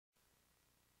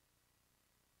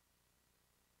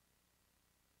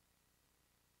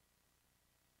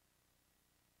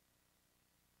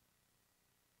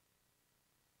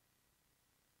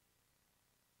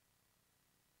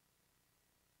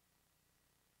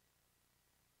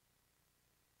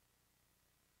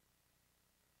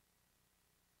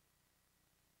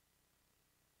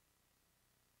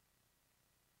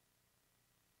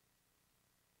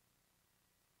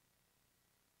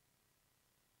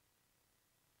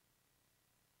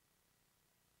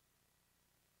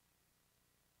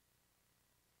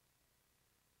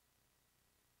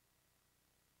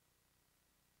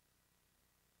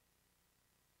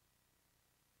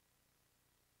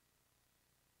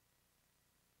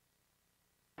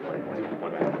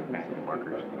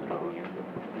suckers.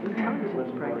 Did they have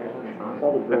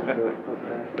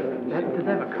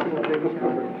a couple of baby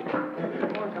showers?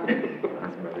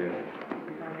 That's about it.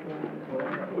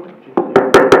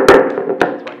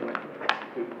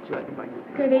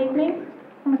 Good evening.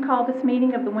 I'm going to call this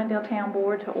meeting of the Wendell Town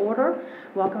Board to order.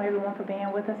 Welcome everyone for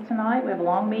being with us tonight. We have a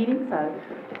long meeting, so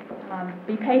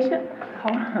be patient.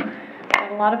 We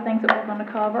have a lot of things that we're going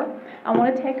to cover. I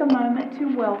want to take a moment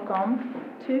to welcome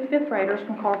two fifth graders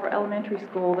from Carver Elementary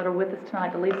School that are with us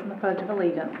tonight to lead us in the Pledge of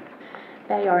Allegiance.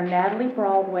 They are Natalie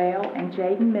Broadwell and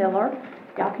Jaden Miller.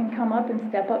 Y'all can come up and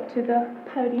step up to the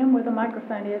podium where the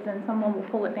microphone is, and someone will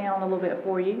pull it down a little bit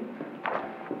for you.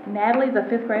 Natalie is a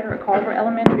fifth grader at Carver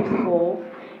Elementary School,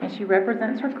 and she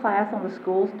represents her class on the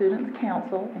school students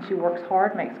council, and she works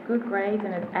hard, makes good grades,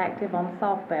 and is active on the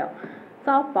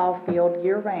softball field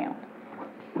year-round.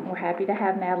 We're happy to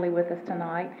have Natalie with us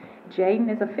tonight. Jaden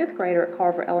is a fifth grader at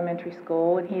Carver Elementary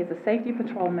School, and he is a safety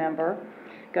patrol member,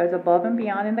 goes above and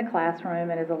beyond in the classroom,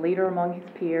 and is a leader among his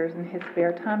peers. In his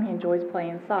spare time, he enjoys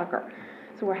playing soccer.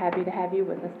 So we're happy to have you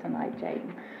with us tonight,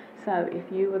 Jaden. So if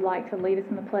you would like to lead us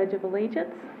in the Pledge of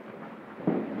Allegiance.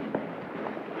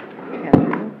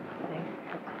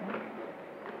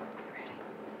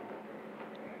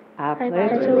 I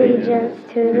pledge allegiance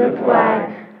to the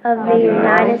flag of the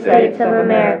United States of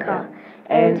America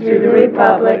and to the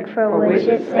republic for which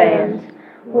it stands,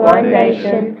 one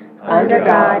nation, under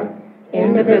God,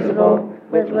 indivisible,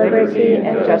 with liberty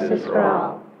and justice for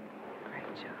all.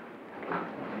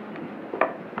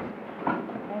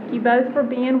 Thank you both for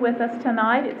being with us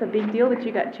tonight. It's a big deal that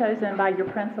you got chosen by your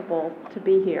principal to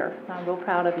be here. I'm real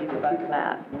proud of you for both of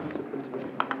that.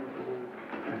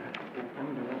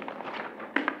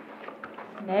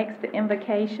 Next, the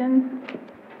invocation,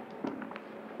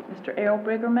 Mr. Errol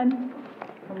Briggerman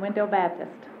from Wendell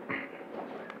Baptist.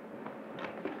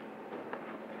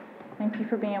 Thank you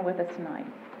for being with us tonight.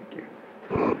 Thank you.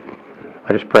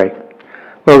 Let us pray.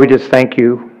 Lord, we just thank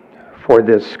you for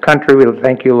this country. We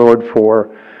thank you, Lord,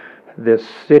 for this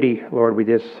city. Lord, we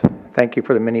just thank you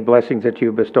for the many blessings that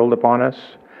you've bestowed upon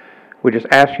us. We just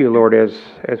ask you, Lord, as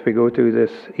we go through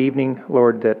this evening,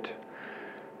 Lord,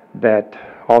 that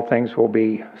all things will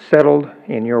be settled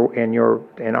in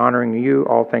honoring you.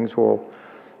 All things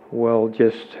will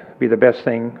just be the best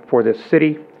thing for this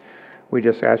city. We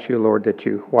just ask you, Lord, that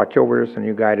you watch over us and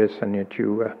you guide us and that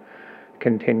you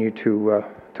continue to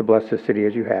bless the city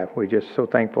as you have. We're just so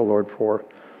thankful, Lord, for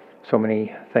so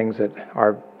many things that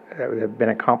have been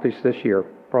accomplished this year.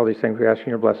 For all these things we ask in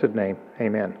your blessed name.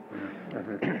 Amen.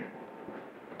 Amen.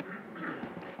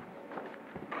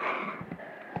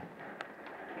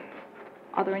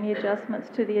 Are there any adjustments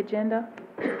to the agenda?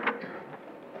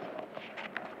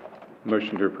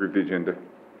 Motion to approve the agenda.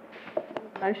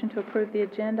 Motion to approve the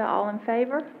agenda. All in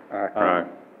favor? Aye.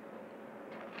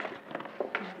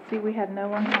 See, we have no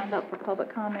one signed up for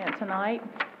public comment tonight.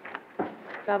 Do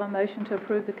I have a motion to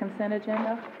approve the consent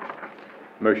agenda?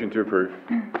 Motion to approve.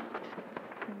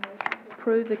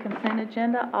 Approve the consent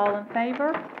agenda. All in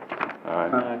favor?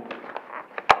 Aye.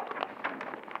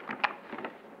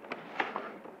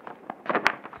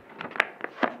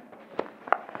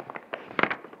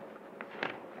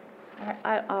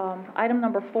 Item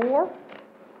number 4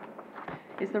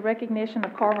 is the recognition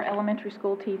of Carver Elementary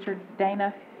School teacher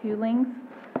Dana Hewlings.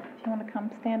 If you want to come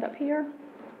stand up here.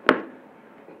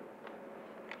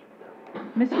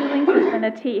 Ms.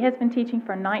 Hewlings has been teaching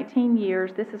for 19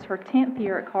 years. This is her 10th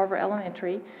year at Carver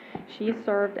Elementary. She has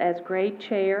served as grade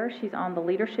chair. She's on the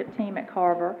leadership team at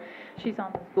Carver. She's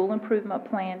on the school improvement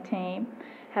plan team,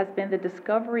 has been the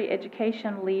Discovery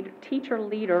Education teacher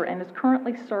leader, and is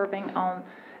currently serving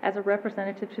as a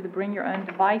representative to the Bring Your Own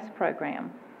Device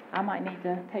program. I might need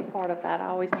to take part of that. I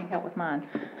always need help with mine.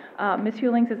 Ms.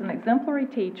 Hewlings is an exemplary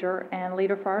teacher and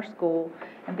leader for our school,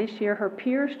 and this year her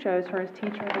peers chose her as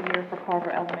Teacher of the Year for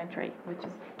Carver Elementary, which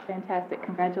is fantastic.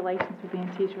 Congratulations for being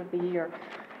Teacher of the Year,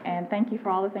 and thank you for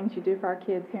all the things you do for our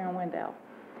kids here in Wendell.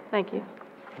 Thank you.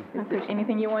 Is there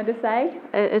anything you wanted to say?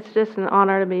 It's just an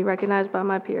honor to be recognized by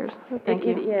my peers. Thank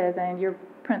you. It is, and your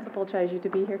principal chose you to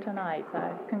be here tonight, so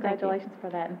congratulations for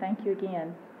that, and thank you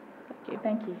again. Thank you.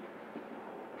 Thank you.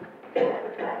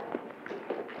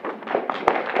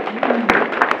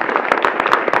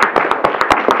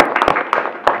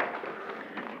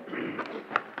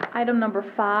 Item number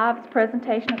 5 is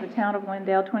presentation of the Town of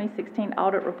Wendell 2016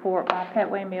 Audit Report by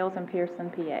Petway Mills and Pearson,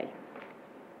 PA.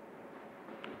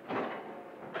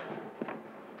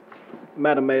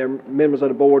 Madam Mayor, members of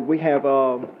the board, we have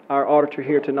our auditor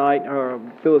here tonight,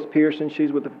 Phyllis Pearson.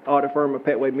 She's with the audit firm of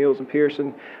Petway Mills and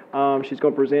Pearson. She's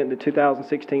going to present the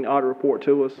 2016 audit report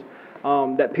to us.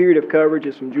 That period of coverage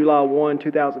is from July 1,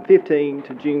 2015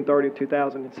 to June 30,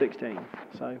 2016.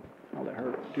 So I'll let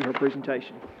her do her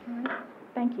presentation. All right.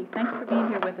 Thank you. Thank you for being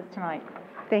here with us tonight.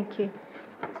 Thank you.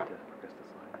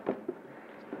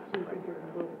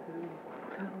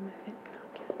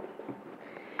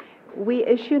 We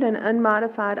issued an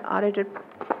unmodified audited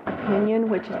opinion,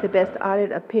 which is the best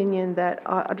audit opinion that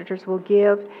auditors will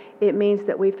give. It means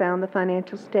that we found the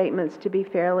financial statements to be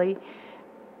fairly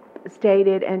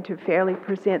stated and to fairly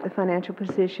present the financial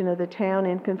position of the town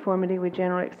in conformity with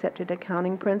generally accepted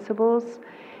accounting principles.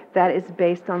 That is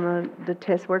based on the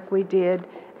test work we did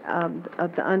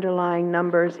of the underlying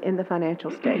numbers in the financial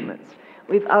statements.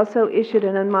 We've also issued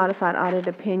an unmodified audit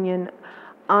opinion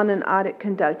on an audit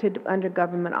conducted under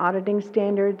government auditing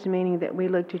standards, meaning that we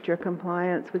looked at your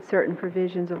compliance with certain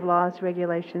provisions of laws,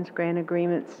 regulations, grant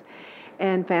agreements,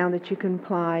 and found that you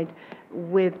complied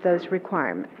with those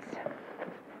requirements.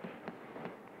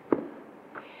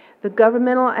 The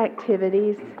governmental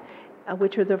activities,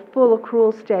 which are the full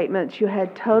accrual statements, you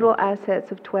had total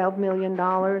assets of $12 million,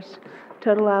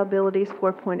 total liabilities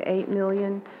 $4.8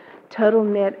 million, total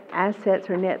net assets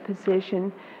or net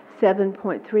position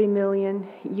 $7.3 million.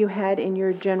 You had in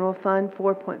your general fund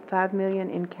 $4.5 million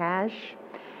in cash.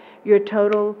 Your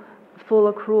total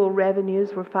full accrual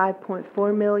revenues were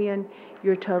 $5.4 million.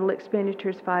 Your total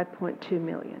expenditures $5.2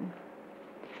 million.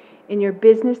 In your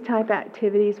business type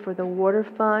activities for the water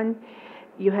fund,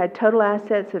 you had total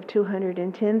assets of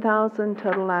 $210,000,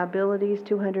 total liabilities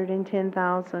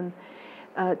 $210,000,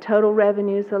 total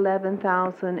revenues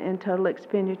 $11,000, and total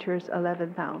expenditures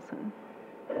 $11,000.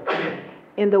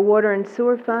 In the water and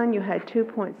sewer fund, you had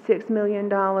 $2.6 million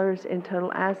in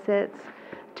total assets,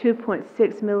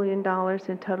 $2.6 million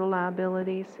in total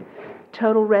liabilities.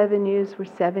 Total revenues were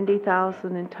 $70,000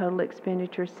 and total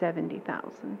expenditures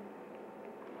 $70,000.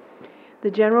 The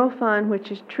general fund,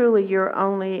 which is truly your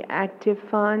only active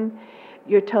fund,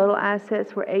 your total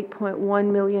assets were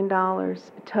 $8.1 million,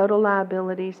 total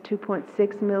liabilities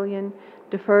 $2.6 million,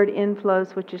 deferred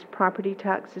inflows, which is property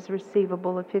taxes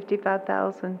receivable of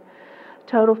 $55,000,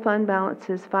 total fund balance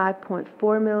is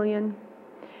 $5.4 million.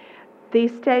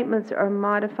 These statements are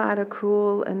modified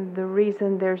accrual, and the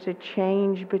reason there's a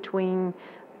change between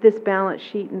this balance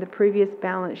sheet and the previous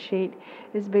balance sheet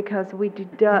is because we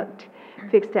deduct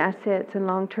fixed assets and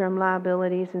long-term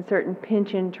liabilities and certain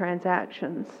pension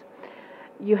transactions.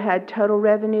 You had total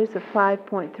revenues of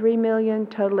 $5.3 million,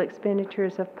 total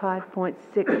expenditures of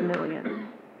 $5.6 million.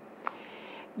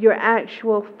 Your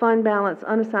actual fund balance,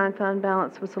 unassigned fund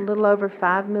balance, was a little over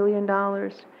 $5 million.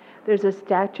 There's a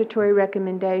statutory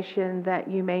recommendation that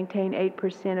you maintain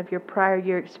 8% of your prior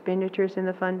year expenditures in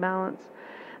the fund balance.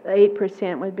 The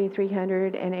 8% would be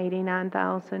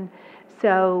 $389,000.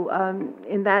 So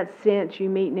in that sense, you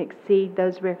meet and exceed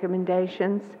those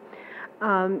recommendations.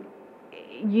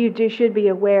 You should be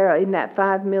aware in that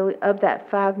 $5 million, of that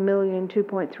 $5 million,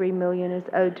 $2.3 million is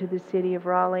owed to the city of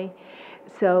Raleigh.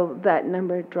 So that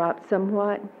number dropped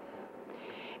somewhat.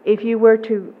 If you were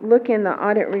to look in the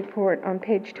audit report on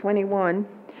page 21,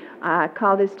 I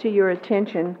call this to your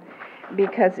attention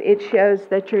because it shows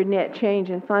that your net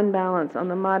change in fund balance on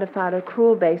the modified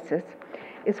accrual basis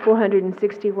is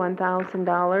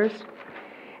 $461,000.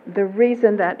 The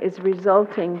reason that is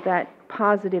resulting that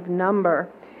positive number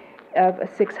of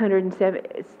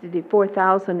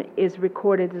 $674,000 is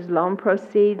recorded as loan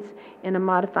proceeds in a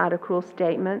modified accrual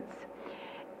statements,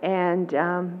 and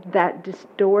that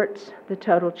distorts the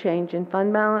total change in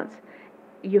fund balance.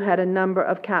 You had a number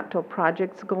of capital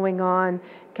projects going on,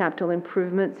 capital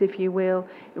improvements, if you will,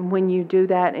 and when you do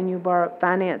that and you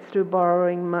finance through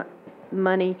borrowing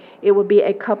money, it will be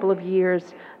a couple of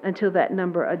years until that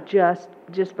number adjusts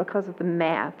just because of the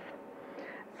math.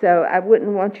 So I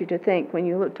wouldn't want you to think when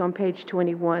you looked on page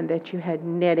 21 that you had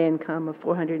net income of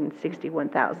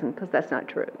 $461,000, because that's not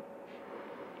true.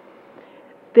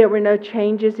 There were no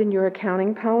changes in your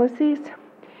accounting policies.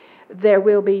 There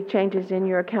will be changes in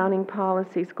your accounting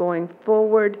policies going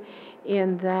forward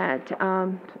in that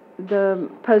the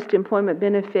post-employment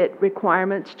benefit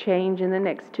requirements change in the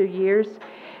next 2 years.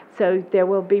 So there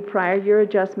will be prior year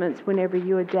adjustments whenever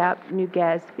you adapt new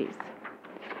GASBs.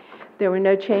 There were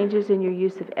no changes in your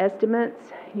use of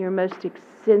estimates. Your most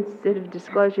sensitive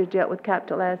disclosure dealt with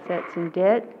capital assets and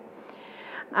debt.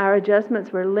 Our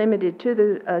adjustments were limited to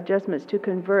the adjustments to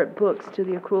convert books to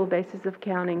the accrual basis of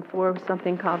accounting for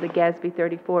something called the GASB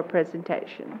 34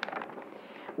 presentation.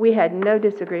 We had no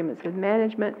disagreements with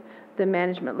management. The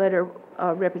management letter,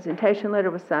 representation letter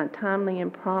was signed timely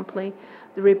and promptly.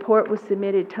 The report was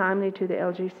submitted timely to the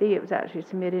LGC. It was actually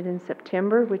submitted in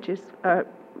September, which is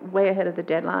way ahead of the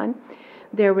deadline.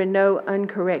 There were no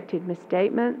uncorrected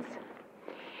misstatements.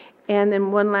 And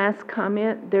then one last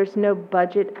comment, there's no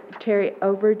budgetary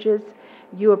overages.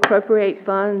 You appropriate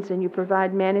funds and you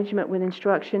provide management with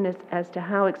instruction as to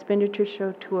how expenditures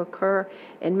show to occur,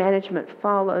 and management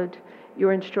followed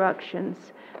your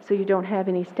instructions, so you don't have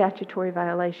any statutory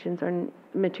violations or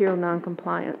material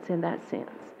noncompliance in that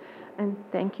sense. And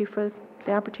thank you for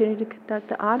the opportunity to conduct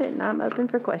the audit, and I'm open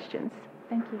for questions.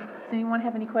 Thank you. Does anyone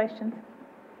have any questions?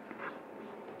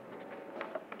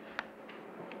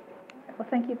 Well,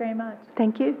 thank you very much.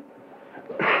 Thank you.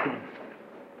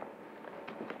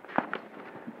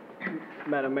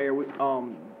 Madam Mayor, we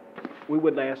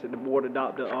would ask that the board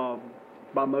adopt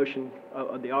by motion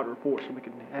the audit report so we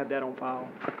can have that on file.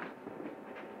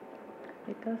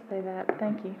 It does say that.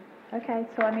 Thank you. Okay,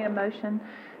 so I need a motion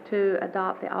to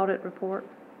adopt the audit report.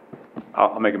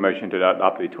 I'll make a motion to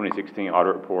adopt the 2016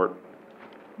 audit report.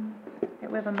 Okay,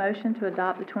 we have a motion to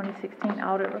adopt the 2016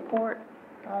 audit report.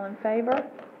 All in favor?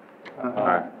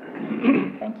 Aye.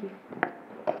 Thank you.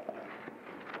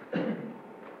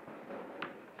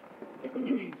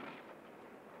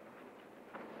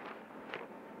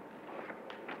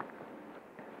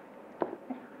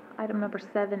 Item number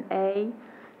 7A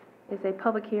is a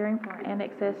public hearing for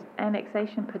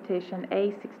annexation petition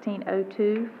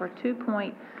A1602 for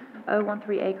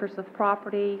 2.013 acres of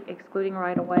property excluding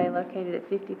right-of-way located at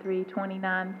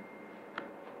 5329.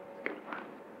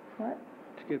 What?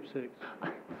 Skip 6.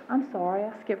 I'm sorry,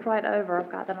 I skipped right over.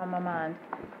 I've got that on my mind.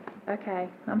 Okay,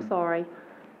 I'm sorry.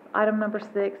 Item number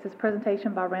 6 is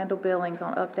presentation by Randall Billings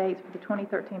on updates for the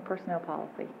 2013 personnel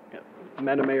policy. Yep.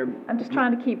 Madam Mayor. I'm just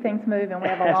trying to keep things moving. We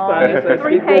have a That's long fine. That's keep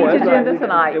three-page going. That's agenda right.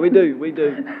 tonight. Yeah, we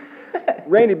do.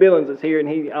 Randy Billings is here, and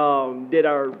he did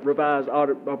our revised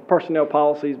audit personnel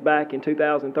policies back in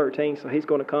 2013, so he's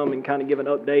going to come and kind of give an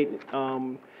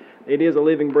update. It is a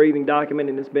living, breathing document,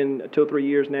 and it's been 2 or 3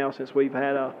 years now since we've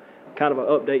had a kind of an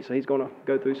update, so he's going to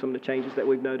go through some of the changes that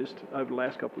we've noticed over the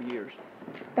last couple of years.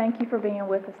 Thank you for being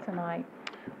with us tonight.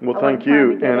 Well, I thank wasn't trying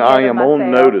to you, get and ahead I of am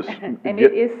on myself, notice. And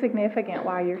it is significant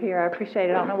why you're here. I appreciate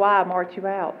it. I don't know why I marked you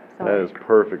out. That Sorry. is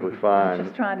perfectly I'm fine.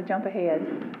 just trying to jump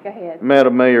ahead. Go ahead.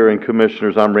 Madam Mayor and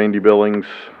Commissioners, I'm Randy Billings.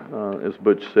 As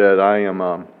Butch said, I am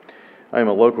a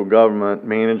local government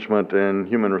management and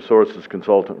human resources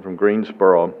consultant from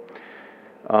Greensboro.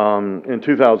 In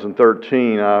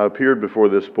 2013, I appeared before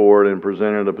this board and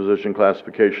presented a position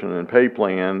classification and pay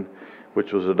plan,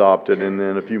 which was adopted, and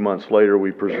then a few months later,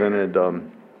 we presented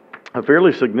a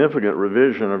fairly significant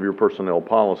revision of your personnel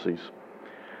policies.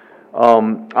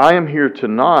 I am here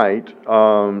tonight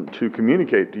to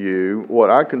communicate to you what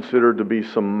I consider to be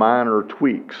some minor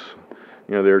tweaks.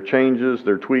 You know, there are changes,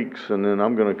 there are tweaks, and then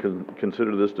I'm going to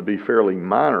consider this to be fairly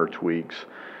minor tweaks.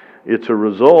 It's a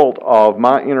result of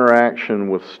my interaction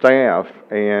with staff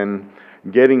and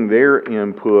getting their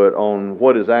input on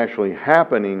what is actually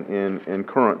happening in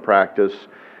current practice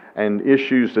and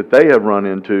issues that they have run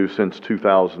into since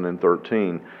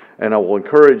 2013. And I will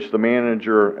encourage the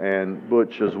manager and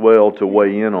Butch as well to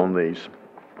weigh in on these.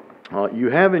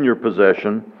 You have in your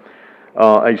possession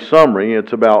a summary.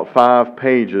 It's about 5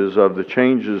 pages of the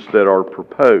changes that are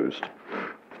proposed.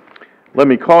 Let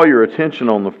me call your attention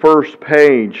on the first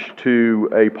page to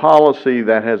a policy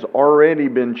that has already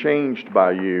been changed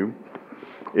by you.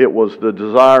 It was the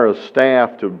desire of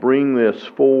staff to bring this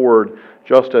forward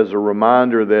just as a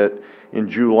reminder that in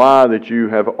July that you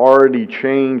have already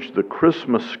changed the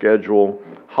Christmas schedule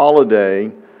holiday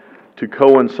to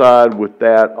coincide with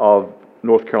that of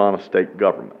North Carolina State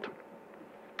Government.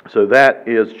 So that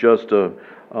is just a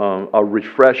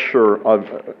refresher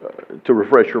to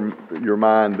refresh your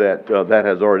mind that that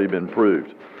has already been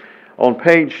proved. On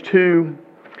page 2,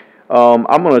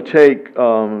 I'm going to take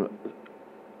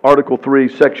Article 3,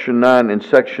 Section 9, and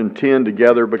Section 10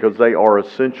 together because they are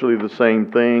essentially the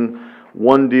same thing.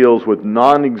 One deals with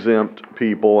non-exempt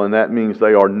people, and that means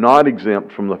they are not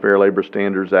exempt from the Fair Labor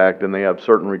Standards Act, and they have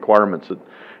certain requirements that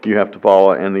you have to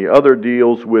follow. And the other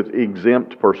deals with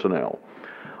exempt personnel.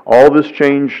 All this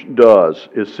change does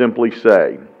is simply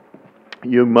say,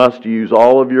 you must use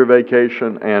all of your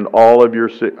vacation and all of your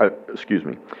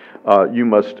you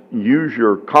must use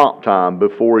your comp time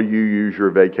before you use your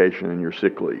vacation and your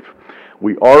sick leave.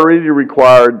 We already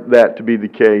required that to be the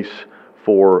case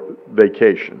for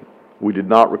vacation. We did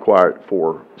not require it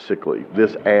for sick leave.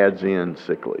 This adds in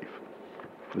sick leave.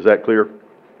 Is that clear?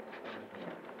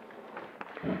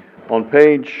 On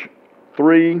page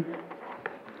 3,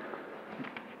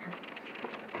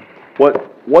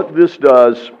 what this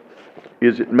does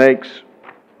is it makes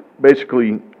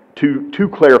basically two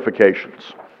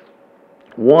clarifications.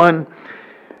 One,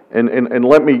 and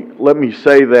let me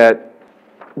say that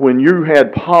when you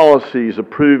had policies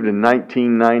approved in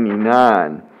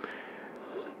 1999,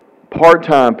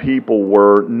 part-time people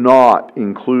were not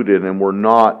included and were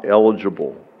not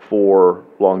eligible for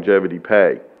longevity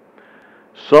pay.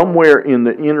 Somewhere in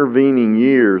the intervening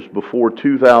years before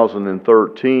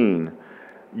 2013,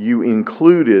 you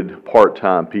included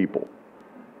part-time people.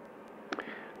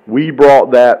 We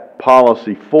brought that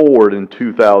policy forward in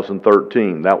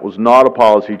 2013. That was not a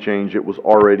policy change, it was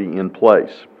already in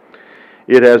place.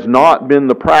 It has not been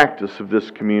the practice of this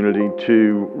community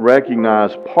to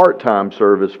recognize part-time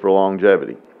service for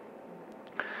longevity.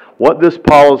 What this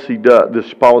policy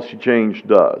change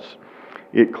does,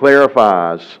 it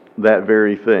clarifies that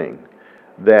very thing,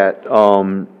 that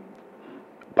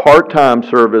part-time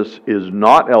service is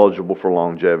not eligible for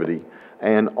longevity,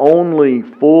 and only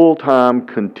full-time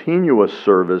continuous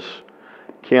service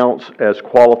counts as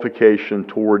qualification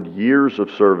toward years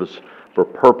of service for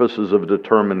purposes of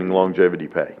determining longevity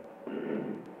pay.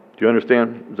 Do you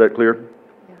understand? Is that clear?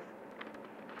 Yes.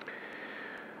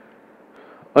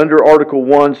 Under Article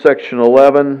 1, Section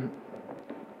 11,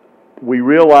 we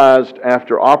realized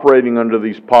after operating under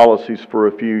these policies for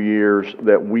a few years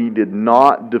that we did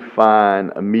not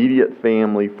define immediate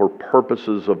family for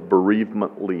purposes of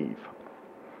bereavement leave.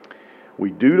 We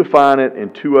do define it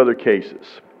in two other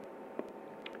cases,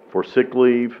 for sick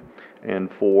leave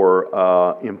and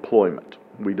for employment.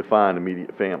 We define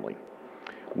immediate family.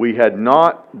 We had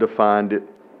not defined it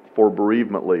for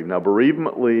bereavement leave. Now,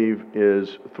 bereavement leave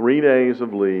is 3 days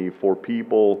of leave for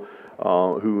people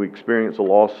who experience a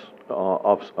loss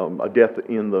of a death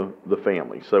in the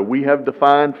family. So we have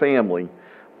defined family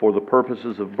for the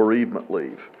purposes of bereavement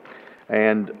leave.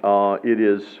 And it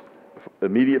is,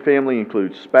 immediate family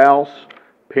includes spouse,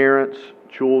 parents,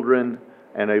 children,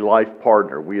 and a life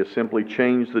partner. We have simply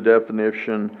changed the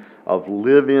definition of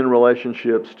live-in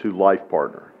relationships to life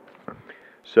partner.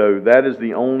 So that is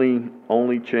the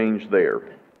only change there.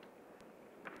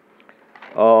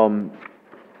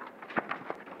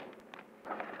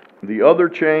 The other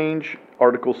change,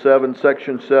 Article 7,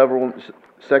 Section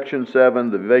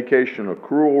 7, the vacation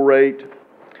accrual rate,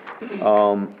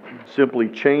 simply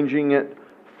changing it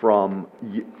from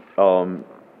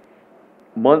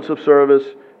months of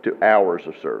service to hours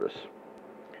of service.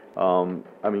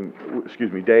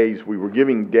 Days. We were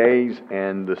giving days,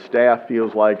 and the staff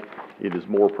feels like it is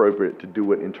more appropriate to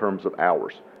do it in terms of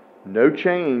hours. No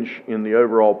change in the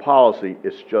overall policy,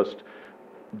 it's just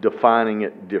defining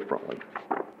it differently.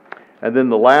 And then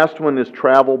the last one is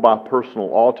travel by personal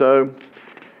auto.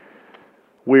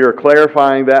 We are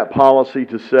clarifying that policy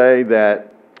to say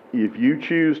that if you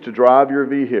choose to drive your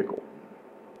vehicle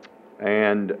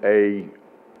and a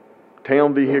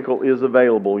town vehicle is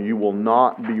available, you will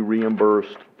not be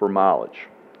reimbursed for mileage.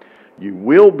 You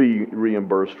will be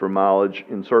reimbursed for mileage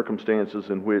in circumstances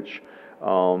in which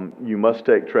you must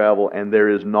take travel and there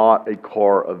is not a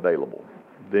car available.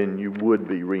 Then you would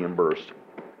be reimbursed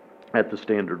at the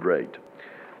standard rate.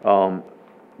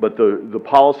 But the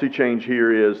policy change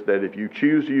here is that if you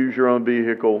choose to use your own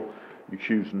vehicle, you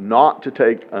choose not to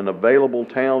take an available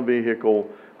town vehicle,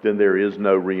 then there is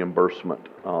no reimbursement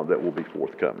that will be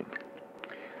forthcoming.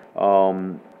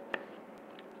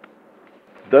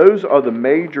 Those are the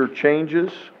major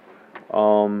changes.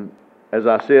 As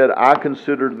I said, I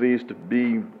consider these to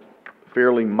be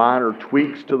fairly minor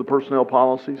tweaks to the personnel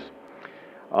policies.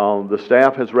 The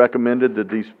staff has recommended that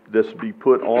this be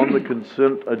put on the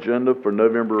consent agenda for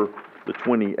November the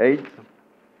 28th.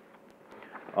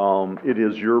 It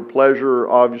is your pleasure,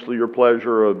 obviously your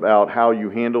pleasure, about how you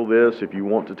handle this, if you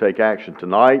want to take action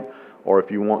tonight, or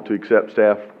if you want to accept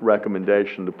staff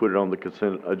recommendation to put it on the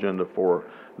consent agenda for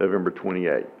November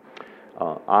 28th.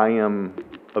 I am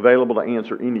available to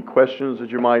answer any questions that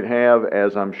you might have,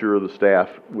 as I'm sure the staff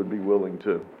would be willing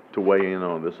to weigh in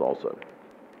on this also.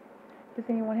 Does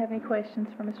anyone have any questions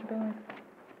for Mr. Billings?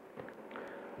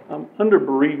 Under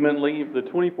bereavement leave, the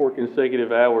 24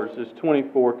 consecutive hours is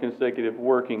 24 consecutive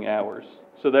working hours.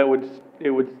 So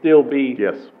it would still be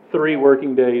Yes. 3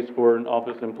 working days for an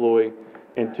office employee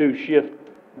and 2 shift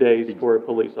days for a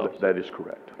police officer. That is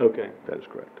correct. Okay. That is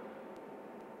correct.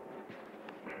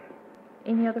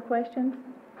 Any other questions?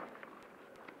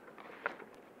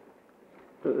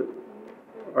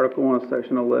 Article 1,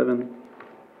 Section 11,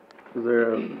 is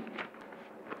there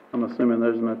I'm assuming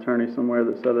there's an attorney somewhere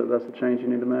that said that that's a change you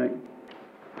need to make?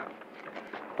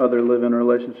 Other live-in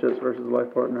relationships versus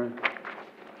life partner?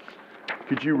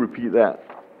 Could you repeat that?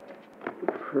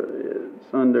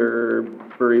 It's under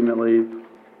bereavement leave.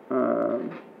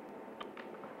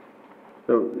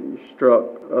 So you struck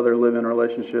other live-in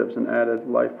relationships and added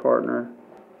life partner?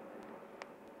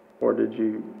 Or did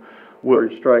you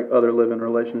strike other live-in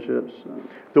relationships?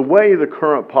 The way the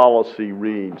current policy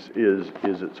reads is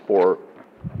it's for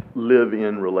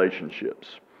live-in relationships.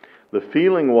 The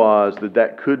feeling was that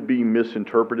that could be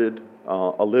misinterpreted.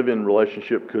 A live-in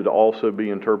relationship could also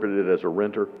be interpreted as a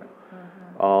renter.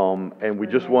 And we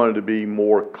just wanted to be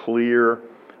more clear.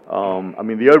 I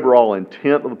mean, the overall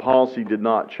intent of the policy did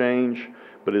not change,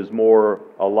 but is more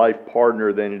a life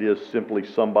partner than it is simply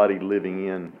somebody living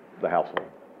in the household.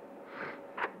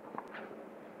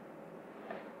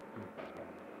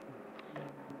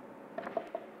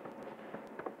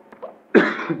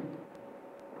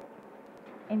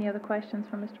 Any other questions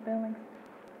for Mr. Billings?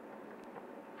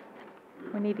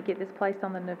 We need to get this placed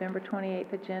on the November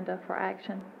 28th agenda for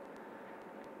action.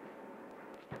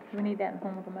 Do we need that in the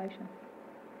form of a motion?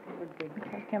 Okay,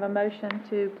 can I have a motion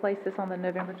to place this on the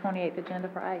November 28th agenda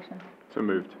for action? So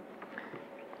moved.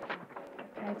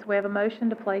 Okay, so we have a motion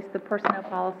to place the personnel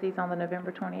policies on the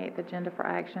November 28th agenda for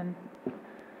action.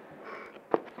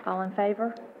 All in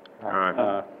favor?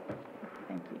 Aye.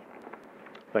 Thank you.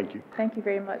 Thank you. Thank you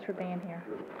very much for being here.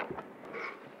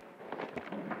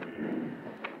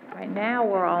 Right now,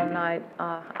 we're on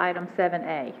item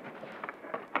 7A.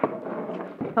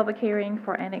 Public hearing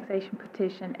for annexation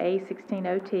petition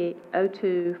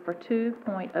A1602 for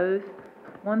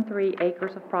 2.013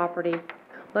 acres of property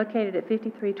located at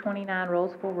 5329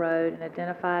 Rollsville Road and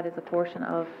identified as a portion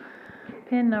of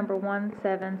PIN number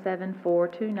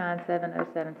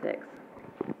 17742977076.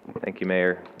 Thank you,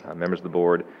 Mayor, members of the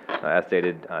board. As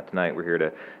stated, tonight we're here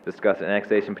to discuss an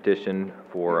annexation petition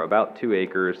for about 2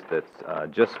 acres that's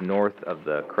just north of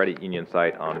the credit union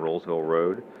site on Rollsville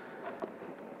Road.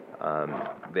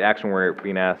 The action you're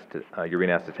being asked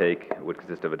to take would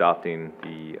consist of adopting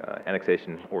the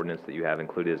annexation ordinance that you have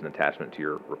included as an attachment to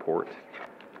your report.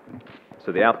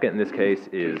 So the applicant in this case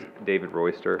is David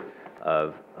Royster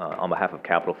of, on behalf of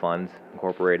Capital Funds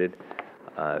Incorporated.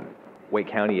 Wake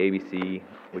County ABC,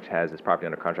 which has this property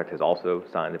under contract, has also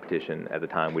signed the petition. At the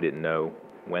time, we didn't know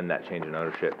when that change in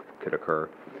ownership could occur.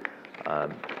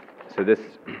 So this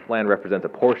land represents a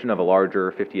portion of a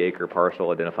larger 50-acre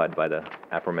parcel identified by the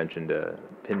aforementioned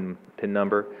PIN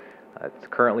number. It's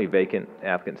currently vacant. The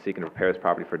applicant is seeking to prepare this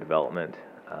property for development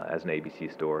as an ABC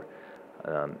store.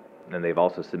 And they've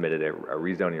also submitted a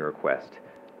rezoning request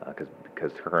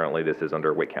because currently this is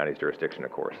under Wake County's jurisdiction,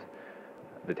 of course.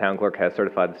 The town clerk has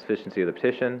certified the sufficiency of the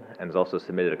petition and has also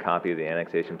submitted a copy of the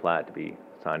annexation plat to be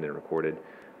signed and recorded.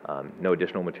 No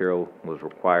additional material was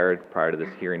required prior to this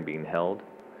hearing being held.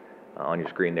 On your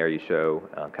screen there you show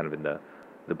kind of in the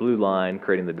blue line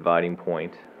creating the dividing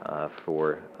point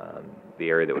for the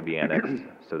area that would be annexed.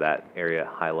 So that area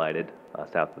highlighted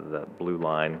south of the blue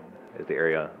line is the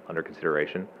area under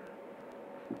consideration.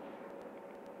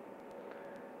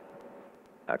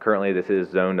 Currently this is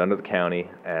zoned under the county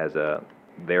as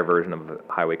their version of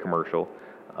highway commercial.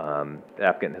 The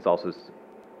applicant has also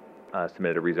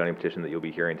submitted a rezoning petition that you'll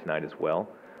be hearing tonight as well.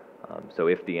 So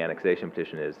if the annexation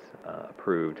petition is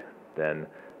approved, then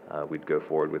we'd go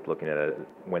forward with looking at a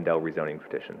Wendell rezoning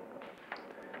petition.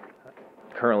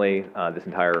 Currently, this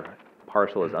entire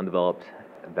parcel is undeveloped,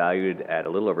 valued at a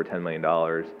little over $10 million,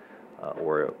 or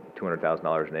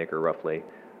 $200,000 an acre roughly.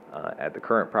 At the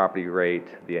current property rate,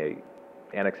 the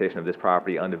annexation of this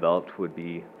property undeveloped would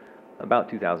be about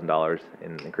 $2,000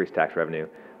 in increased tax revenue.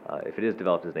 If it is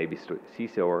developed as an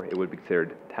ABC store, it would be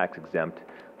considered tax exempt.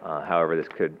 However, this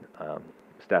could,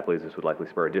 staff believes this would likely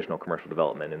spur additional commercial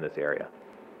development in this area.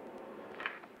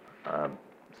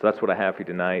 So that's what I have for you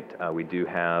tonight. We do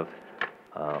have,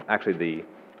 actually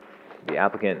the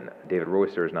applicant, David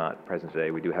Royster, is not present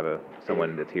today. We do have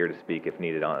someone that's here to speak if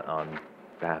needed on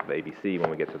behalf of ABC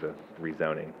when we get to the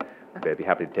rezoning. Okay, I'd be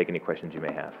happy to take any questions you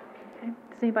may have. Okay.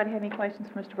 Does anybody have any questions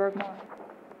for Mr. Bergmar?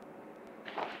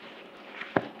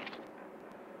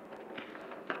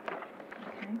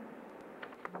 Okay.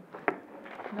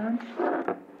 None?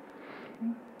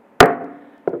 Okay.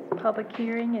 This public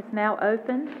hearing is now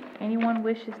open. Anyone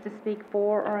wishes to speak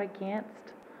for or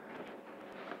against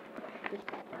this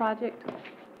project,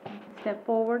 step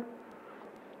forward.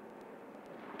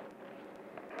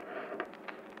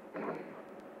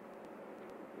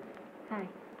 Hi.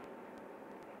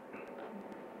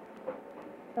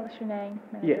 Tell us your name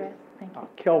and address. Thank you.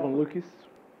 Kelvin Lucas.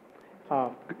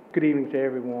 Good evening to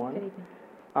everyone. Good evening.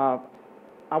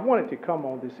 I wanted to come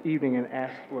on this evening and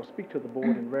speak to the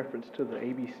board in reference to the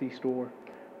ABC store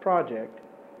project.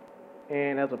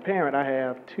 And as a parent, I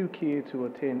have 2 kids who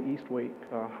attend East Wake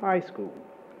High School.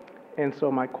 And so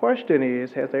my question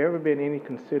is, has there ever been any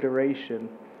consideration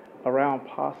around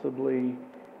possibly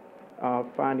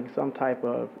finding some type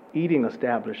of eating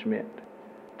establishment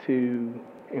to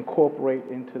incorporate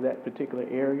into that particular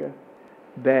area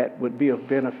that would be of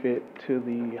benefit to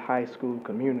the high school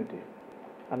community?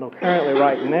 I know currently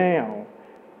right now,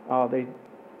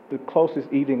 the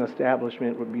closest eating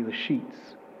establishment would be the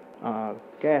Sheets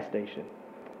gas station.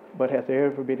 But has there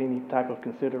ever been any type of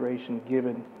consideration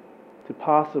given to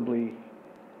possibly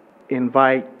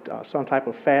invite some type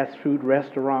of fast food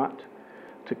restaurant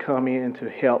to come in to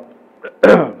help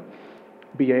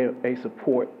be a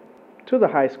support to the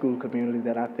high school community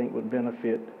that I think would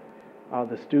benefit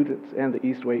the students and the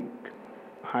East Wake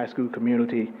High School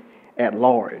community at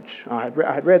large? I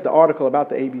had read the article about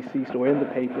the ABC store in the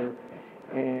paper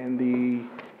and the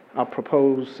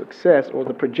proposed success or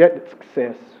the projected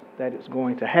success that it's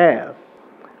going to have.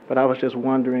 But I was just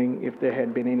wondering if there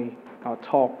had been any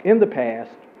talk in the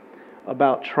past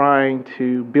about trying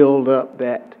to build up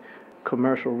that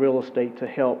commercial real estate to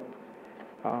help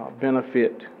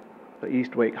benefit the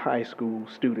East Wake High School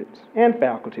students and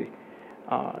faculty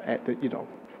at the,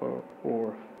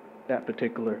 for that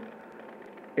particular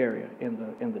area in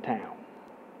the town.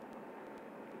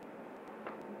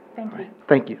 Thank you.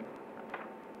 Thank you.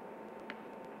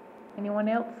 Anyone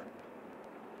else?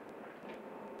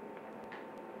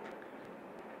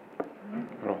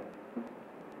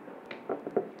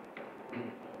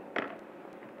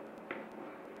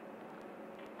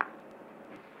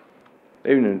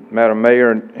 Evening, Madam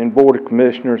Mayor and Board of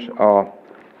Commissioners.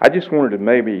 I just wanted to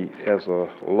maybe, as a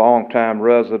longtime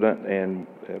resident and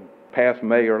past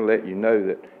mayor, let you know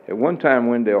that at one time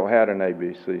Wendell had an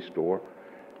ABC store,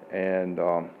 and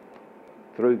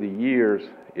through the years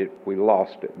we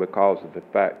lost it because of the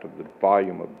fact of the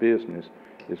volume of business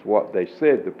is what they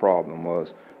said the problem was.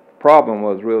 The problem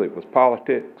was really it was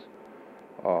politics,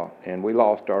 and we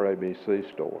lost our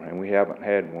ABC store, and we haven't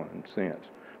had one since.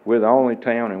 We're the only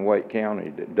town in Wake County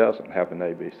that doesn't have an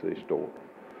ABC store.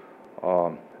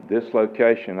 This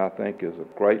location, I think, is a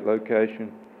great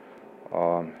location.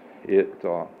 It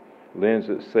lends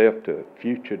itself to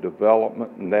future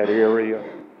development in that area,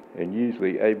 and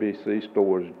usually ABC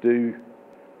stores do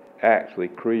actually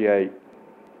create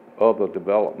other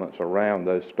developments around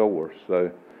those stores. So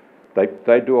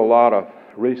they do a lot of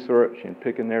research in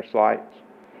picking their sites,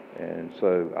 and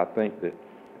so I think that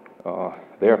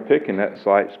their picking that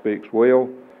site speaks well,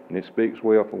 and it speaks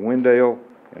well for Wendell,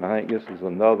 and I think this is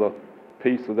another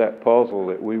piece of that puzzle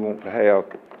that we want to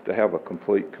have a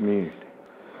complete community.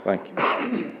 Thank you.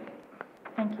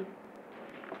 Thank you.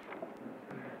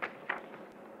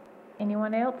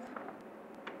 Anyone else?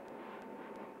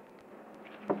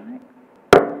 All right.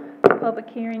 The public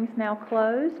hearing's now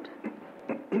closed.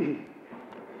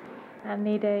 I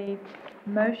need a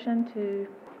motion to,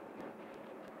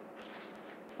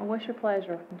 or what's your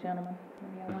pleasure, gentlemen?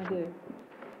 What do y'all want to do?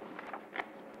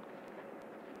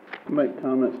 Make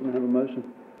comments and have a motion.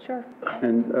 Sure.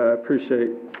 And I appreciate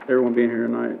everyone being here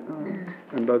tonight,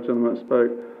 and both gentlemen that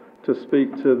spoke, to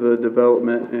speak to the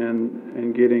development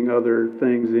and getting other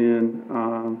things in.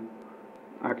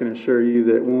 I can assure you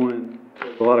that, one,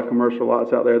 there's a lot of commercial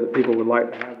lots out there that people would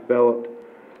like to have developed,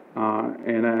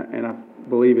 and I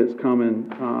believe it's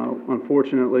coming.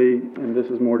 Unfortunately, and this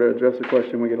is more to address the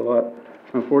question we get a lot,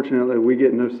 unfortunately, we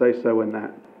get no say-so in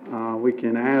that. We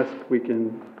can ask, we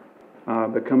can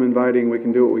become inviting, we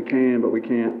can do what we can, but we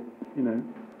can't,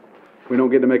 we don't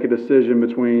get to make a decision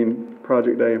between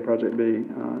Project A and Project B.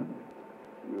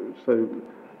 So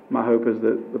my hope is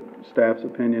that the staff's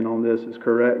opinion on this is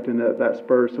correct, and that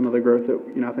spurs some of the growth that,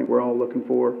 I think we're all looking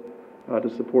for to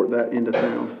support that into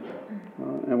town.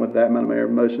 And with that, Madam Mayor,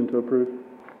 motion to approve.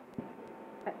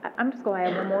 I'm just going to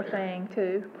add one more thing,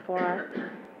 too, before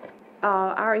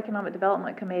our Economic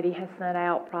Development Committee has sent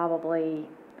out probably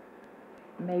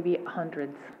maybe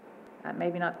hundreds,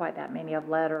 maybe not quite that many, of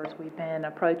letters. We've been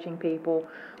approaching people.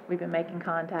 We've been making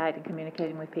contact and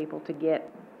communicating with people to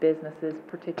get businesses,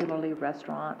 particularly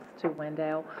restaurants, to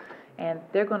Wendell, and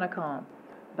they're going to come.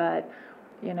 But,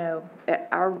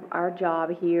 our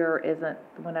job here isn't,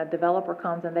 when a developer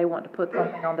comes and they want to put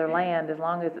something on their land, as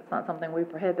long as it's not something we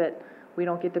prohibit, we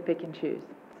don't get to pick and choose.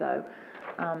 So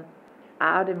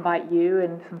I'd invite you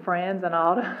and some friends and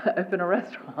all to open a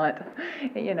restaurant.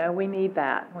 We need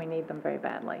that. We need them very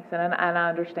badly. So, and I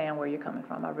understand where you're coming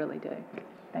from. I really do.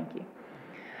 Thank you.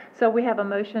 So we have a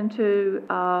motion to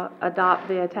adopt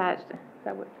the attached.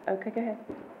 Okay, go ahead.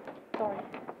 Sorry.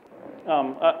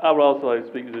 I would also like to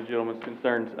speak to the gentleman's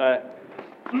concerns.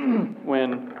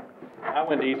 When I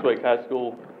went to East Wake High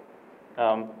School,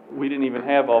 we didn't even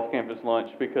have off-campus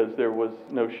lunch because there was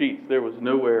no Sheets. There was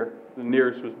nowhere. The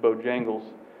nearest was Bojangles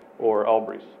or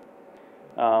Aubrey's.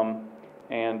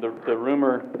 And the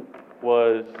rumor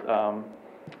was,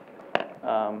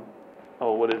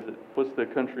 what is it? What's the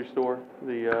country store?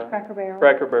 The Cracker Barrel.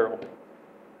 Cracker Barrel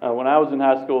When I was in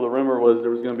high school, the rumor was there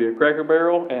was gonna be a Cracker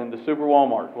Barrel and the Super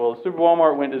Walmart. Well, the Super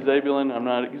Walmart went to Zebulon, I'm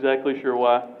not exactly sure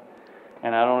why,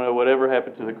 and I don't know whatever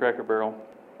happened to the Cracker Barrel.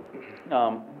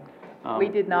 We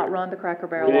did not run the Cracker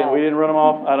Barrel We off. didn't run them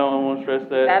off, I don't want to stress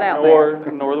that. That out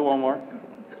nor the Walmart.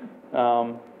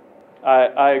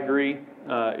 I agree,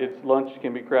 lunch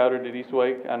can be crowded at East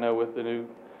Wake, I know with the new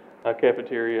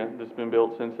cafeteria that's been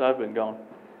built since I've been gone.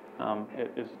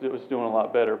 It was doing a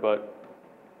lot better, but,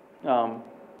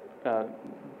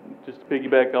 just to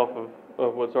piggyback off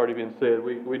of what's already been said,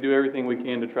 we do everything we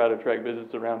can to try to attract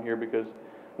business around here because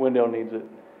Wendell needs it,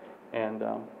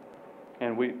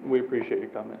 and we appreciate your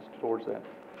comments towards that.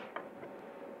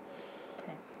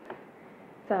 Okay.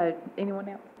 So, anyone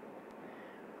else?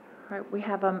 All right, we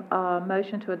have a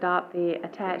motion to adopt the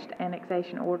attached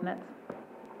annexation ordinance.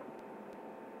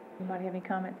 Anybody have any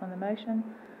comments on the motion?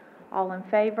 All in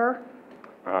favor?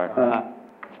 Aye.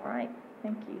 All right,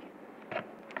 thank you.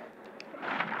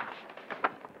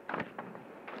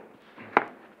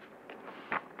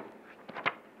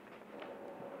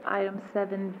 Item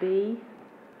 7B,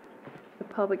 the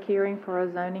public hearing for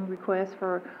a zoning request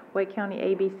for Wake County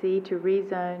ABC to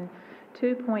rezone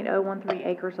 2.013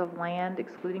 acres of land,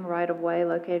 excluding right-of-way,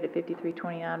 located at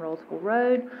 5329 Rollsville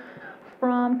Road,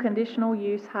 from conditional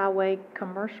use highway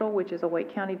commercial, which is a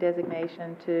Wake County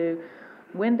designation, to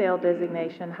Wendell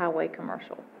designation highway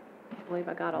commercial. I believe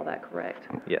I got all that correct.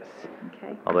 Yes.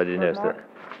 Okay. Although I did notice Mark?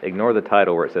 that, ignore the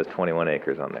title where it says 21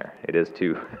 acres on there. It is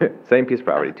same piece of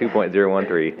property,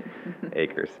 2.013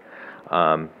 acres.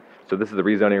 So this is the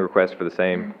rezoning request for the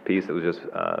same piece that was just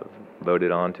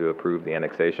voted on to approve the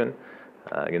annexation.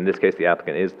 In this case, the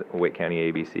applicant is Wake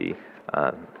County ABC,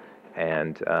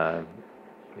 and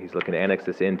he's looking to annex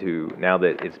this into, now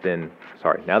that it's been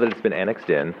annexed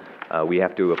in, we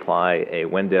have to apply a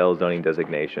Wendell zoning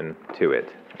designation to it,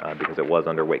 because it was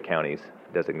under Wake County's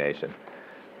designation.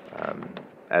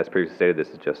 As previously stated, this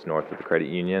is just north of the credit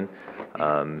union.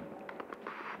 I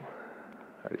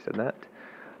already said that.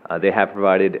 They have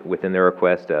provided within their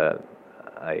request a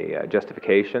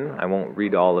justification. I won't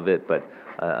read all of it, but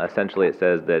essentially it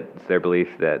says that it's their belief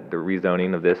that the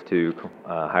rezoning of this to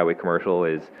highway commercial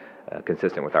is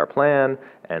consistent with our plan,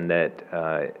 and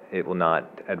that it will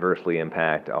not adversely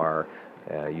impact our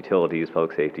utilities,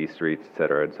 public safety, streets, et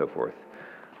cetera, and so forth.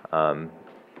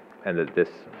 And that this,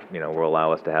 will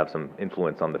allow us to have some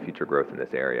influence on the future growth in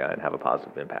this area and have a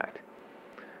positive impact.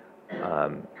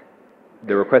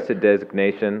 The requested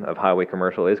designation of highway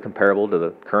commercial is comparable to the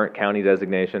current county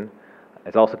designation.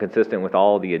 It's also consistent with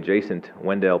all the adjacent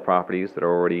Wendell properties that are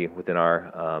already within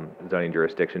our zoning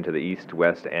jurisdiction to the east,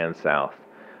 west, and south.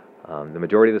 The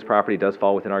majority of this property does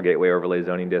fall within our Gateway Overlay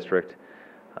zoning district.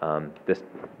 This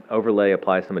overlay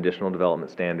applies some additional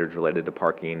development standards related to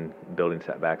parking, building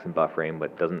setbacks, and buffering,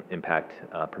 but doesn't impact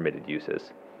permitted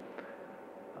uses.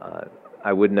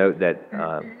 I would note that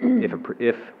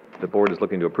if the board is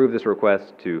looking to approve this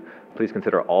request, to please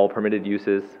consider all permitted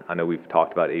uses. I know we've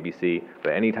talked about ABC,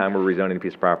 but anytime we're rezoning a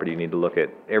piece of property, you need to look at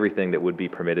everything that would be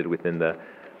permitted within the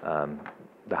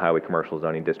highway commercial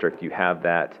zoning district. You have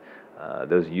that,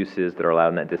 those uses that are allowed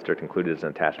in that district included as an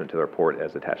attachment to the report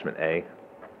as attachment A.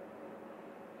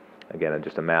 Again,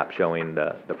 just a map showing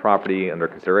the property under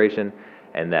consideration,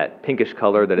 and that pinkish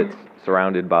color that it's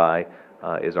surrounded by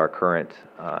is our current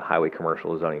highway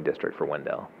commercial zoning district for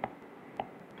Wendell.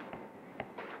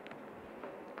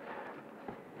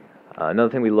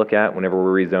 Another thing we look at whenever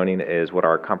we're rezoning is what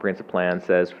our comprehensive plan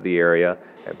says for the area.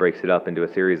 It breaks it up into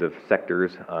a series of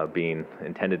sectors being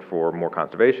intended for more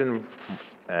conservation,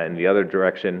 and the other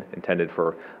direction intended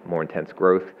for more intense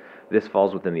growth. This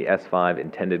falls within the S5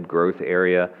 intended growth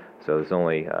area, so it's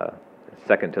only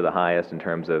second to the highest in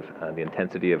terms of the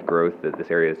intensity of growth that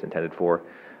this area is intended for.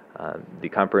 The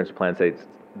comprehensive plan states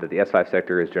that the S5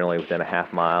 sector is generally within a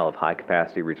half mile of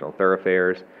high-capacity regional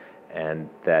thoroughfares, and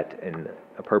that in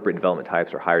appropriate development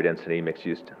types are higher density,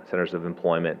 mixed-use centers of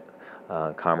employment,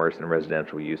 commerce, and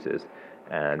residential uses.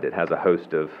 And it has a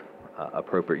host of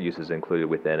appropriate uses included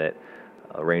within it,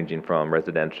 ranging from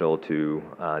residential to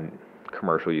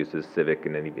commercial uses, civic,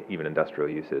 and even industrial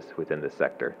uses within this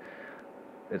sector.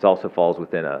 It also falls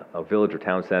within a village or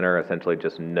town center, essentially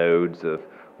just nodes of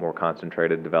more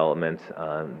concentrated developments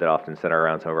that often center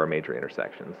around some of our major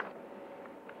intersections.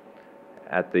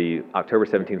 At the October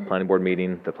 17th Planning Board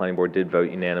meeting, the Planning Board did vote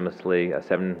unanimously,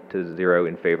 7-0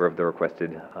 in favor of the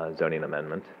requested zoning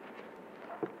amendment.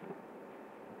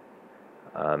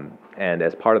 And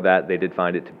as part of that, they did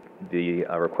find the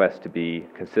request to be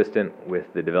consistent with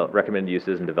the recommended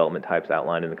uses and development types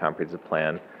outlined in the comprehensive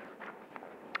plan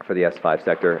for the S5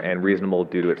 sector, and reasonable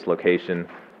due to its location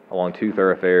along 2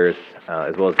 thoroughfares,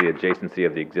 as well as the adjacency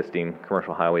of the existing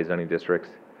commercial highway zoning districts.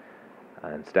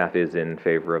 And staff is in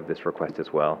favor of this request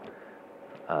as well.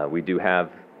 We do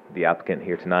have the applicant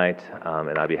here tonight,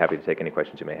 and I'd be happy to take any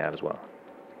questions you may have as well.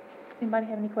 Anybody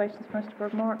have any questions for Mr.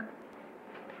 Bergmark?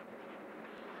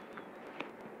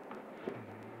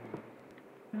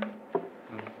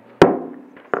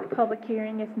 Public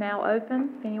hearing is now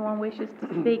open. If anyone wishes to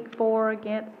speak for or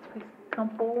against, please come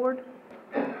forward.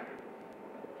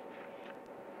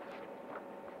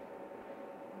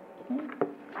 Okay.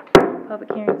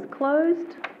 Public hearing is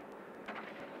closed.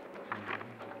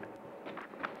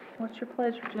 What's your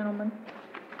pleasure, gentlemen?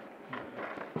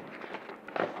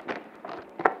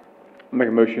 Make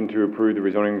a motion to approve the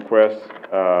rezoning request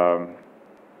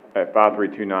at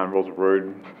 5329 Roosevelt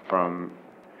Road from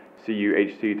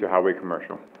CUHC to Highway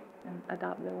Commercial. And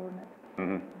adopt the ordinance.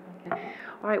 Mm-hmm. Okay.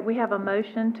 All right, we have a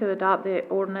motion to adopt the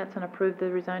ordinance and approve the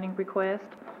rezoning request.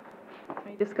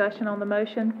 Any discussion on the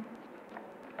motion?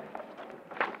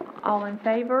 All in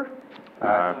favor? All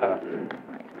right.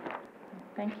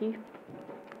 Thank you.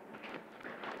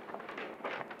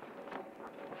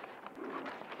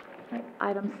 Right.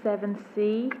 Item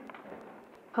 7C,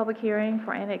 public hearing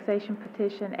for annexation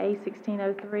petition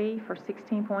A1603 for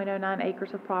 16.09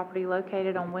 acres of property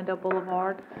located on Wendell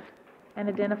Boulevard and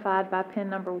identified by PIN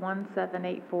number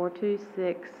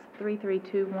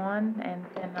 17842633321 and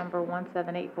PIN number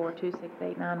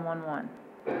 17842689111.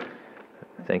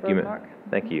 Thank you.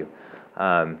 Thank you.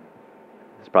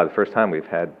 This is probably the first time we've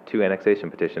had 2 annexation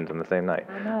petitions on the same night.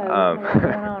 I know, what's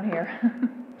going on here?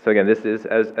 So again, this is,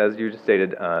 as you just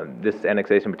stated, this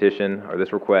annexation petition, or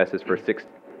this request, is for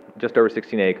just over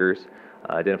 16 acres,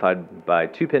 identified by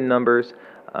 2 PIN numbers.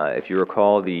 If you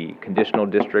recall, the conditional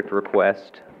district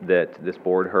request that this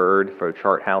board heard for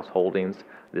Chart House Holdings,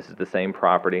 this is the same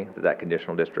property that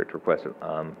conditional district request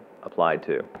applied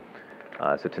to.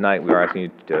 So tonight, we are asking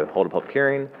you to hold a public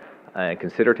hearing and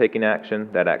consider taking action.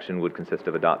 That action would consist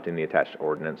of adopting the attached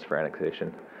ordinance for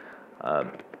annexation.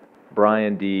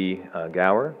 Brian D.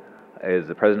 Gower is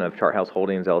the president of Chart House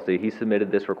Holdings, LLC. He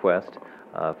submitted this request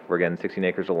for, again, 16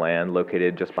 acres of land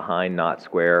located just behind Knott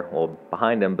Square, well,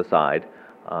 behind and beside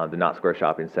the Knott Square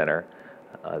Shopping Center.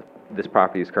 This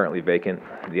property is currently vacant.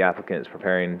 The applicant is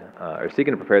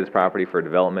seeking to prepare this property for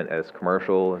development as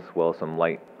commercial as well as some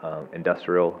light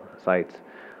industrial sites.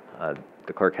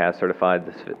 The clerk has certified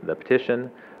the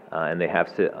petition, and they have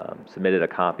submitted a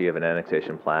copy of an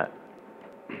annexation plat.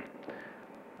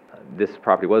 This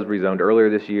property was rezoned earlier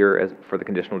this year for the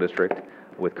conditional district,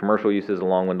 with commercial uses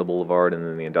along Wendell Boulevard and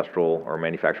then the industrial or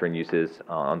manufacturing uses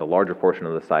on the larger portion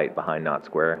of the site behind Knott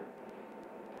Square.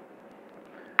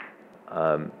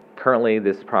 Currently,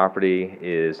 this property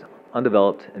is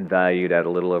undeveloped and valued at a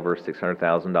little over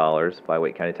 $600,000 by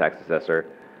Wake County tax assessor.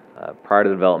 Prior to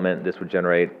development, this would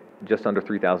generate just under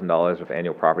 $3,000 of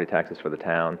annual property taxes for the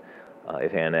town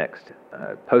if annexed.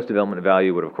 Post-development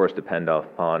value would, of course, depend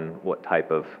upon what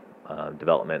type of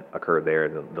development occurred there,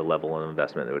 the level of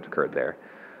investment that would occur there.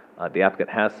 The applicant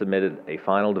has submitted a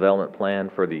final development plan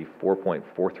for the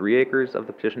 4.43 acres of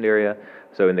the petitioned area.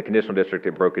 So in the conditional district,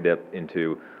 it broke it up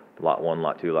into Lot 1,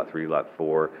 Lot 2, Lot 3, Lot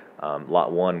 4.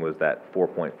 Lot 1 was that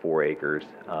 4.4 acres.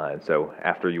 And so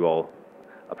after you all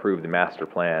approve the master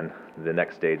plan, the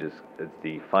next stage is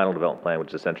the final development plan, which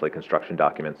is essentially construction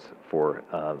documents for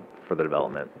the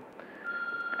development.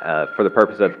 For the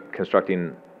purpose of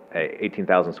constructing a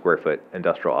 18,000 square foot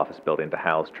industrial office building to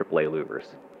house AAA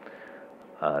louvers.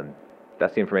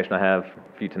 That's the information I have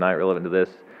for you tonight relevant to this,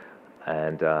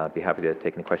 and I'd be happy to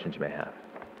take any questions you may have.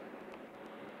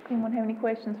 Anyone have any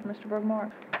questions for Mr.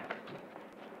 Bergmark?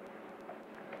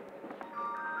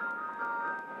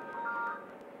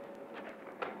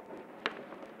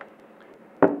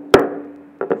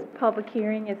 This public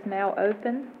hearing is now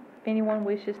open. If anyone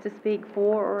wishes to speak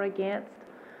for or against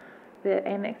the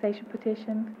annexation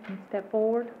petition, can step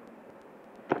forward.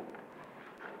 All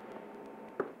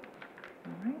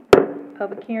right.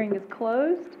 Public hearing is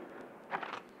closed.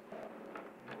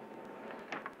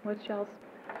 What's y'all's?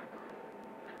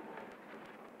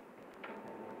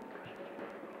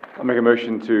 I'll make a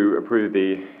motion to approve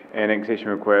the annexation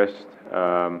request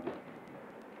for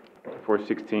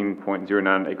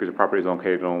 16.09 acres of property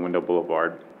located on Wendell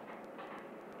Boulevard.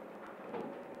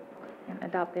 And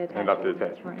adopt the attached Adopt the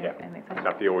ordinance attachment, for yeah. annexation.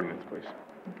 Adopt the ordinance, please.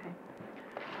 Okay.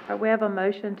 All right, we have a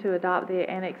motion to adopt the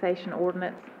annexation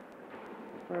ordinance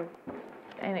for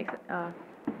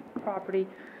property. Is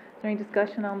there any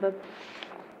discussion on the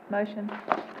motion?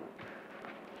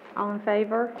 All in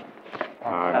favor?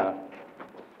 Aye.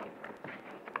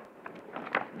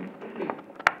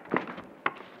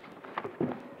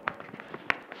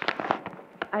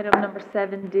 Item number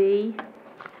 7D,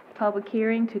 public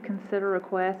hearing to consider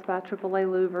request by AAA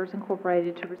Louvers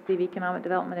Incorporated to receive economic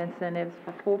development incentives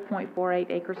for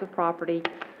 4.48 acres of property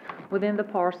within the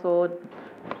parcel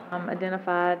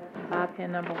identified by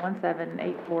PIN number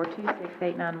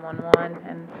 17842689111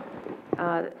 and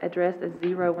addressed as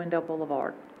 0 Wendell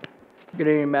Boulevard. Good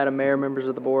evening, Madam Mayor, members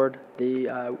of the board.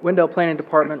 The Wendell Planning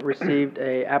Department received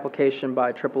a application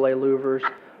by AAA Louvers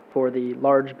for the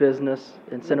large business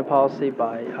incentive policy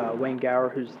by Wayne Gower,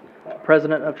 who's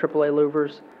president of AAA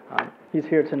Louvers. He's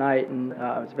here tonight and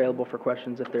is available for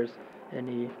questions if there's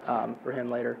any for him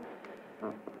later.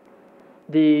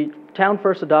 The town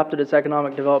first adopted its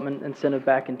economic development incentive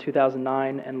back in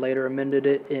 2009 and later amended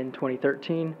it in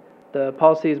 2013. The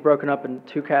policy is broken up in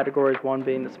two categories, one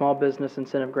being the small business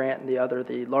incentive grant and the other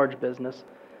the large business.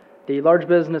 The large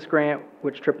business grant,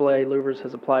 which AAA Louvers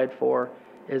has applied for,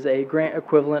 is a grant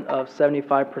equivalent of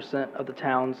 75% of the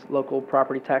town's local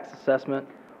property tax assessment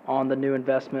on the new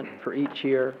investment for each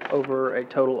year over a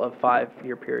total of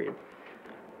 5-year period.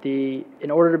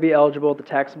 In order to be eligible, the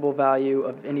taxable value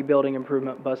of any building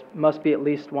improvement must be at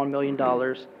least $1 million,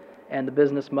 and the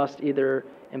business must either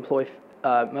employ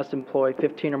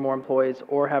 15 or more employees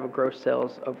or have a gross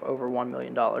sales of over $1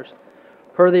 million.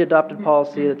 Per the adopted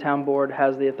policy, the town board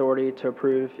has the authority to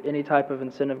approve any type of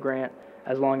incentive grant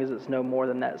as long as it's no more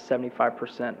than that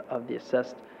 75% of the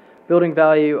assessed building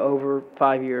value over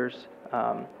 5 years,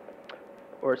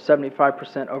 or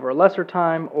 75% over a lesser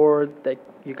time, or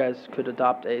you guys could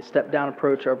adopt a step-down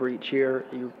approach over each year.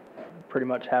 You pretty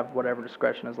much have whatever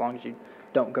discretion as long as you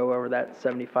don't go over that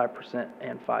 75%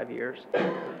 and 5 years.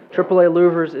 AAA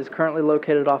Louvers is currently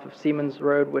located off of Siemens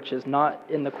Road, which is not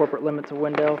in the corporate limits of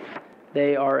Wendell.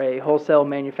 They are a wholesale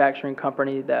manufacturing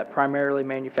company that primarily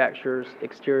manufactures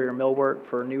exterior millwork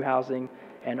for new housing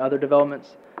and other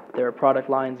developments. Their product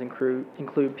lines include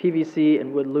PVC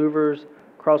and wood louvers,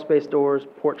 crawlspace doors,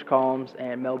 porch columns,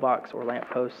 and mailbox or lamp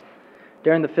posts.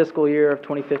 During the fiscal year of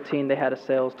 2015, they had a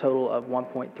sales total of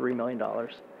 $1.3 million.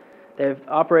 They've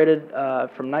operated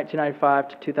from 1995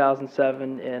 to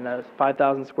 2007 in a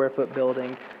 5,000 square foot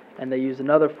building, and they use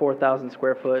another 4,000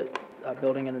 square foot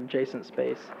building in an adjacent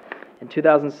space. In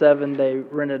 2007, they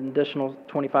rented an additional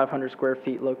 2,500 square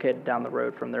feet located down the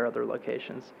road from their other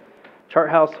locations.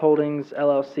 Chart House Holdings,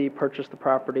 LLC purchased the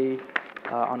property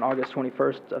on August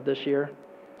 21st of this year.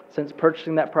 Since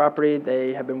purchasing that property,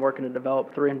 they have been working to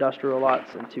develop 3 industrial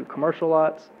lots and 2 commercial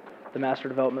lots. The master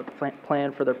development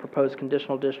plan for their proposed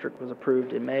conditional district was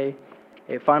approved in May.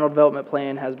 A final development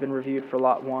plan has been reviewed for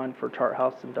Lot 1 for Chart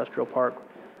House Industrial Park,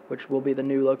 which will be the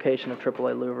new location of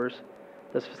AAA Louvers.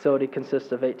 This facility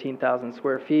consists of 18,000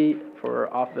 square feet for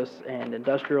office and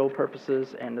industrial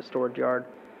purposes and a storage yard.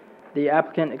 The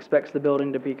applicant expects the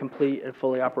building to be complete and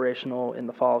fully operational in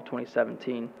the fall of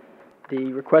 2017.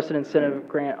 The requested incentive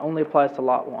grant only applies to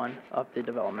Lot 1 of the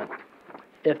development.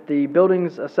 If the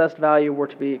building's assessed value were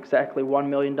to be exactly $1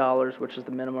 million, which is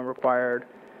the minimum required,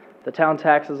 the town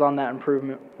taxes on that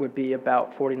improvement would be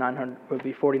about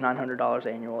 $4,900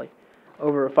 annually.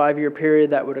 Over a 5-year period,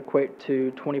 that would equate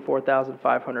to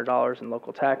 $24,500 in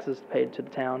local taxes paid to the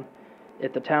town.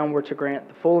 If the town were to grant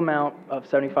the full amount of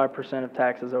 75% of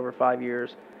taxes over 5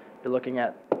 years, you're looking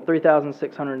at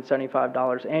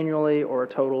 $3,675 annually, or a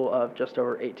total of just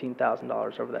over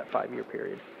 $18,000 over that 5-year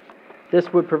period.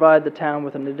 This would provide the town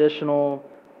with an additional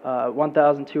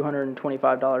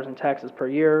 $1,225 in taxes per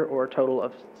year, or a total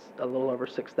of a little over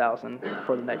 $6,000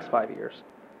 for the next 5 years.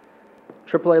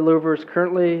 AAA Louvers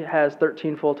currently has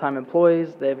 13 full-time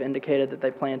employees. They have indicated that they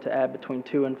plan to add between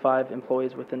 2 and 5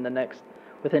 employees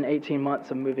within 18 months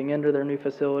of moving into their new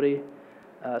facility.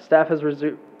 Staff has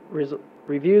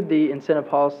reviewed the incentive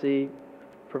policy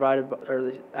provided or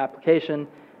the application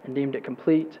and deemed it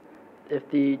complete. If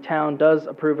the town does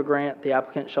approve a grant, the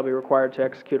applicant shall be required to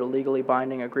execute a legally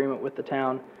binding agreement with the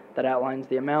town that outlines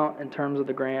the amount and terms of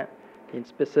the grant, the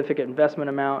specific investment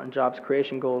amount and jobs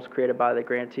creation goals created by the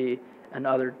grantee, and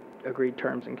other agreed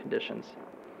terms and conditions.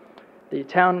 The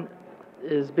town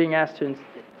is being asked to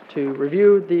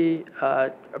review the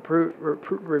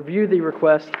review the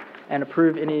request and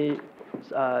approve any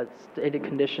stated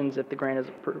conditions if the grant is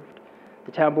approved.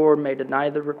 The town board may deny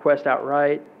the request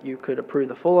outright. You could approve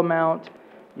the full amount.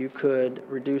 You could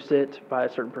reduce it by a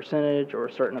certain percentage or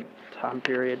a certain time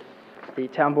period. The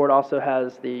town board also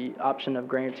has the option of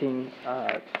granting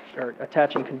or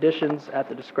attaching conditions at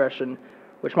the discretion,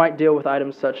 which might deal with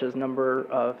items such as number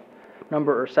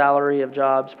or salary of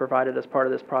jobs provided as part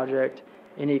of this project.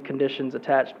 Any conditions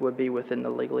attached would be within the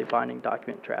legally binding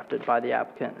document drafted by the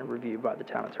applicant and reviewed by the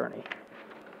town attorney.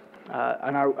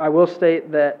 And I will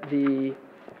state that the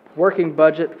working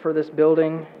budget for this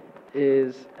building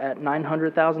is at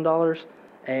 $900,000,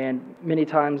 and many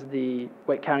times the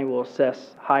Wake County will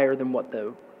assess higher than what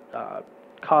the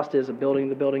cost is of building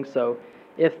the building. So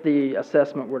if the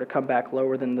assessment were to come back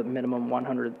lower than the minimum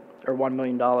 $1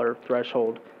 million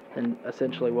threshold, then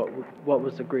essentially what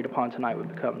was agreed upon tonight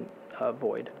would become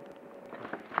void.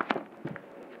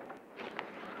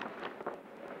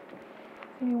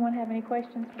 Anyone have any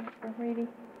questions for Mr. Reedy?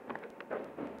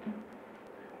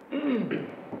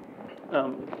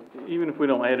 Even if we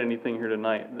don't add anything here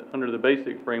tonight, under the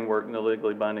basic framework and the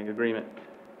legally binding agreement,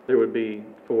 there would be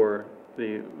for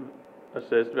the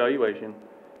assessed valuation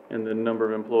and the number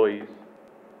of employees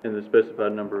and the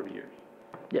specified number of years.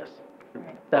 Yes.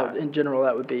 That, in general,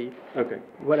 that would be Okay.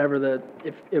 whatever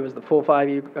if it was the full 5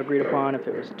 you agreed upon, if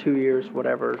it was 2 years,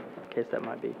 whatever case that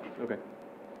might be. Okay.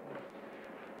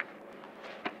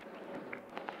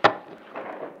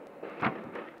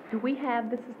 Do we have,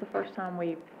 this is the first time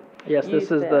we've Yes, this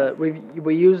used is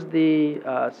we used the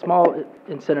small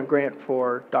incentive grant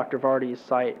for Dr. Vardy's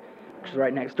site, which is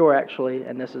right next door actually,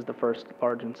 and this is the first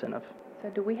large incentive. So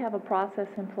do we have a process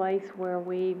in place where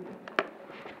we,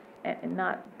 and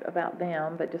not about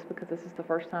them, but just because this is the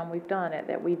first time we've done it,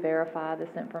 that we verify this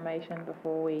information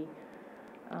before we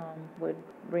would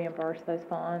reimburse those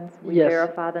funds? We Yes.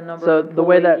 verify the number So of employees? the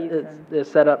way that is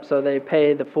set up, so they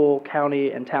pay the full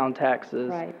county and town taxes.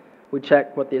 Right. We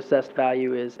check what the assessed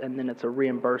value is, and then it's a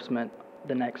reimbursement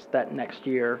that next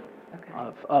year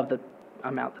Okay. of the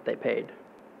amount that they paid.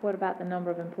 What about the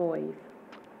number of employees?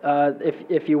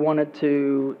 If you wanted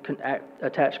to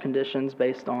attach conditions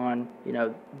based on,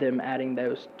 them adding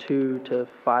those 2 to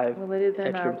 5 Well, it is in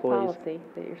extra our employees. policy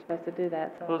that you're supposed to do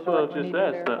that, so. Well, that's what I was just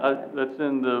asked. That's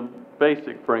in the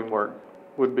basic framework,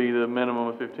 would be the minimum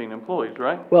of 15 employees,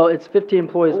 right? Well, it's 50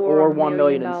 employees or $1 $1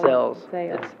 million in million sales.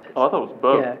 sales. Oh, I thought it was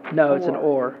both. Yeah, no, it's an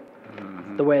Or.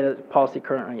 or, the way that the policy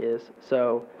currently is.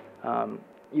 So,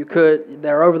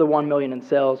 they're over the 1 million in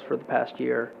sales for the past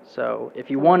year, so if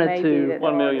you wanted Maybe to. that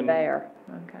 1 they're million. there,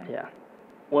 okay. Yeah.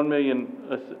 1 million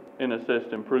in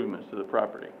assessed improvements to the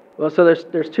property. Well, so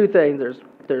there's two things.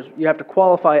 You have to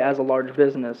qualify as a large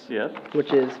business. Yes.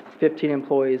 Which is 15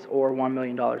 employees or $1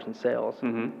 million in sales.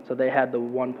 Mm-hmm. So they had the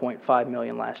 1.5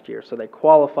 million last year. So they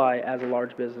qualify as a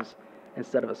large business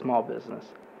instead of a small business.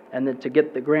 And then to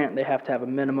get the grant, they have to have a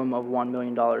minimum of $1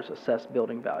 million assessed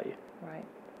building value. Right.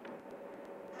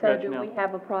 So Gotcha do now. we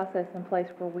have a process in place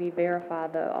where we verify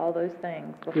all those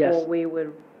things Yes. before we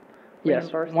would Yes,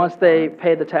 reimburse once those they funds?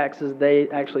 pay the taxes, they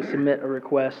actually submit a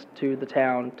request to the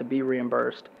town to be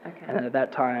reimbursed. Okay. And then at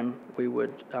that time, we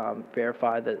would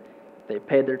verify that they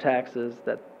paid their taxes,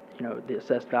 that, the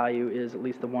assessed value is at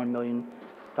least the $1 million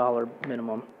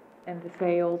minimum. And the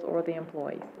sales or the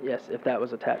employees? Yes, if that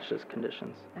was attached as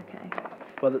conditions. Okay.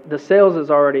 Well, the sales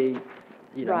is already,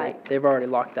 Right. they've already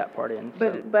locked that part in.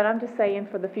 so. But I'm just saying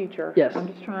for the future. Yes. I'm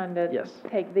just trying to Yes.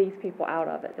 take these people out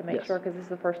of it to make Yes. sure, because this is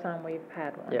the first time we've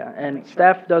had one. Yeah, To and make sure.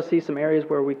 staff does see some areas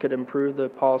where we could improve the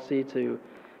policy to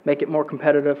make it more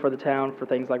competitive for the town for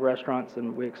things like restaurants,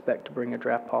 and we expect to bring a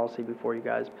draft policy before you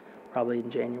guys, probably in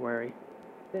January.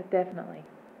 Definitely.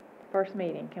 First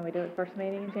meeting. Can we do it first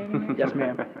meeting in January? Yes,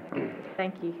 ma'am.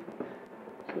 Thank you.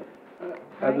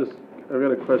 I've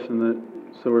got a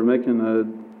question so we're making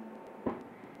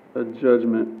a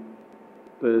judgment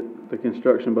that the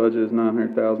construction budget is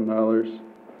 $900,000.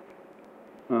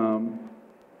 And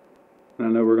I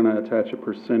know we're gonna attach a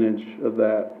percentage of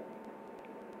that,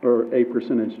 or a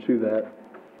percentage to that.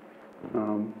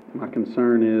 My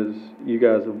concern is you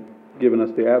guys have given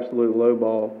us the absolute low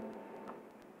ball.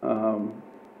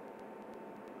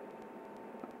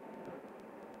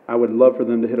 I would love for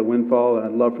them to hit a windfall, and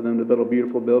I'd love for them to build a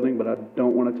beautiful building, but I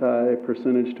don't want to tie a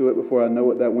percentage to it before I know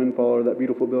what that windfall or that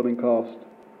beautiful building cost.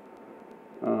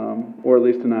 Or at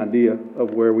least an idea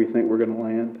of where we think we're going to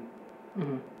land.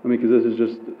 Mhm. I mean, because this is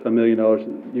just $1 million.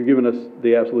 You've given us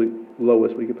the absolute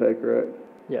lowest we could pay, correct?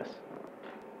 Yes.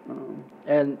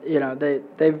 And,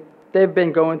 they've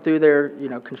been going through their,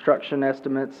 construction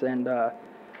estimates, and,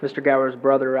 Mr. Gower's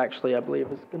brother actually, I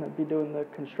believe, is gonna be doing the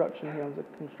construction. He owns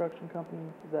a construction company,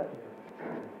 is that?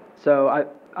 So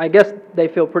I guess they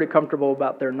feel pretty comfortable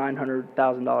about their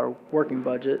 $900,000 working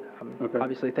budget. Okay.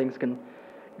 Obviously, things can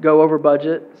go over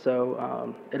budget,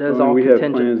 so, it is all We have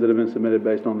contingent. plans that have been submitted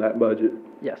based on that budget.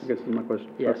 Yes. I guess is my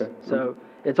question. Yes, Okay. so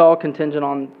it's all contingent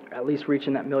on at least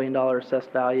reaching that $1 million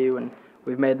assessed value, and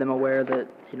we've made them aware that,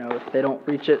 if they don't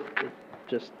reach it,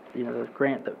 just, the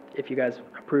grant, that if you guys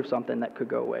approve something, that could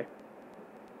go away.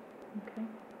 Okay.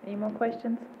 Any more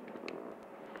questions?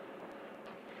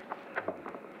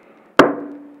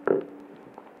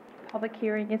 Public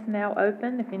hearing is now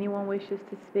open. If anyone wishes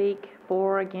to speak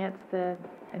for or against the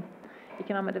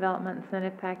Economic Development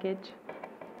Incentive Package.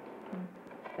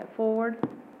 Step forward.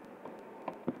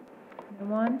 No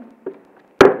one?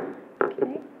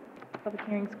 Okay. Public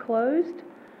hearing's closed.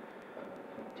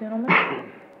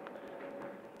 Gentlemen?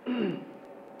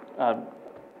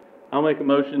 I'll make a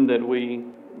motion that we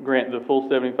grant the full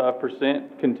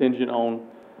 75% contingent on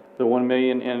the 1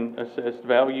 million in assessed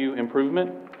value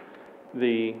improvement,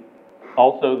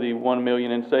 also the 1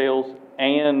 million in sales,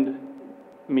 and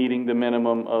meeting the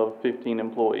minimum of 15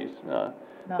 employees.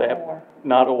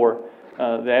 Not or.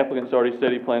 The applicant's already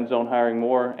said he plans on hiring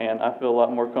more, and I feel a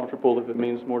lot more comfortable if it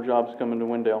means more jobs coming to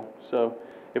Wendell. So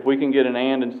if we can get an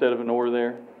and instead of an or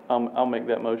there, I'll make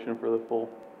that motion for the full.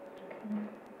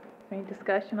 Any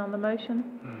discussion on the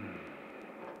motion?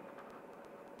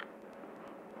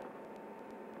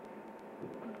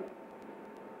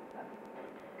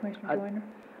 Commissioner Joyner?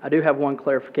 I do have one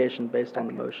clarification based on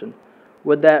the motion.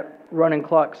 Would that running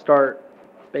clock start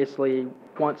basically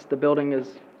once the building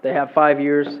is, they have 5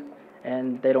 years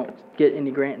and they don't get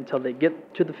any grant until they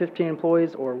get to the 15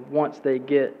 employees, or once they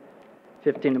get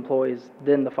 15 employees,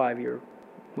 then the 5-year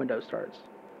window starts?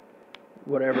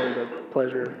 Whatever the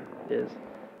pleasure is,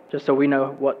 just so we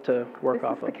know what to work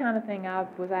off of. This is the kind of thing I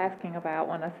was asking about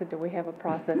when I said, do we have a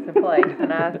process in place?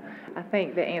 And I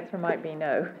think the answer might be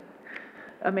no.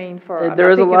 I mean, there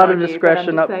is a lot of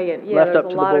discretion left up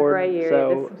to the board, so,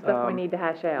 there's some stuff we need to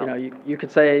hash out. You know, you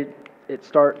could say it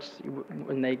starts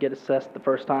when they get assessed the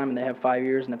first time and they have 5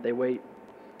 years, and if they wait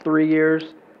 3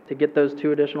 years to get those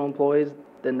 2 additional employees,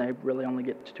 then they really only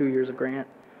get 2 years of grant.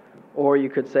 Or you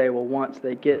could say, well, once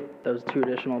they get those 2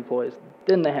 additional employees,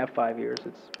 then they have 5 years.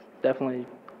 It's definitely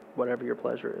whatever your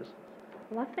pleasure is.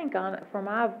 Well, I think from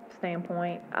my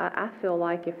standpoint, I feel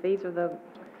like if these are the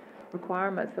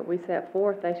requirements that we set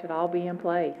forth, they should all be in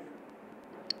place.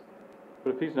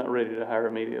 But if he's not ready to hire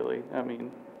immediately, I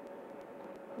mean,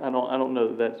 I don't know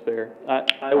that that's fair.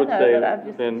 I would say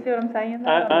then. See what I'm saying?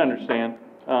 I understand.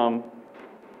 I'm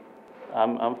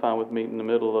fine with meeting in the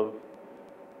middle of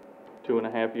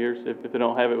 2.5 years. If they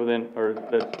don't have it within, or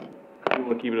that's, you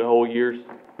want to keep it a whole year,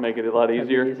 make it a lot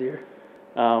easier.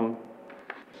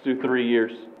 Let's do 3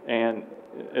 years, and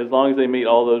as long as they meet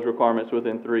all those requirements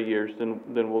within 3 years, then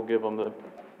we'll give them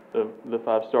the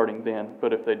 5 starting then.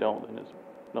 But if they don't, then it's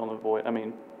null and void. I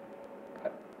mean,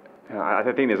 I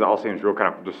think this all seems real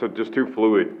kind of just too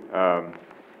fluid. I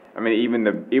mean,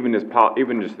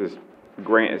 even just this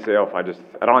grant itself, I don't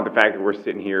like the fact that we're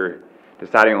sitting here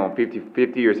deciding on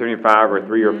 50 or 75 or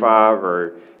 3 or 5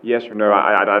 or yes or no.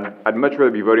 I'd much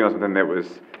rather be voting on something that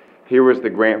was, here was the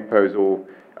grant proposal.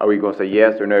 Are we going to say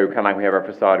yes or no? Kind of like we have our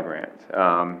facade grants.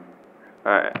 I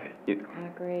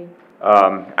agree.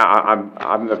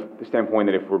 I'm the standpoint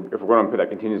that if we're going to put that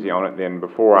contingency on it, then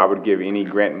before I would give any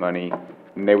grant money,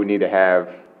 then they would need to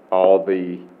have all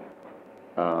the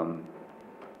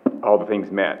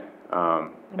things met.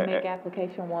 And make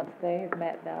application once they're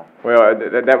met though. Well,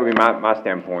 that would be my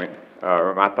standpoint,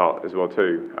 or my thought as well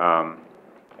too.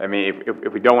 I mean,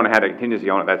 if we don't want to have a contingency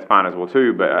on it, that's fine as well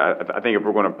too, but I think if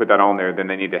we're going to put that on there, then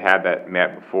they need to have that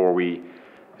met before we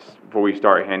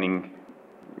start handing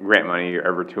grant money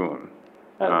over to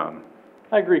them. I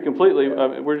agree completely.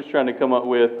 We're just trying to come up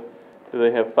with, do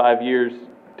they have 5 years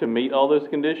to meet all those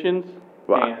conditions?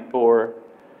 Or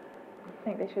I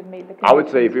think they should meet the conditions. I would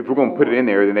say if we're going to put it in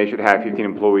there, then they should have 15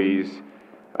 employees.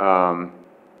 Yeah,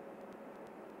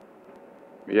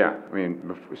 I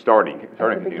mean, starting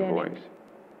 15 employees.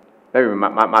 That would be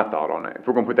my thought on it. If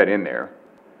we're going to put that in there.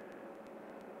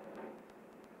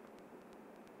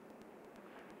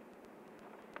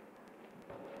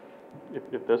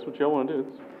 If that's what y'all want to do.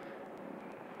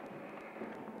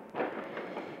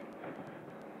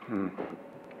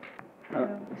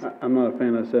 I'm not a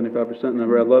fan of the 75%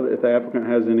 number. I'd love it if the applicant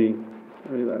has any, I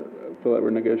feel like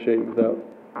we're negotiating without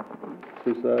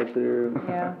two sides here.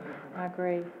 Yeah, I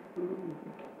agree.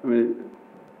 I mean,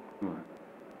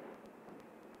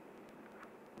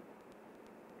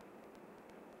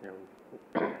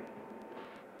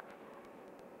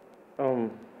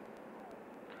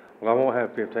 well, I won't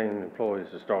have 15 employees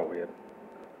to start with.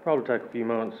 Probably take a few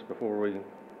months before we,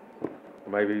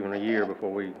 maybe even a year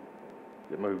before we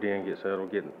get moved in, get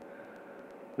settled, get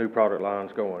new product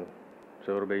lines going.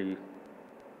 So it'll be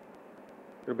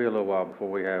a little while before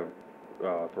we have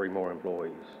 3 more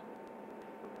employees.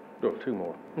 Or 2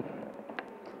 more.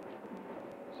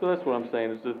 So that's what I'm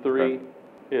saying, is the 3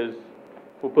 is,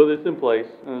 we'll put this in place,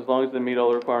 and as long as they meet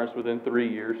all the requirements within 3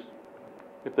 years,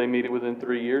 if they meet it within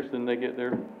 3 years, then they get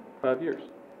their 5 years.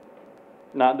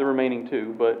 Not the remaining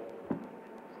 2, but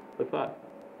the 5.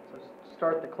 So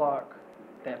start the clock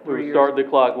at 3 We'll years. start the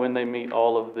clock when they meet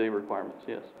all of the requirements,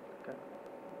 yes. Okay.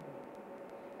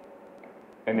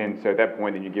 And then, so at that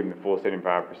point, then you give them the full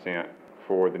 75%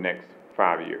 for the next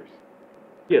 5 years?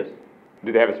 Yes,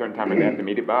 Do they have a certain time that they have to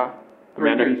meet it by? I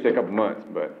mean, I know you said a couple months,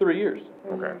 but. 3 years.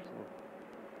 Okay.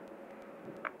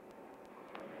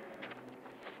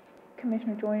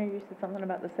 Commissioner Joyner, you said something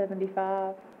about the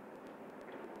 75.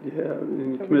 Yeah,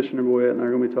 and Commissioner Boyette and I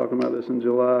are gonna be talking about this in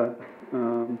July.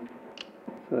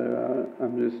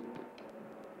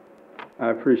 I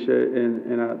appreciate,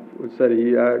 and I would say to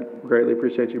you, I greatly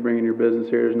appreciate you bringing your business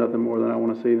here. There's nothing more than I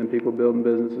wanna see than people building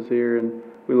businesses here, and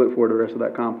we look forward to the rest of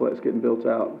that complex getting built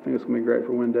out. I think it's gonna be great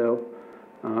for Wendell.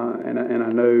 And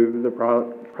I know the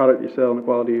product you sell and the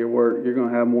quality of your work, you're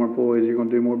gonna have more employees, you're gonna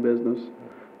do more business.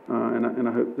 And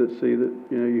I hope to see that,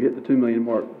 you know, you hit the 2 million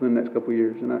mark within the next couple of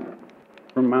years. And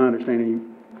from my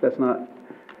understanding, that's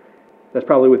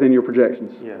probably within your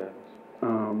projections. Yeah.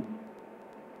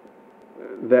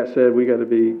 That said, we gotta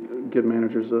be good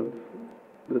managers of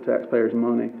the taxpayers'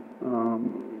 money.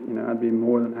 You know, I'd be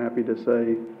more than happy to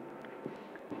say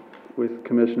with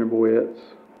Commissioner Boyette's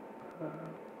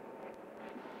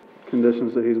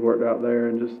conditions that he's worked out there,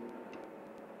 and just,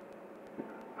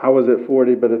 I was at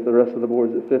 40, but if the rest of the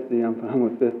board's at 50, I'm fine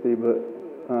with 50, but,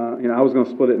 you know, I was gonna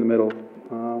split it in the middle.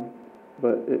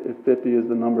 But if 50 is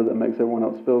the number that makes everyone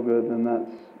else feel good, then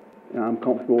that's, you know, I'm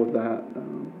comfortable with that.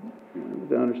 You know, with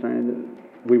the understanding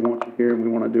that we want you here and we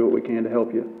wanna do what we can to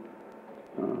help you.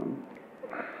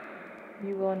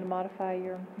 You willing to modify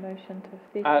your motion to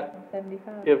 50 I- from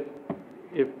 75?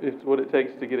 If it's what it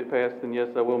takes to get it passed, then yes,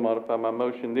 I will modify my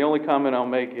motion. The only comment I'll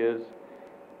make is,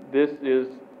 this is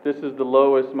the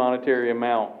lowest monetary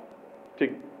amount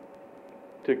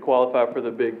to qualify for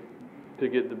to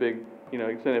get the big, you know,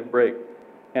 incentive break.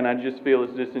 And I just feel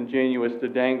it's disingenuous to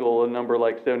dangle a number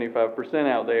like 75%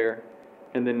 out there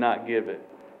and then not give it.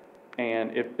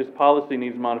 And if this policy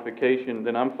needs modification,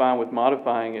 then I'm fine with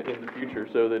modifying it in the future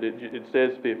so that it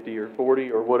says 50 or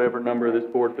 40 or whatever number this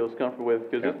board feels comfortable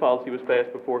with, because this policy was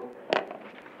passed before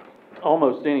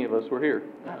almost any of us were here.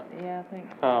 Yeah, I think.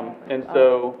 And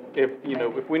so,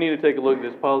 if we need to take a look at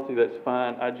this policy, that's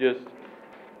fine. I just,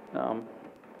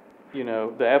 you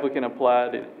know, the applicant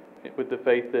applied it with the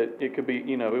faith that it could be,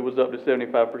 you know, it was up to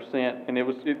 75%, and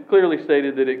it clearly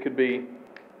stated that it could be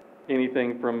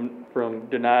anything from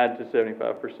denied to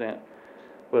 75%.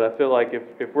 But I feel like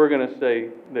if we're gonna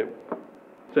say that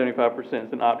 75%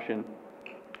 is an option,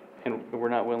 and we're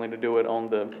not willing to do it on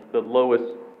the lowest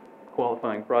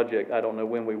qualifying project, I don't know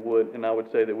when we would, and I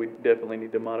would say that we definitely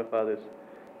need to modify this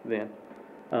then.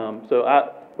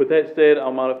 With that said,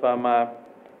 I'll modify my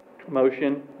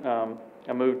motion.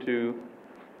 I move to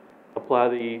apply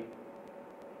the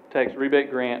tax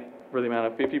rebate grant for the amount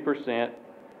of 50%,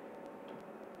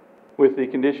 with the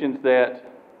conditions that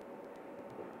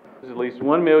there's at least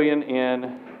 1 million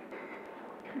in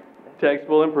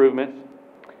taxable improvements,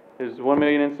 there's 1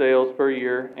 million in sales per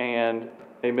year, and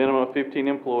a minimum of 15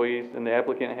 employees, and the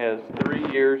applicant has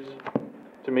 3 years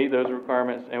to meet those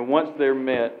requirements, and once they're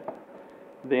met,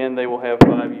 then they will have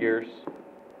 5 years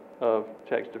of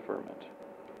tax deferment.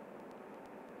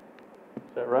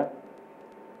 Is that right?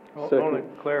 Only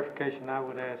clarification I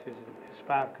would ask is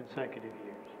 5 consecutive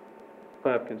years.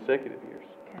 5 consecutive years.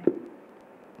 Okay.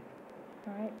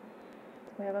 All right.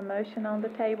 We have a motion on the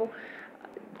table.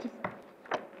 Just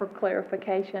for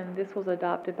clarification, this was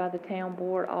adopted by the town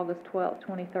board August 12th,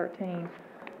 2013.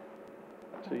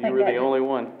 So you were the only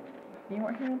one. You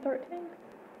weren't here in 13?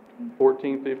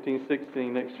 14, 15,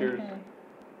 16, next year's Okay.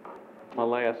 my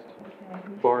last Okay.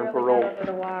 bar and Really parole. got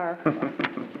under the wire.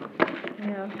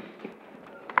 Yeah.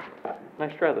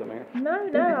 Nice try though, Mayor. No,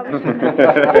 I was just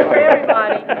for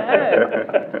everybody, no.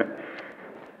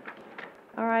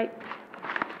 All right,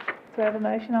 so we have a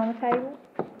motion on the table?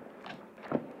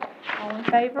 All in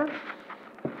favor?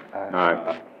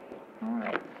 Aye. All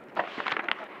right.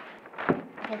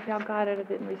 Hope y'all got it, I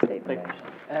didn't restate the motion.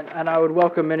 And I would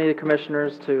welcome any of the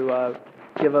commissioners to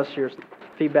give us your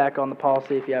feedback on the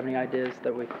policy if you have any ideas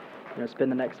that we,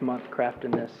 spend the next month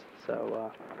crafting this.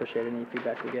 So appreciate any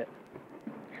feedback we get.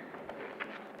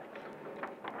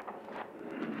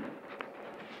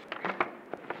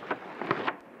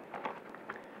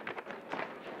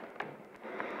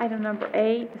 Item number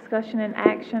 8, discussion and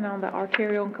action on the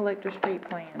arterial and collector street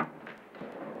plan.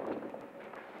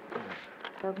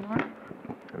 Bergmark?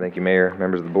 Thank you, Mayor,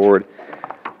 members of the board.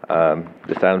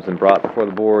 This item's been brought before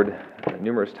the board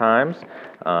numerous times,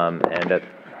 and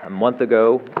a month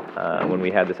ago, when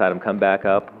we had this item come back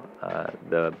up,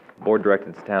 the board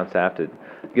directed the town staff to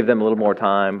give them a little more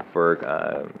time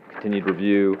for continued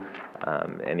review,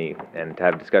 and to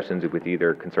have discussions with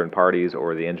either concerned parties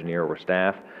or the engineer or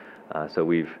staff. So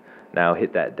we've now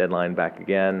hit that deadline back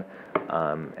again,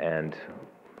 and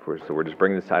So we're just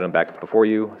bringing this item back before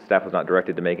you. Staff was not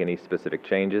directed to make any specific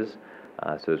changes.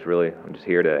 So it's really, I'm just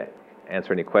here to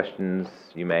answer any questions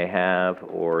you may have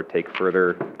or take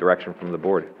further direction from the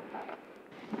board.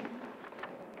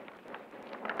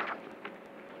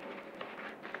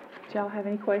 Do y'all have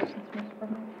any questions, Mr.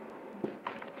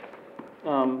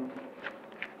 Berman?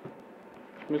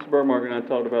 Mr. Burmark and I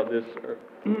talked about this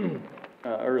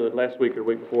earlier, last week or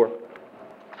week before.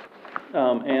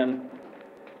 And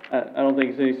I don't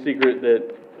think it's any secret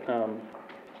that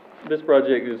this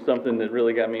project is something that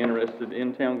really got me interested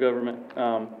in town government,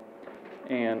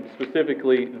 and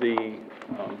specifically the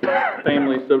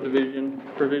family subdivision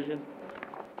provision.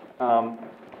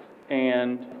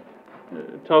 And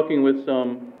talking with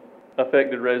some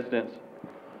affected residents,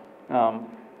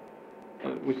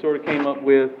 we sort of came up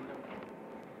with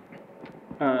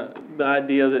the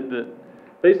idea that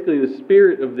basically the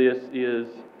spirit of this is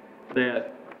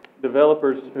that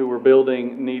developers who are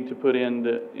building need to put in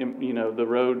the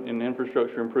road and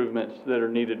infrastructure improvements that are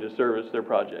needed to service their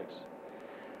projects.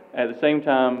 At the same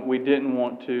time, we didn't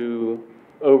want to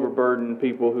overburden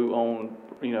people who own,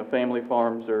 family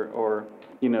farms or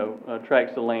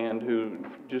tracts of land who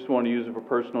just want to use it for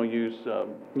personal use,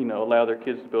 allow their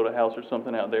kids to build a house or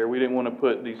something out there. We didn't want to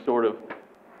put these sort of,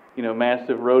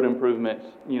 massive road improvements,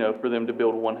 for them to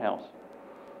build one house.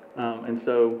 And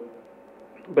so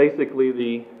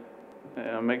basically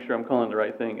make sure I'm calling it the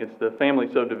right thing, it's the family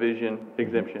subdivision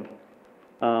exemption,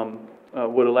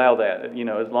 would allow that.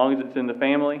 As long as it's in the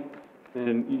family,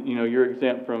 then, you're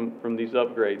exempt from these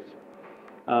upgrades.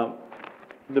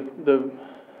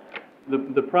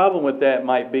 The problem with that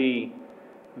might be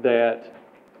that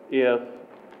if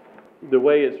the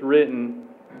way it's written,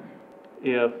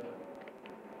 if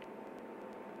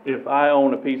I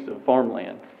own a piece of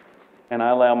farmland and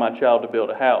I allow my child to build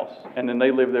a house and then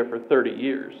they live there for 30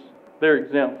 years, they're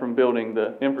exempt from building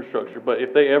the infrastructure. But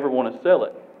if they ever want to sell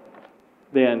it,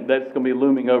 then that's going to be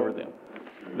looming over them,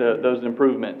 those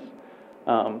improvements.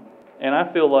 And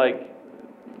I feel like,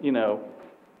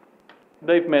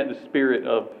 they've met the spirit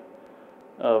of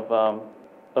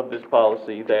this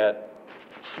policy that,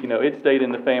 it stayed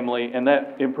in the family and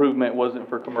that improvement wasn't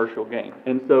for commercial gain.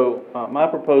 And so my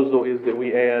proposal is that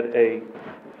we add a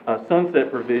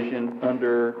sunset provision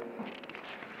under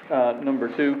number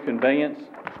 2, conveyance,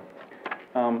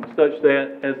 such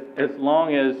that as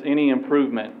long as any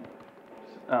improvement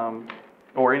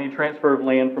or any transfer of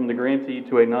land from the grantee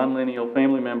to a non-lineal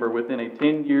family member within a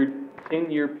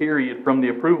 10-year period from the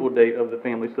approval date of the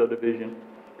family subdivision,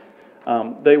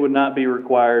 they would not be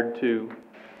required to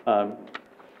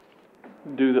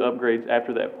do the upgrades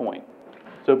after that point.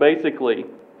 So basically,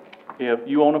 if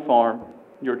you own a farm,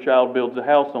 your child builds a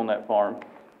house on that farm,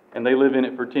 and they live in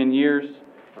it for 10 years,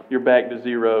 you're back to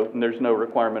zero, and there's no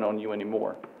requirement on you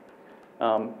anymore.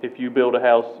 If you build a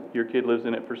house, your kid lives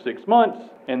in it for 6 months,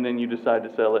 and then you decide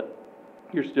to sell it,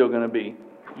 you're still going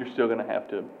to have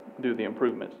to do the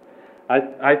improvements.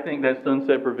 I think that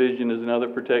sunset provision is another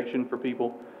protection for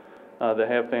people that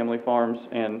have family farms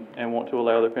and want to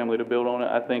allow their family to build on it.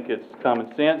 I think it's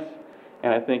common sense,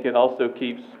 and I think it also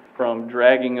keeps from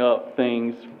dragging up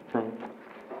things from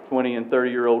 20 and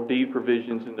 30-year-old deed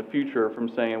provisions in the future from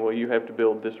saying, well, you have to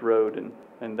build this road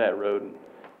and that road and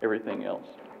everything else.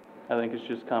 I think it's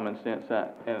just common sense,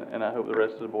 and I hope the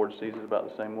rest of the board sees it about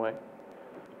the same way.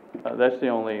 That's the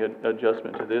only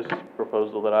adjustment to this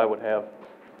proposal that I would have.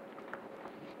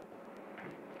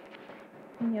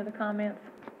 Any other comments?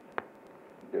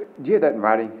 Do you have that in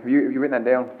writing? Have you written that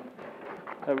down?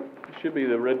 It should be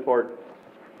the red part.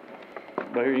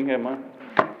 But here, you can have mine.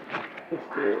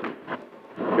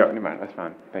 Yeah, never mind, that's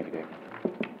fine. Thank you, Dave.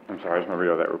 I'm sorry, I just want to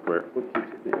read all that real quick.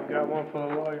 You got one for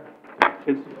the lawyer?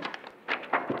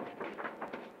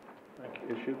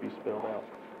 It should be spelled out.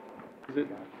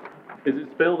 Is it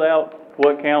spelled out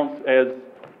what counts as,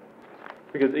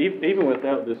 because even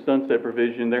without the sunset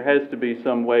provision, there has to be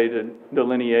some way to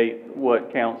delineate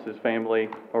what counts as family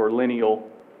or lineal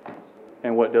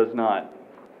and what does not.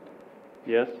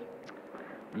 Yes?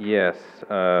 Yes.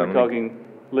 We're talking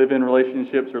live-in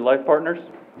relationships or life partners?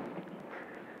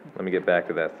 Let me get back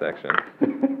to that section.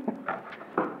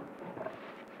 I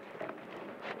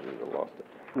lost it.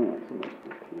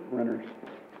 Renters.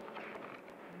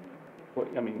 Well,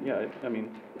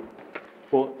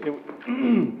 well,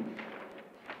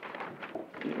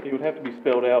 it would have to be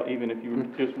spelled out even if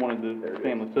you just wanted the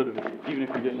family subdivision. Even if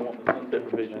you didn't want the sunset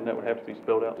provision, that would have to be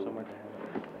spelled out somewhere.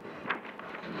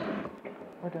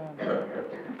 We're done.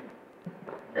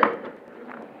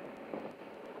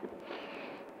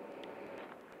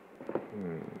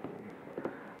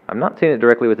 I'm not seeing it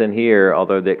directly within here,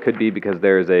 although that could be because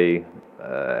there's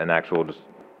an actual just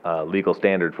legal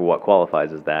standard for what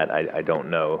qualifies as that, I don't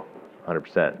know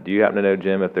 100%. Do you happen to know,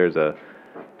 Jim, if there's a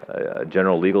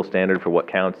general legal standard for what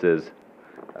counts as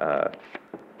a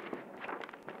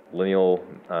lineal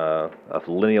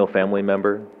family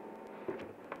member?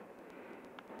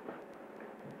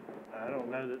 I don't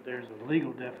know that there's a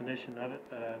legal definition of it,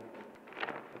 but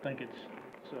I think it's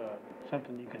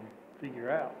something you can figure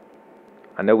out.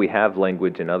 I know we have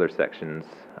language in other sections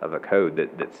of a code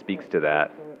that speaks to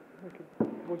that.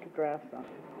 We could draft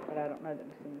something, but I don't know that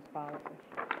it's in this policy.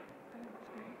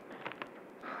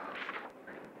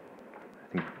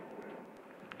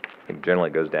 I think generally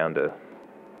it goes down to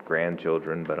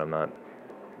grandchildren, but I'm not,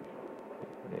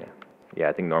 yeah,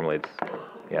 I think normally it's,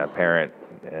 parent,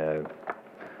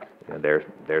 there's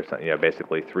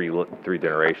basically three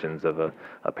generations of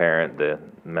a parent, the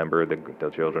member, the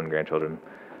children, grandchildren.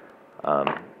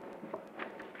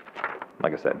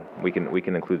 Like I said, we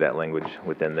can include that language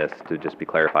within this to just be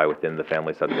clarified within the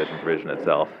family subdivision provision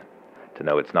itself, to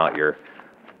know it's not your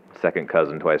second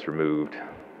cousin twice removed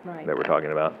Right. that we're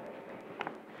talking about.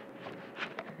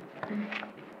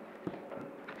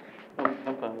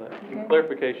 I'm fine with that. Okay.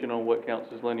 Clarification on what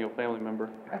counts as lineal family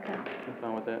member. Okay. I'm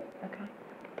fine with that. Okay.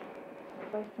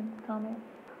 Questions, comments?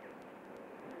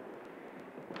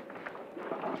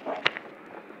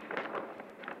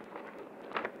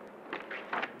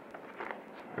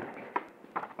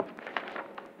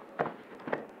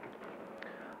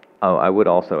 Oh, I would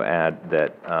also add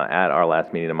that at our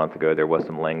last meeting a month ago, there was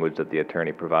some language that the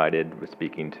attorney provided, was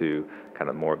speaking to kind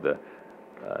of more of the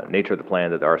nature of the plan,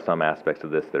 that there are some aspects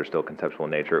of this that are still conceptual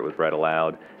in nature. It was read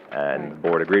aloud, and the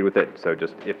board agreed with it. So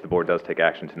just if the board does take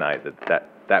action tonight,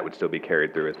 that would still be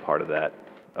carried through as part of that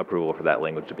approval for that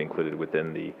language to be included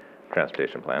within the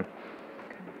transportation plan.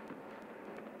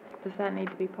 Does that need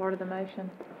to be part of the motion?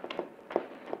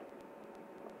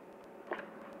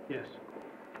 Yes.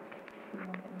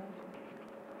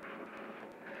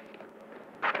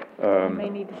 We may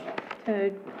need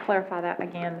to clarify that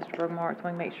again, Mr. Remarks.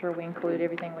 We make sure we include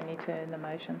everything we need to in the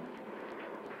motion.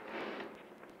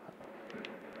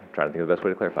 I'm trying to think of the best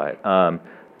way to clarify it.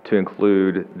 To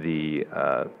include the,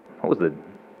 what was the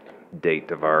date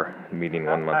of our meeting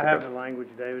 1 month ago? I have the language,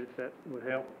 David, if that would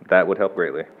help. That would help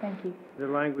greatly. Thank you. The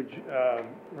language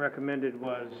recommended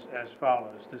was as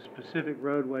follows: the specific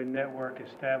roadway network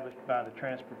established by the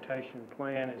transportation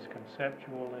plan is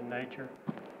conceptual in nature.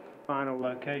 Final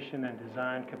location and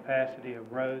design capacity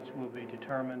of roads will be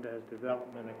determined as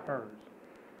development occurs.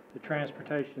 The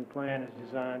transportation plan is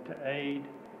designed to aid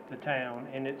the town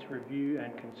in its review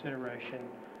and consideration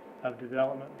of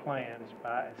development plans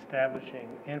by establishing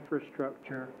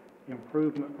infrastructure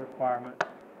improvement requirements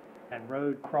and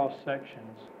road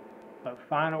cross-sections, but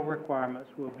final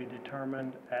requirements will be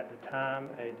determined at the time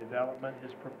a development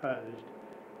is proposed,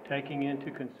 taking into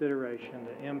consideration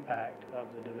the impact of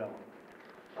the development.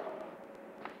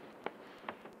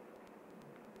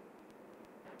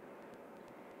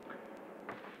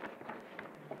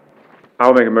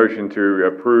 I'll make a motion to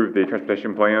approve the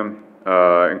transportation plan,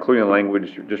 including the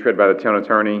language just read by the town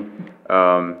attorney,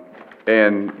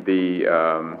 and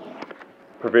the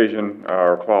provision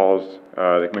or clause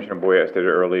that Commissioner Boyette stated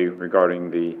earlier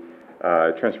regarding the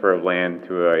transfer of land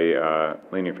to a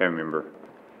linear family member.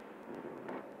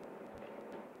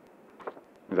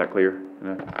 Is that clear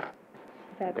enough?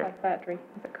 Is that satisfactory?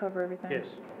 Does it cover everything? Yes.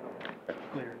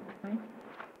 Clear. Okay.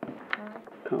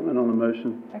 Comment on the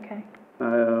motion. Okay.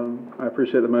 I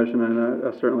appreciate the motion, and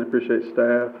I certainly appreciate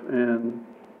staff and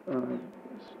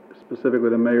specifically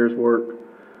the mayor's work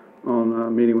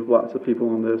on meeting with lots of people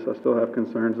on this. I still have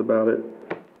concerns about it.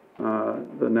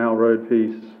 The Now Road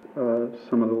piece,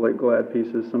 some of the Lake Glad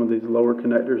pieces, some of these lower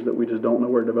connectors that we just don't know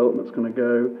where development's going to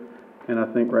go, and I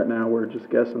think right now we're just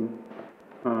guessing.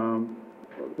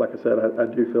 Like I said, I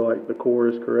do feel like the core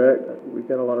is correct. We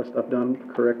got a lot of stuff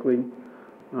done correctly.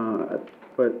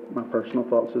 But my personal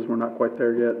thoughts is we're not quite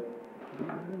there yet.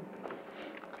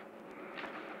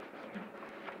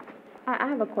 I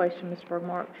have a question, Mr.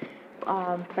 Remark,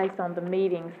 based on the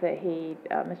meetings that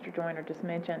Mr. Joyner just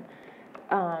mentioned.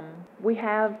 We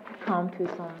have come to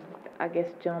some, I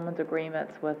guess, gentlemen's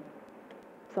agreements with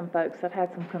some folks that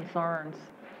had some concerns.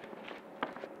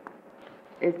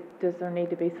 Does there need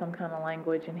to be some kind of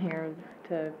language in here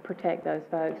to protect those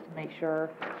folks, to make sure?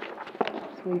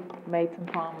 We've made some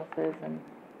promises, and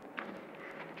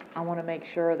I want to make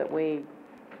sure that we...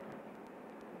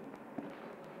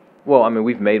 Well, I mean,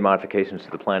 we've made modifications to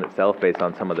the plan itself based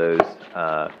on some of those,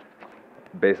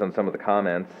 based on some of the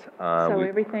comments. So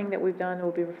everything that we've done will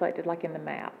be reflected like in the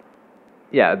map?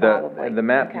 Yeah, Probably. the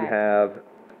map Okay. you have,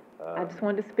 I just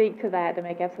wanted to speak to that to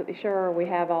make absolutely sure we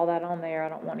have all that on there. I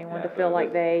don't want anyone to feel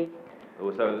like they,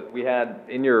 So we had,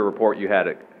 in your report, you had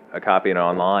a copy and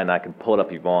online. I can pull it up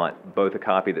if you want, both a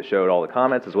copy that showed all the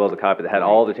comments as well as a copy that had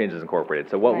all the changes incorporated.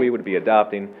 So what we would be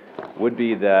adopting would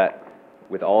be that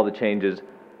with all the changes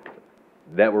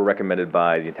that were recommended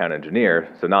by the town engineer,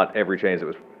 so not every change that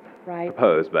was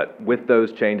proposed, but with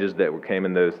those changes that came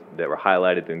in those, that were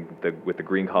highlighted with the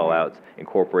green callouts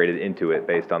incorporated into it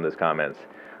based on those comments.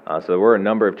 So there were a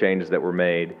number of changes that were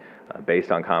made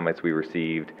based on comments we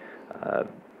received.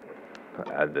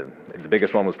 The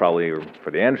biggest one was probably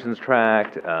for the Anderson's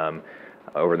tract,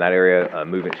 over in that area,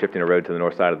 shifting a road to the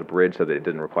north side of the bridge so that it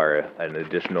didn't require an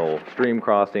additional stream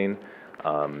crossing.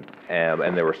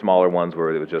 And there were smaller ones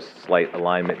where it was just slight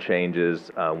alignment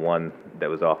changes. One that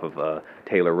was off of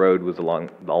Taylor Road was along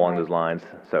those lines.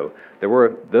 So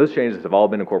those changes have all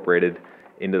been incorporated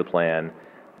into the plan.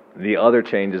 The other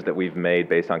changes that we've made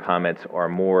based on comments are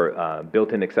more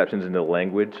built-in exceptions into the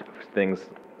language,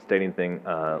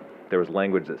 there was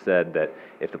language that said that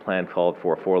if the plan called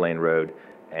for a 4-lane road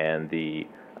and a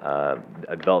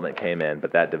development came in,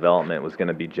 but that development was going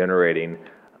to be generating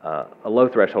a low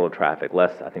threshold of traffic, I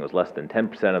think it was less than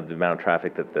 10% of the amount of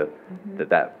traffic that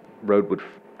that road would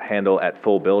handle at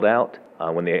full build-out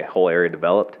when the whole area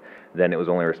developed, then it was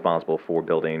only responsible for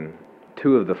building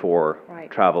 2 of the 4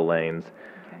 travel lanes.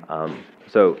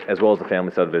 So, as well as the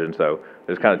family subdivision. So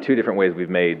there's kind of 2 different ways we've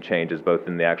made changes, both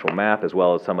in the actual map as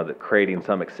well as creating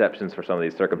some exceptions for some of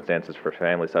these circumstances for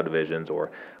family subdivisions, or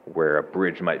where a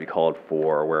bridge might be called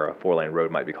for, or where a 4-lane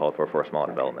road might be called for a small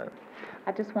development.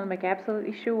 I just want to make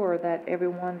absolutely sure that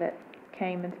everyone that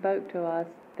came and spoke to us,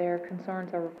 their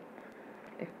concerns are,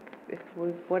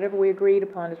 whatever we agreed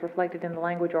upon is reflected in the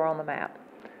language or on the map.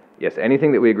 Yes,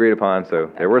 anything that we agreed upon.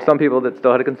 So there were some people that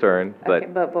still had a concern, but...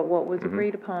 Okay, but what was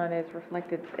agreed upon is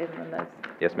reflected in those?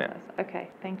 Yes, ma'am.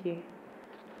 Okay, thank you.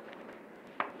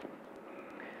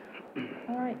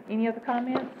 All right, any other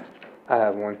comments? I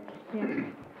have one. Yeah.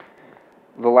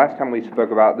 The last time we spoke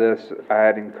about this, I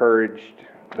had encouraged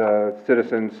the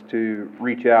citizens to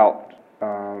reach out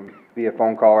via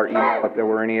phone call or email if there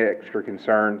were any extra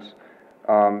concerns.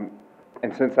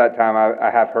 And since that time,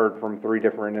 I have heard from 3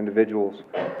 different individuals,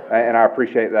 and I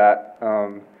appreciate that.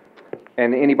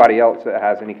 And anybody else that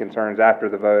has any concerns after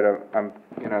the vote, I'm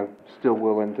still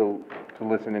willing to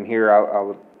listen and hear. I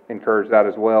would encourage that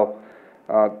as well.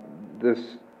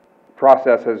 This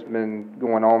process has been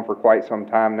going on for quite some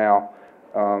time now,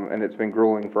 and it's been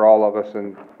grueling for all of us,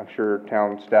 and I'm sure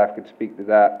town staff could speak to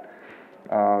that.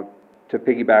 To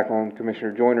piggyback on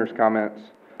Commissioner Joyner's comments,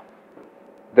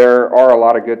 there are a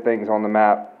lot of good things on the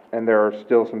map, and there are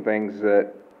still some things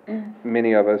that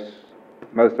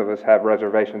most of us have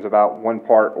reservations about, one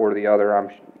part or the other,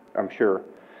 I'm sure.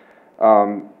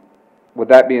 With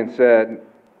that being said,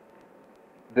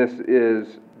 this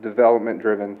is development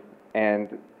driven,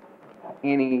 and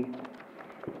any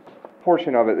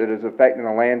portion of it that is affecting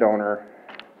a landowner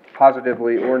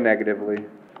positively or negatively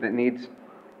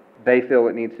they feel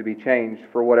it needs to be changed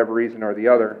for whatever reason or the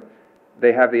other,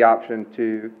 they have the option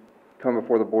to come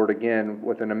before the board again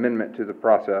with an amendment to the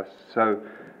process. So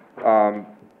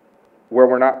where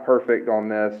we're not perfect on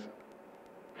this,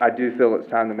 I do feel it's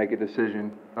time to make a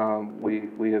decision.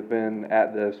 We have been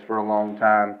at this for a long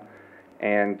time,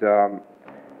 and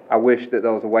I wish that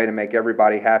there was a way to make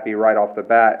everybody happy right off the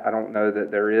bat. I don't know that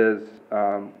there is.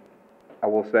 I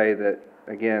will say that,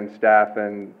 again, staff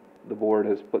and the board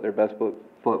has put their best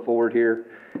foot forward here,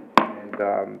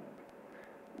 and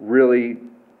really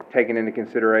taking into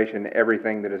consideration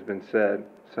everything that has been said.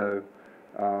 So,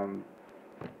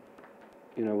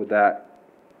 with that.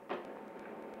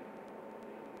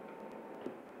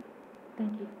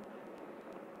 Thank you.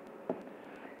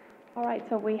 All right,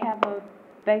 so we have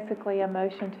basically a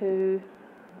motion to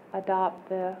adopt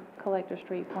the Collector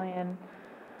Street Plan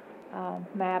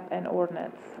map and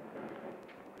ordinance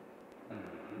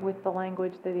with the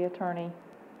language that the attorney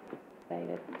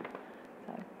stated.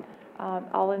 So,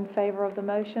 all in favor of the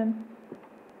motion?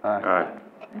 Aye.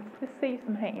 Let's see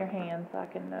your hands. I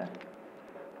can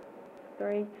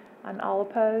 3. And all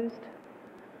opposed?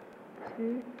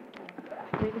 2.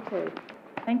 3 to 2.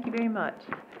 Thank you very much.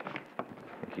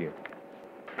 Thank you.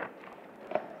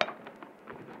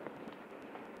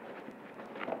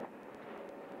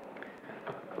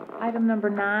 Item number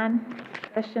 9,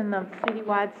 discussion of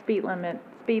citywide speed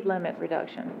limit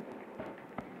reduction.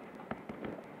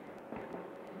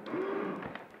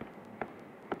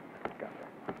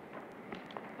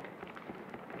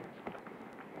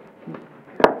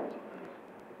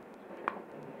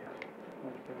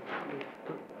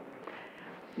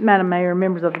 Madam Mayor,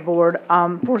 members of the board,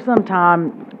 for some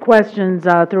time, questions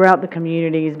throughout the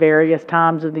communities, various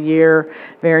times of the year,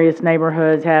 various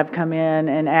neighborhoods have come in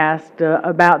and asked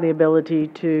about the ability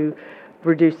to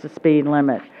reduce the speed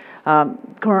limit.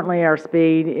 Currently, our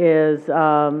speed is,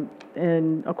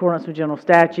 in accordance with general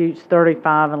statutes,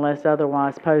 35 unless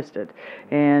otherwise posted.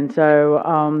 And so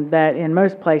that in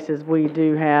most places, we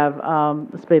do have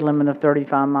a speed limit of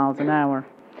 35 miles an hour.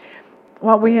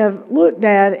 What we have looked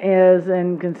at is,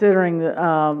 in considering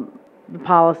the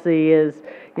policy, is,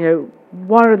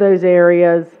 what are those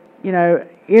areas?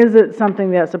 Is it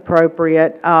something that's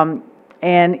appropriate?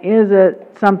 And is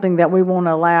it something that we want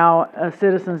to allow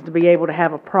citizens to be able to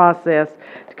have a process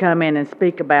to come in and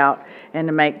speak about and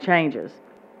to make changes?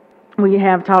 We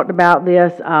have talked about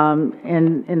this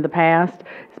in the past.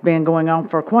 It's been going on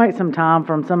for quite some time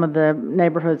from some of the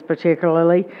neighborhoods,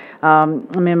 particularly. A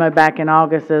memo back in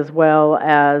August as well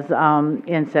as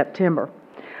in September.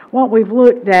 What we've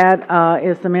looked at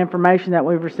is some information that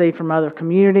we've received from other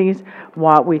communities,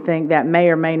 what we think that may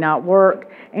or may not work,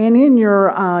 and in your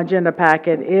agenda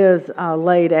packet is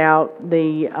laid out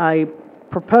the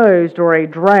proposed or a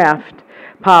draft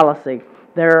policy.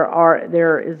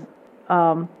 There is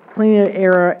plenty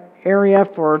of area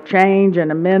for change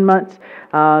and amendments.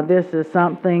 This is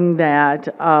something that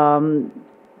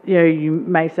you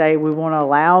may say we want to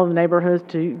allow the neighborhoods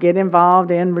to get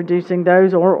involved in reducing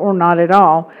those, or not at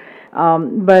all.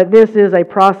 But this is a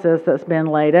process that's been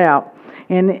laid out.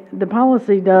 And the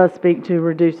policy does speak to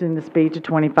reducing the speed to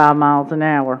 25 miles an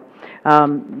hour.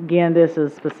 Again, this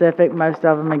is specific. Most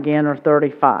of them, again, are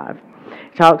 35.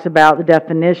 It talks about the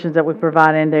definitions that we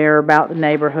provide in there about the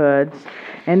neighborhoods.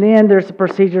 And then there's the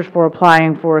procedures for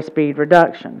applying for a speed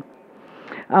reduction.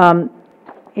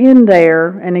 In there,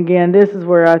 and again, this is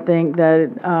where I think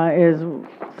that is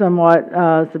somewhat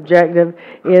subjective,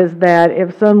 is that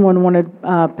if someone wanted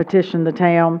to petition the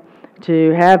town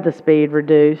to have the speed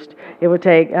reduced, it would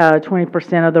take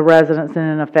 20% of the residents in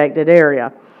an affected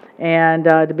area, and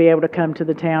to be able to come to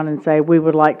the town and say, we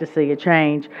would like to see a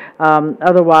change.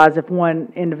 Otherwise, if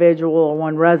one individual or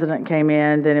one resident came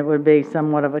in, then it would be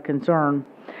somewhat of a concern.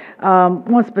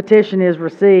 Once a petition is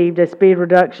received, a speed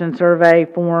reduction survey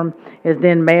form is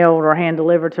then mailed or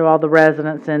hand-delivered to all the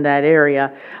residents in that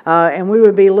area. And we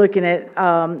would be looking at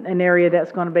an area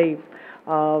that's going to be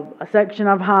a section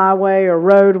of highway or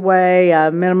roadway, a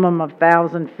minimum of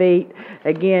 1,000 feet.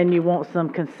 Again, you want some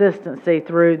consistency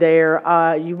through there.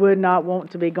 You would not want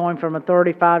to be going from a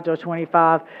 35 to a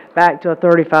 25 back to a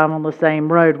 35 on the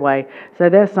same roadway. So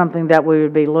that's something that we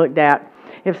would be looked at.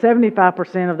 If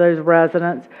 75% of those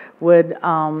residents would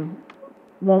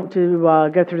want to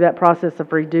go through that process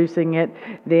of reducing it,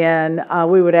 then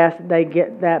we would ask that they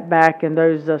get that back and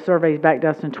those surveys back to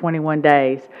us in 21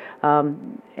 days,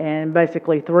 and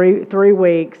basically three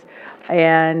weeks,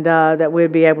 and that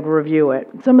we'd be able to review it.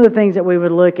 Some of the things that we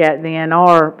would look at then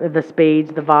are the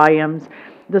speeds, the volumes,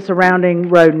 the surrounding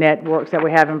road networks that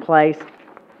we have in place,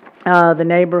 the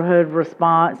neighborhood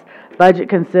response. Budget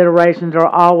considerations are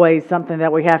always something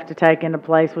that we have to take into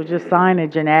place with just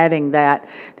signage and adding that.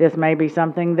 This may be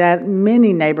something that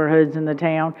many neighborhoods in the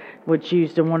town would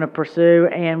choose to want to pursue,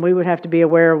 and we would have to be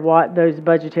aware of what those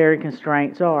budgetary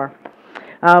constraints are.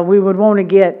 We would want to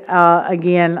get,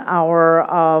 again,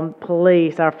 our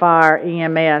police, our fire,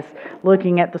 EMS,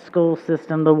 looking at the school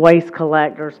system, the waste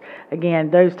collectors, again,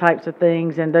 those types of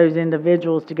things, and those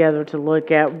individuals together to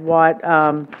look at what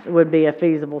would be a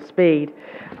feasible speed.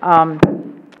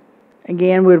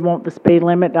 Again, we'd want the speed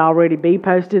limit to already be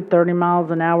posted, 30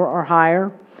 miles an hour or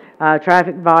higher.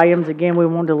 Traffic volumes, again, we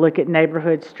want to look at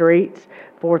neighborhood streets,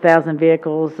 4,000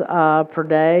 vehicles per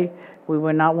day. We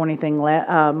would not want anything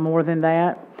more than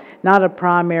that. Not a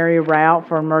primary route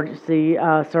for emergency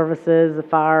services, the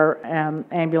fire,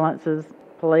 ambulances,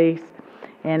 police.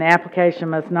 And application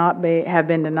must not have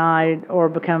been denied or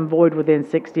become void within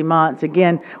 60 months.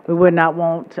 Again, we would not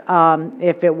want,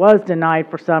 if it was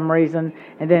denied for some reason,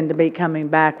 and then to be coming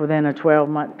back within a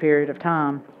 12-month period of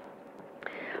time.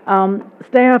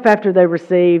 Staff, after they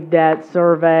received that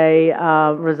survey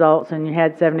results, and you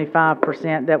had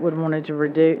 75% that would wanted to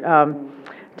reduce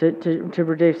to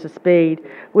reduce the speed,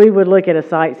 we would look at a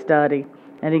site study,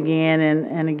 and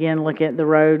again look at the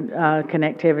road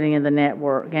connectivity in the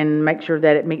network and make sure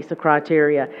that it meets the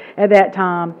criteria. At that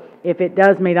time, if it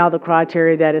does meet all the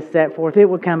criteria that is set forth, it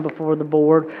would come before the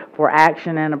board for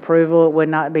action and approval. It would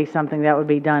not be something that would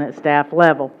be done at staff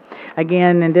level.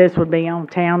 Again, and this would be on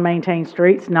town maintained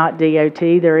streets, not DOT.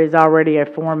 There is already a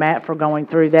format for going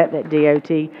through that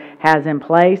DOT has in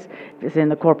place. If it's in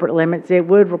the corporate limits, it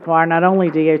would require not only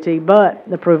DOT, but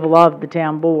the approval of the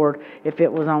town board if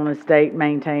it was on a state maintained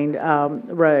maintained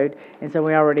road. And so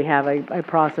we already have a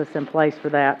process in place for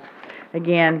that.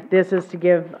 Again, this is to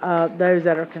give those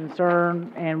that are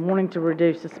concerned and wanting to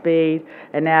reduce the speed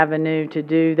an avenue to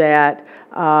do that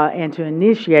and to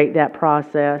initiate that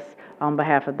process on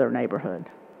behalf of their neighborhood.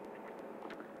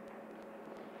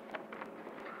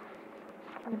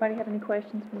 Anybody have any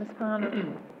questions for Ms.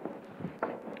 Piner?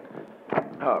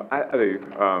 I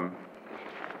do.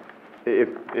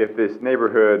 If this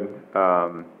neighborhood, I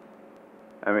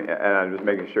mean, and I'm just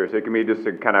making sure, so it can be just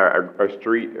a kind of a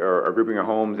street or a grouping of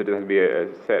homes, it doesn't be a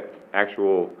set,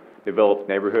 actual developed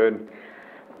neighborhood?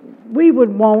 We would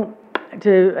want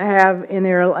to have in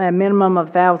there a minimum of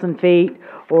 1,000 feet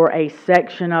or a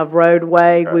section of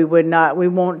roadway. Okay. We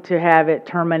want to have it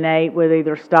terminate with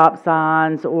either stop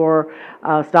signs or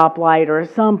a stoplight or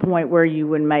at some point where you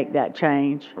would make that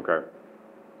change. Okay.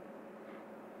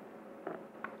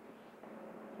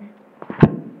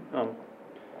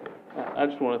 I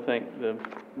just want to thank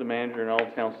the manager and all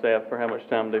town staff for how much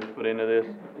time they've put into this,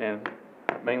 and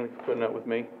mainly for putting up with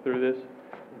me through this.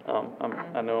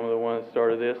 I know I'm the one that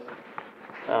started this,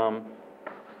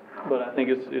 but I think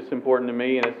it's important to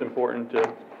me, and it's important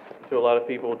to a lot of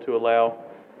people to allow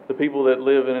the people that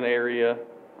live in an area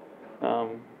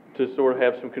to sort of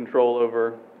have some control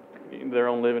over their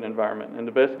own living environment. And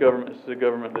the best government is the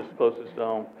government that's closest to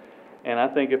home. And I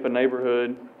think if a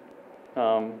neighborhood,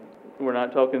 we're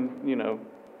not talking,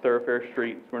 thoroughfare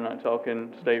streets, we're not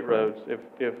talking state roads.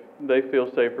 If they feel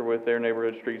safer with their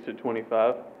neighborhood streets at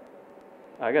 25,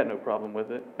 I got no problem with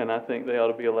it. And I think they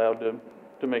ought to be allowed to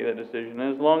make that decision.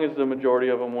 And as long as the majority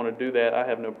of them want to do that, I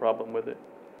have no problem with it.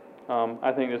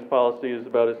 I think this policy is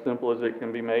about as simple as it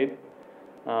can be made.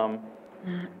 I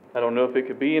don't know if it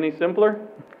could be any simpler.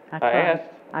 I asked.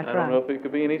 I don't know if it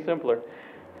could be any simpler.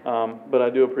 But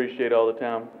I do appreciate all the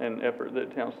time and effort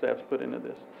that town staff's put into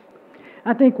this.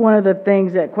 I think one of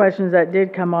the questions that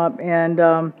did come up, and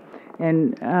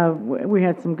we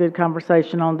had some good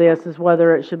conversation on this, is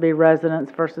whether it should be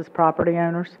residents versus property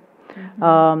owners.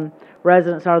 Mm-hmm.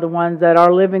 Residents are the ones that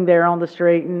are living there on the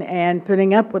street and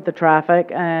putting up with the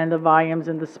traffic and the volumes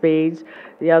and the speeds.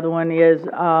 The other one is,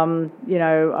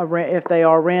 if they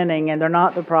are renting and they're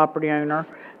not the property owner,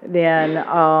 then,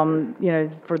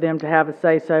 for them to have a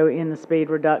say-so in the speed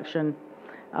reduction.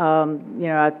 So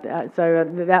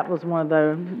that was one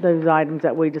of those items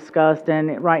that we discussed,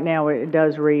 and right now it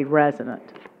does read resident.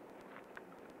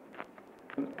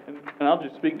 And I'll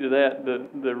just speak to that.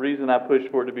 The reason I push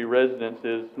for it to be residents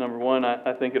is, number one,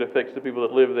 I think it affects the people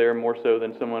that live there more so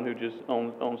than someone who just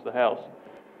owns the house.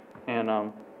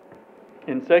 And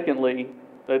secondly,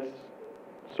 that's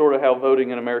sort of how voting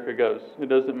in America goes. It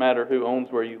doesn't matter who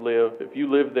owns where you live. If you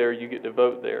live there, you get to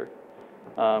vote there.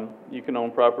 You can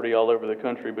own property all over the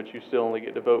country, but you still only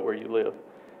get to vote where you live.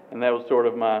 And that was sort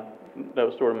of my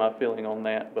feeling on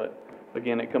that. But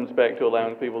again, it comes back to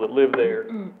allowing people that live there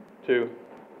to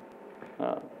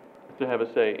have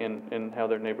a say in how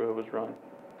their neighborhood was run.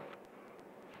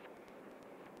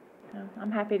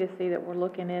 I'm happy to see that we're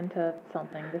looking into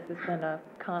something. This has been a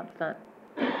constant.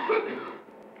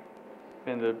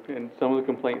 And some of the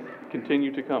complaints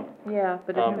continue to come. Yeah,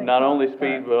 but not only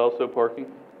speed, but also parking.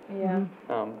 Yeah.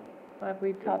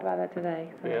 We've talked about that today.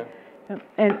 So. Yeah.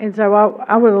 And so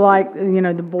I would like,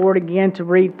 the board again to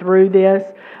read through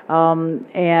this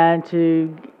and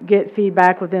to get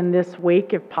feedback within this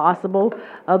week if possible.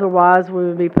 Otherwise, we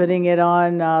would be putting it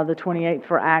on the 28th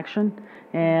for action.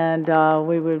 And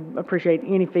we would appreciate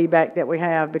any feedback that we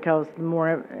have, because the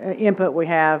more input we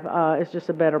have, it's just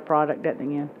a better product at the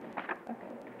end. Okay.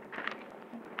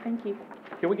 Thank you.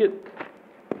 Can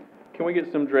we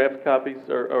get some draft copies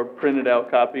or printed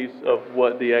out copies of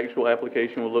what the actual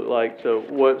application will look like? So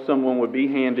what someone would be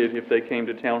handed if they came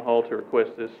to town hall to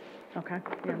request this? Okay.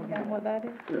 Yeah, we got what that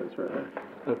is? Yeah, that's right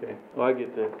there. Okay. Well, I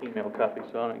get the email copy,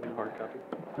 so I don't get a hard copy.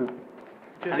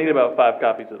 I need about 5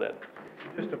 copies of that.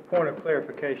 Just a point of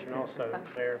clarification also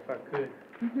there, if I could.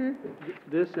 Mm-hmm.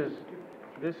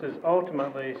 This is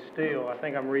ultimately still, I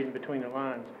think I'm reading between the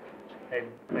lines,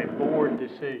 a board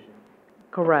decision.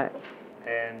 Correct.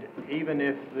 And even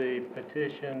if the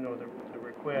petition or the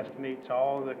request meets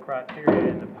all the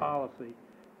criteria in the policy,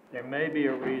 there may be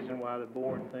a reason why the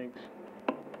board thinks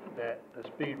that a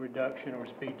speed reduction or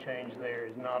speed change there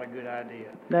is not a good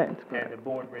idea. That's correct. And the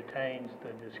board retains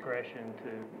the discretion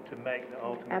to make the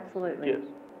ultimate. Absolutely. Yes.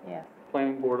 Yes.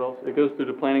 Planning board also. It goes through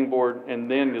the planning board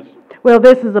and then it's... Well,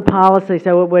 this is a policy,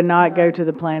 so it would not go to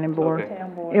the planning board.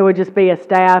 Okay. It would just be a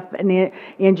staff and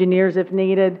engineers if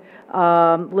needed,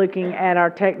 looking at our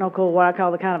technical, what I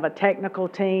call the kind of a technical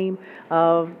team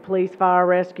of police, fire,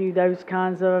 rescue, those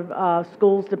kinds of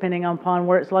schools, depending upon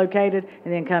where it's located,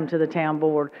 and then come to the town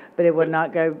board. But it would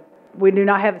not go, we do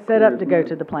not have it set up to go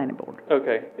to the planning board.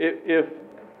 Okay,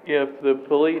 if the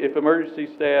police, if emergency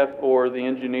staff or the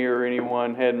engineer or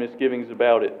anyone had misgivings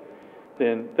about it,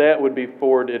 then that would be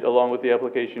forwarded along with the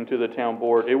application to the town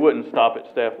board. It wouldn't stop at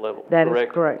staff level, correct? That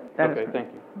is correct. That is Okay, correct.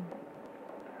 thank you.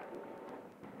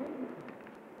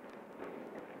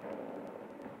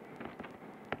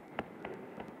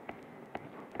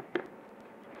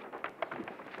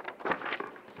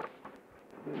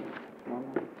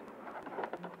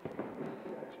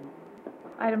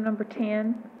 Item number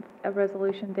 10, a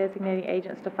resolution designating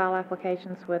agents to file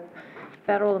applications with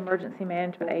Federal Emergency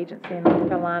Management Agency and North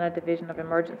Carolina Division of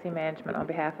Emergency Management on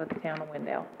behalf of the town of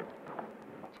Wendell.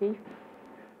 Chief?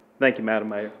 Thank you, Madam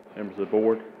Mayor, members of the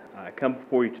board. I come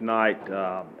before you tonight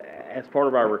as part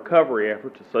of our recovery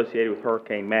efforts associated with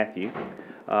Hurricane Matthew,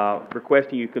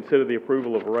 requesting you consider the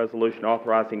approval of a resolution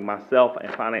authorizing myself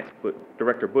and Finance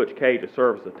Director Butch Kay to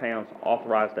serve as the town's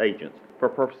authorized agents for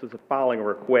purposes of filing a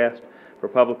request for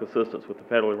public assistance with the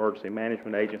Federal Emergency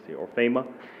Management Agency, or FEMA,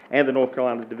 and the North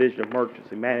Carolina Division of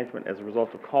Emergency Management as a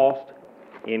result of cost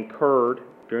incurred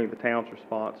during the town's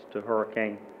response to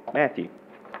Hurricane Matthew.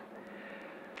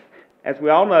 As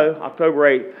we all know, October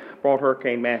 8th brought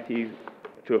Hurricane Matthew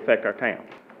to affect our town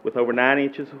with over 9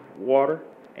 inches of water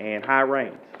and high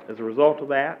rains. As a result of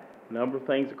that, a number of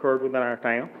things occurred within our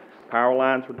town. Power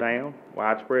lines were down,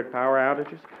 widespread power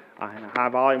outages, and a high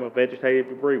volume of vegetative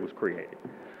debris was created.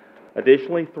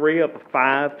 Additionally, 3 of the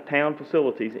 5 town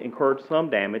facilities incurred some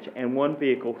damage, and 1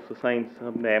 vehicle sustained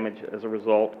some damage as a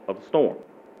result of the storm.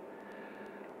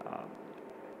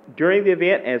 During the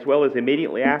event, as well as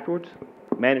immediately afterwards,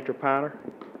 Manager Piner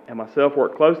and myself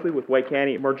worked closely with Wake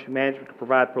County Emergency Management to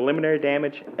provide preliminary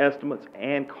damage estimates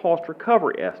and cost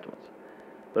recovery estimates.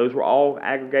 Those were all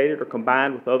aggregated or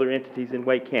combined with other entities in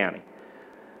Wake County.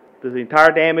 The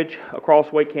entire damage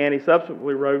across Wake County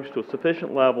subsequently rose to a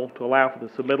sufficient level to allow for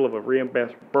the submittal of a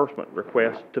reimbursement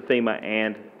request to FEMA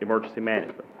and Emergency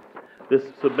Management. This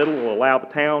submittal will allow the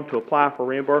town to apply for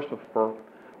reimbursement for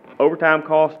overtime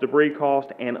costs, debris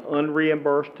costs, and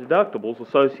unreimbursed deductibles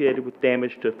associated with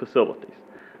damage to facilities.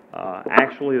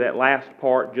 Actually, that last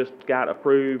part just got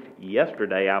approved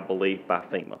yesterday, I believe, by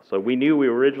FEMA. So we knew we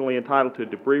were originally entitled to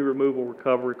debris removal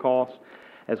recovery costs,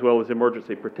 as well as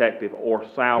emergency protective or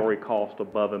salary cost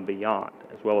above and beyond,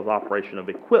 as well as operation of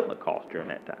equipment costs during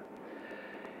that time.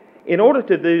 In order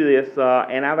to do this,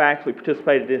 and I've actually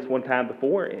participated in this one time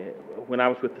before when I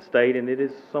was with the state, and it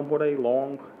is somewhat a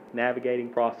long navigating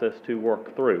process to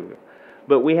work through.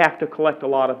 But we have to collect a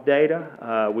lot of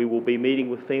data. We will be meeting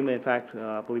with FEMA. In fact,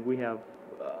 I believe we have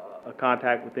a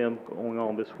contact with them going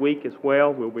on this week as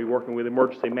well. We'll be working with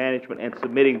emergency management and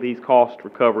submitting these cost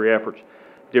recovery efforts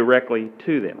directly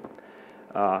to them.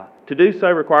 To do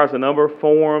so requires a number of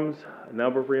forms, a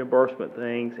number of reimbursement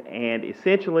things, and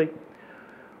essentially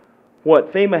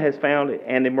what FEMA has found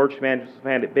and emergency management has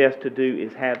found it best to do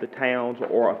is have the towns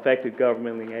or affected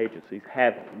governmental agencies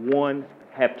have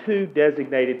 2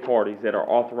 designated parties that are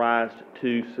authorized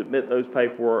to submit those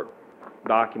paperwork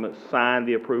documents, sign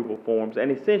the approval forms,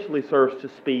 and essentially serves to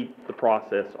speed the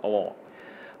process along.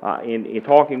 In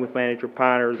talking with Manager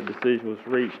Piner, the decision was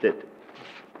reached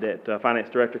that Finance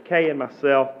Director Kay and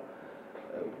myself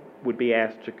would be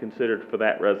asked to consider for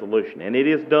that resolution. And it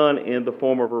is done in the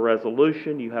form of a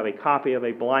resolution. You have a copy of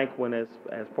a blank one as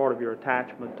part of your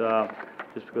attachment,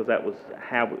 just because that was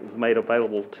how it was made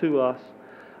available to us.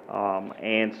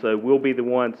 And so we'll be the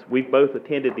ones, we've both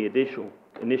attended the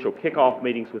initial kickoff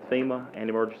meetings with FEMA and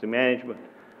Emergency Management,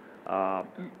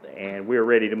 and we're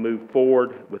ready to move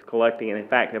forward with collecting, and in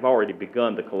fact have already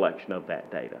begun the collection of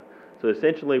that data. So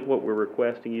essentially what we're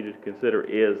requesting you to consider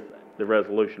is the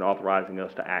resolution authorizing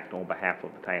us to act on behalf of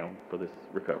the town for this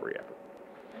recovery effort.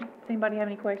 Does anybody have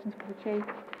any questions for the chief?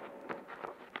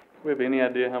 Do we have any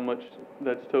idea how much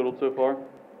that's totaled so far?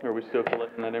 Or are we still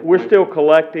collecting that information? We're still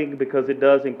collecting because it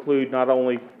does include not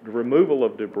only the removal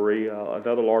of debris,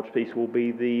 another large piece will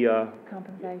be the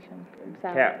compensation,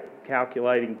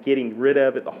 calculating, getting rid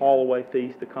of it, the haul away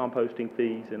fees, the composting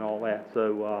fees, and all that.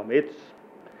 So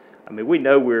we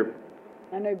know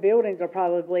I know buildings are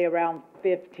probably around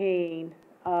 15,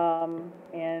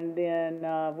 and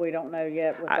then we don't know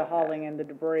yet with the hauling and the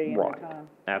debris and the time.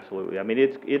 Absolutely. I mean,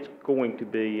 it's going to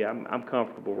be, I'm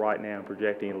comfortable right now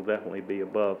projecting it'll definitely be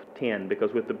above 10,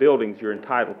 because with the buildings you're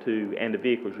entitled to and the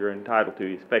vehicles you're entitled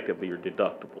to is effectively your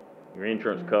deductible. Your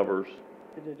insurance covers,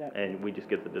 and we just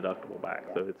get the deductible back.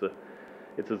 So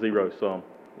it's a zero-sum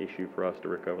issue for us to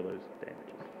recover those damages.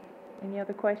 Any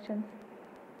other questions?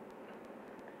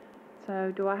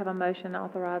 So do I have a motion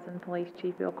authorizing Police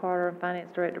Chief Bill Carter and Finance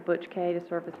Director Butch Kay to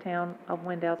serve as Town of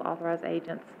Wendell's authorized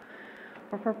agents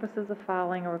for purposes of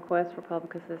filing a request for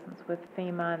public assistance with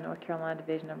FEMA and North Carolina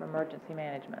Division of Emergency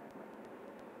Management?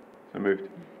 So moved.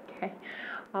 Okay.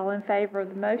 All in favor of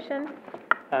the motion?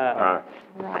 Aye.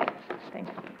 Right. Thank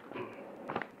you.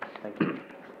 Thank you.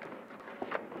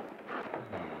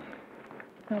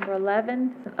 Number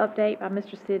 11 is an update by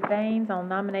Mr. Sid Baines on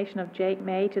nomination of Jake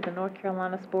May to the North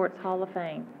Carolina Sports Hall of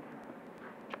Fame.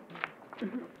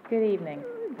 Good evening.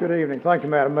 Good evening. Thank you,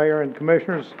 Madam Mayor and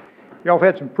Commissioners. Y'all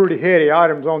have had some pretty heady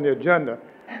items on the agenda.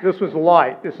 This was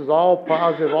light. This is all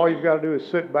positive. All you've got to do is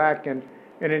sit back and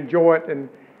enjoy it. And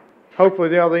hopefully,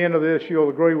 at the other end of this, you'll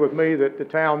agree with me that the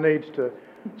town needs to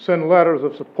send letters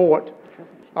of support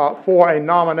for a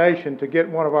nomination to get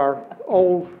one of our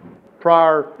old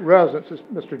prior residents,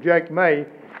 Mr. Jake May,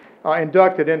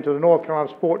 inducted into the North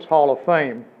Carolina Sports Hall of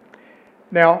Fame.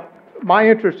 Now, my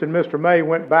interest in Mr. May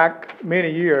went back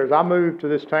many years. I moved to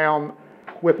this town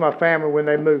with my family when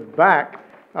they moved back.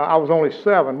 I was only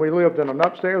 7. We lived in an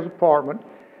upstairs apartment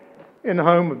in the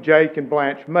home of Jake and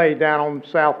Blanche May down on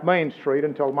South Main Street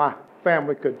until my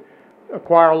family could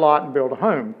acquire a lot and build a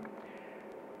home.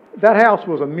 That house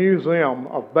was a museum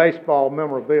of baseball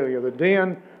memorabilia. The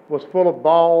den was full of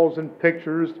balls and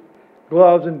pictures,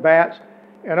 gloves and bats,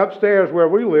 and upstairs where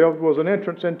we lived was an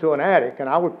entrance into an attic, and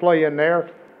I would play in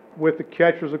there with the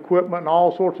catcher's equipment and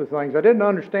all sorts of things. I didn't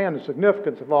understand the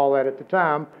significance of all that at the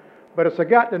time, but as I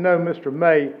got to know Mr.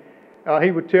 May,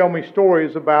 he would tell me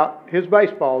stories about his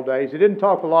baseball days. He didn't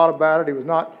talk a lot about it. He was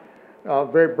not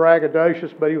very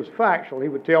braggadocious, but he was factual. He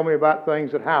would tell me about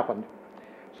things that happened.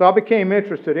 So I became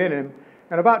interested in him,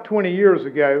 and about 20 years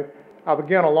ago, I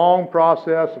began a long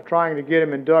process of trying to get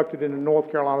him inducted into the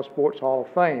North Carolina Sports Hall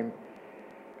of Fame.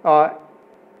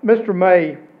 Mr.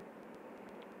 May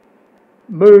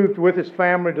moved with his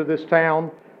family to this town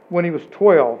when he was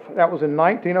 12. That was in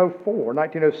 1904,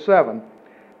 1907.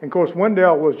 And of course,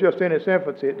 Wendell was just in its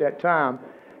infancy at that time.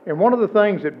 And one of the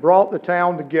things that brought the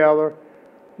town together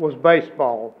was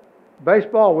baseball.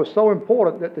 Baseball was so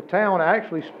important that the town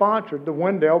actually sponsored the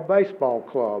Wendell Baseball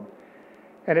Club.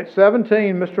 And at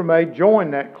 17, Mr. May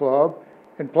joined that club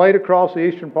and played across the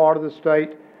eastern part of the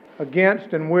state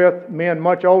against and with men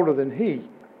much older than he.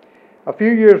 A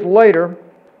few years later,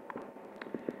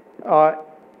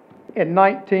 in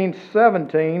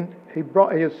 1917, he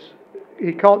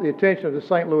caught the attention of the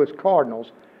St. Louis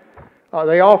Cardinals.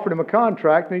 They offered him a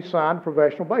contract, and he signed a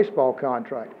professional baseball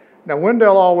contract. Now,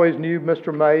 Wendell always knew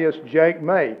Mr. May as Jake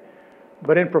May,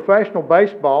 but in professional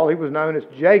baseball, he was known as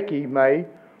Jakey May,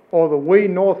 or the wee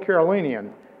North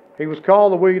Carolinian. He was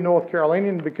called the wee North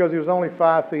Carolinian because he was only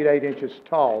 5 feet 8 inches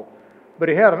tall. But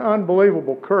he had an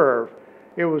unbelievable curve.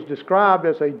 It was described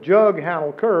as a jug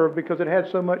handle curve because it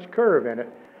had so much curve in it.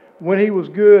 When he was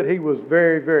good, he was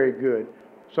very, very good.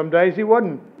 Some days he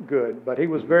wasn't good, but he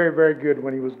was very, very good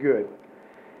when he was good.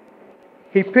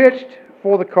 He pitched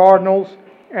for the Cardinals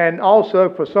and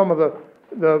also for some of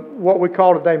the what we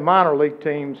call today minor league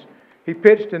teams. He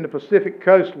pitched in the Pacific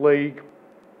Coast League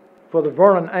for the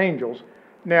Vernon Angels.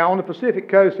 Now, on the Pacific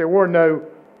Coast, there were no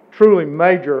truly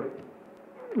major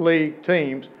league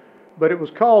teams, but it was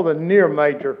called the Near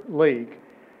Major League.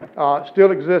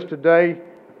 Still exists today.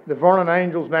 The Vernon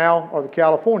Angels now are the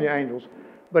California Angels.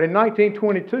 But in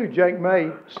 1922, Jake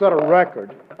May set a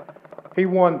record. He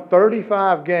won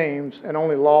 35 games and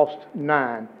only lost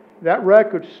 9. That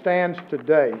record stands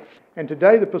today. And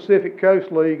today, the Pacific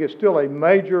Coast League is still a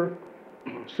major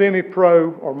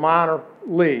semi-pro or minor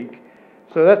league.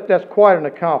 So that's quite an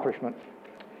accomplishment.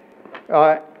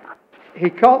 He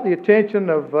caught the attention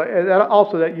of,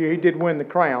 also that year he did win the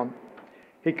crown.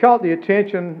 He caught the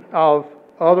attention of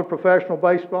other professional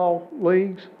baseball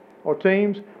leagues or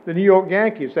teams. The New York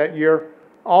Yankees that year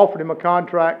offered him a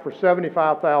contract for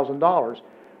 $75,000.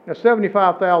 Now,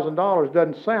 $75,000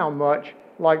 doesn't sound much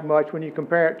when you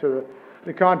compare it to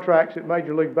the contracts that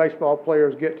Major League Baseball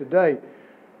players get today.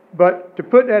 But to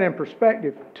put that in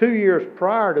perspective, 2 years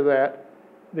prior to that,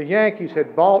 the Yankees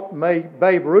had bought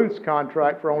Babe Ruth's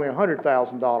contract for only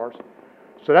 $100,000.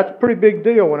 So that's a pretty big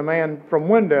deal when a man from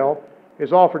Wendell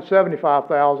is offered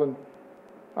 $75,000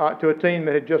 to a team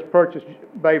that had just purchased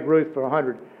Babe Ruth for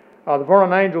 $100,000. The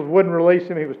Vernon Angels wouldn't release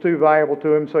him. He was too valuable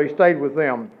to him, so he stayed with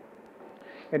them.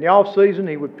 In the off season,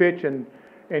 he would pitch in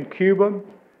Cuba.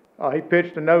 He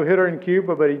pitched a no-hitter in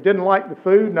Cuba, but he didn't like the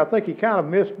food, and I think he kind of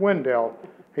missed Wendell.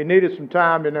 He needed some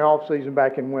time in the off-season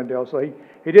back in Wendell, so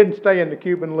he didn't stay in the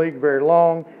Cuban League very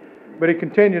long, but he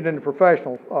continued in the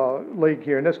professional league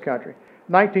here in this country.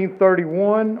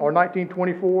 1931 or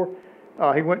 1924,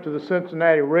 He went to the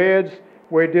Cincinnati Reds,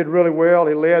 where he did really well.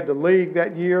 He led the league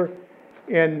that year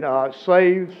in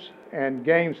saves and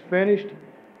games finished.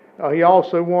 He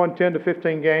also won 10 to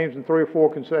 15 games in 3 or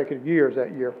 4 consecutive years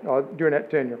that year, during that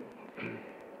tenure.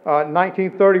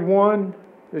 1931,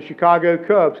 the Chicago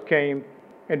Cubs came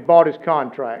and bought his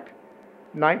contract.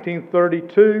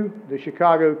 1932, the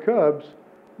Chicago Cubs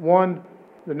won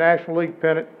the National League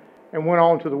pennant and went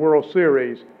on to the World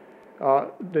Series.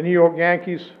 The New York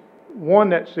Yankees won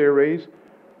that series,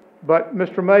 but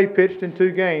Mr. May pitched in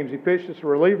 2 games. He pitched as a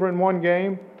reliever in 1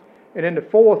 game, and in the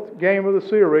 4th game of the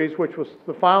series, which was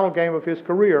the final game of his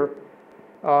career,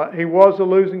 he was a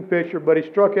losing pitcher, but he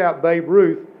struck out Babe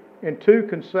Ruth in 2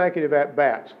 consecutive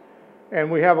at-bats.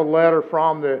 And we have a letter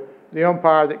from the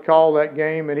umpire that called that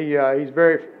game, and he's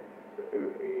very,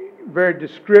 very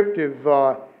descriptive.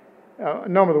 A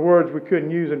number of the words we couldn't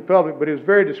use in public, but he was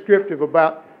very descriptive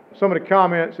about some of the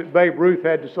comments that Babe Ruth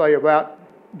had to say about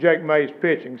Jake May's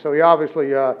pitching. So he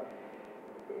obviously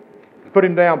put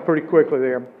him down pretty quickly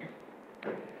there.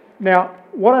 Now,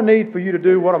 what I need for you to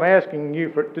do, what I'm asking you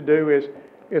to do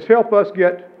is help us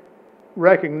get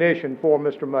recognition for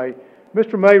Mr. May.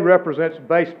 Mr. May represents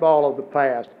baseball of the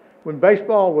past, when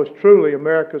baseball was truly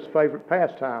America's favorite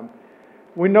pastime.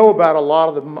 We know about a lot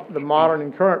of the modern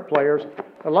and current players.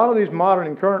 A lot of these modern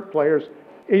and current players,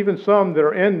 even some that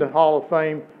are in the Hall of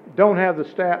Fame, don't have the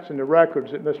stats and the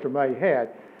records that Mr. May had.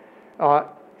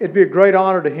 It'd be a great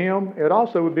honor to him. It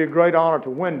also would be a great honor to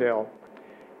Wendell.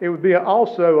 It would be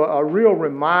also a real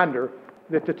reminder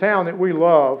that the town that we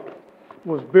love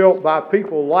was built by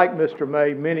people like Mr.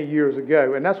 May many years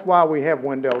ago. And that's why we have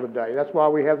Wendell today. That's why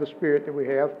we have the spirit that we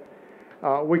have.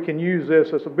 We can use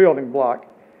this as a building block.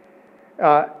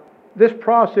 This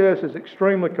process is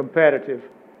extremely competitive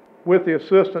with the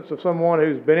assistance of someone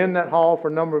who's been in that hall for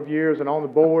a number of years and on the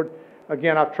board.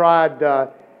 Again, I've tried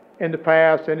in the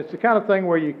past, and it's the kind of thing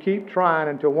where you keep trying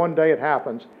until one day it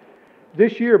happens.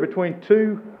 This year, between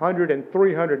 200 and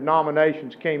 300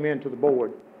 nominations came into the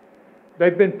board.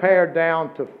 They've been pared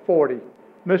down to 40.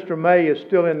 Mr. May is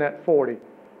still in that 40.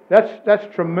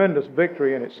 That's tremendous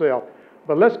victory in itself.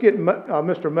 But let's get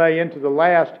Mr. May into the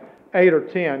last 8 or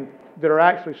 10 that are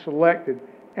actually selected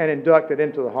and inducted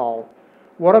into the hall.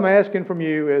 What I'm asking from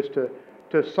you is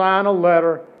to sign a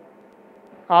letter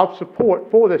of support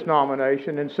for this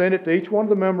nomination and send it to each one of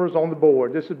the members on the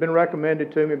board. This has been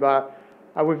recommended to me by,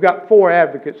 we've got 4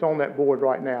 advocates on that board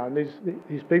right now, and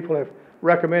these people have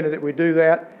recommended that we do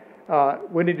that.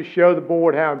 We need to show the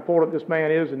board how important this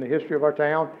man is in the history of our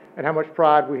town and how much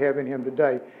pride we have in him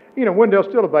today. You know, Wendell's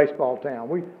still a baseball town.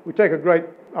 We take a great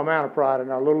amount of pride in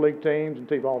our Little League teams and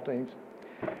T-ball teams.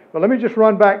 But let me just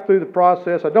run back through the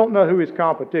process. I don't know who his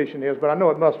competition is, but I know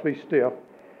it must be stiff.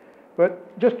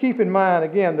 But just keep in mind,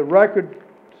 again, the record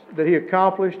that he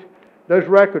accomplished, those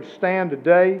records stand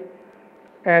today.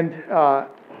 And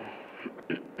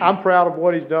I'm proud of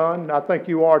what he's done. I think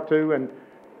you are too. And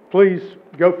please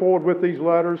go forward with these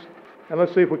letters, and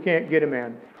let's see if we can't get him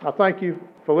in. I thank you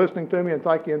for listening to me, and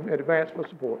thank you in advance for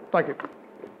support. Thank you.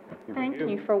 Thank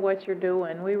you for what you're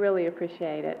doing. We really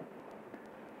appreciate it.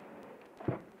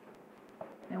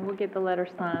 And we'll get the letters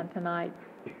signed tonight.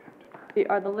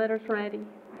 Are the letters ready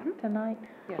tonight?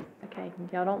 Yes. Okay,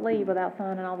 y'all don't leave without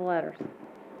signing all the letters.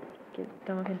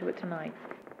 Then we can do it tonight.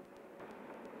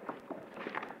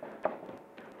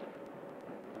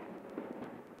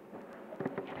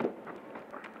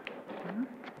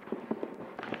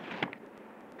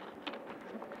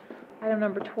 Item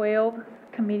number 12,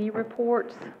 committee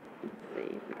reports. Let's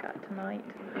see if we got tonight.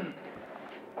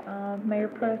 Mayor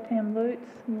Pro Tem Lutz,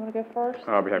 you want to go first?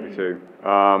 I'll be happy to.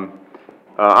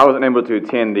 I wasn't able to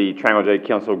attend the Triangle J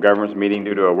Council of Governments meeting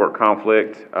due to a work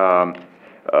conflict.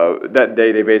 That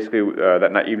day, they basically,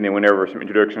 that night evening, went over some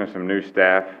introduction of some new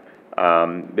staff.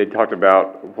 They talked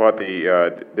about what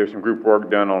there's some group work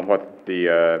done on what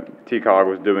the TCOG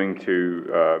was doing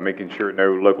to making sure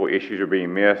no local issues are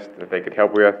being missed that they could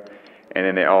help with. And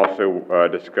then they also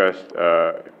discussed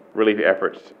relief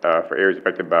efforts for areas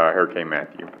affected by Hurricane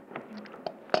Matthew.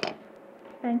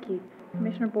 Thank you.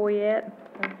 Commissioner Boyette,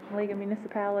 League of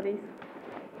Municipalities.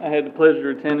 I had the pleasure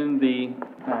of attending the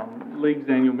League's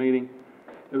annual meeting.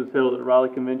 It was held at Raleigh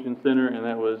Convention Center, and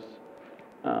that was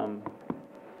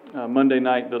Monday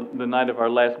night, the night of our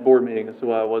last board meeting. That's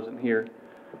why I wasn't here.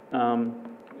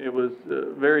 It was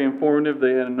very informative.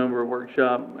 They had a number of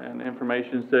workshop and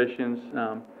information sessions.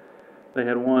 They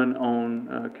had one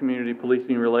on community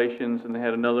policing relations, and they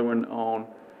had another one on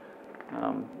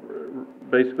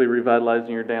basically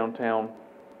revitalizing your downtown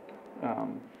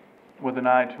with an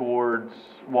eye towards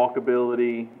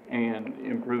walkability and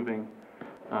improving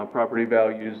property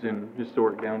values in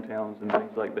historic downtowns and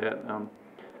things like that.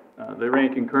 They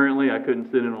ran concurrently. I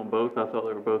couldn't sit in on both. I thought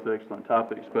they were both excellent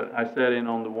topics, but I sat in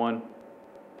on the one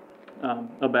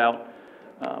about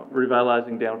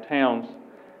revitalizing downtowns,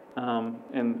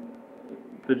 and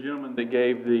the gentleman that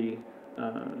gave the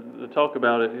talk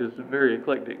about it is a very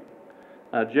eclectic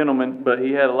gentleman, but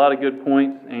he had a lot of good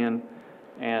points, and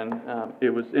it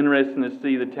was interesting to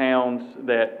see the towns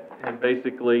that had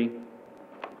basically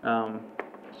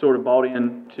sort of bought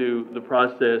into the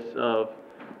process of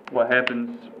what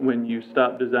happens when you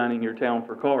stop designing your town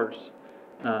for cars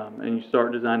and you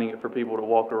start designing it for people to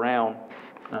walk around.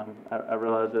 I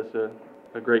realize that's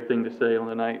a great thing to say on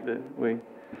the night that we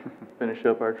finish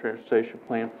up our transportation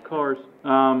plan for cars.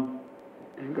 And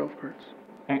golf carts.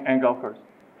 And golf carts.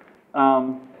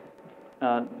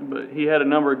 But he had a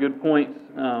number of good points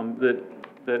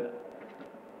that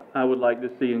I would like to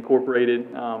see incorporated.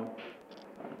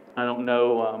 I don't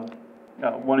know,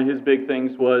 one of his big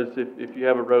things was if you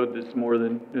have a road that's more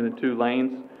than 2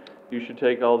 lanes, you should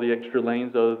take all the extra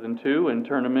lanes other than 2 and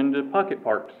turn them into pocket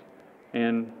parks.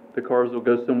 And the cars will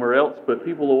go somewhere else, but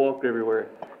people will walk everywhere.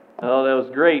 Oh, that was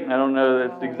great. I don't know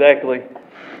that's exactly,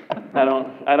 I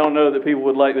don't know that people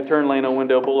would like the turn lane on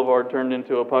Wendell Boulevard turned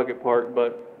into a pocket park,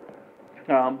 but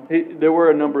there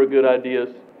were a number of good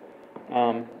ideas.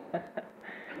 And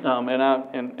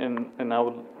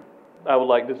I would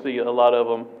like to see a lot of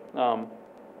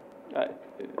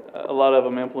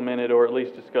them implemented or at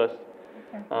least discussed.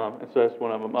 And so that's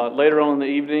one of them. Later on in the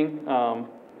evening,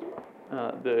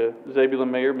 the Zebulon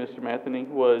Mayor, Mr. Matheny,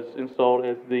 was installed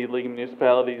as the League of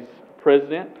Municipalities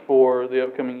president for the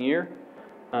upcoming year,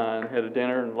 and had a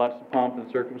dinner and lots of pomp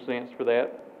and circumstance for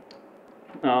that.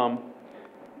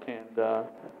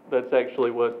 That's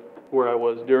actually where I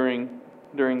was during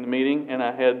the meeting, and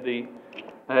I had the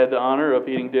honor of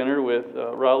eating dinner with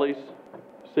Raleigh's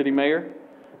city mayor.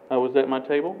 Was at my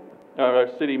table. Our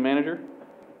city manager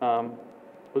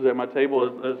was at my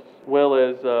table, as well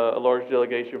as a large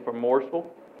delegation from Morrisville,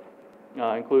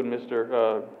 including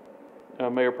Mr.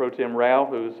 Mayor Pro Tem Rao,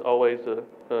 who's always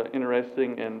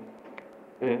interesting and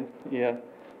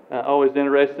always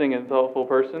interesting and thoughtful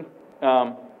person.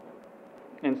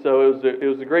 And so it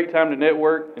was a great time to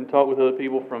network and talk with other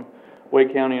people from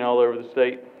Wake County and all over the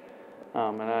state.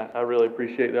 And I really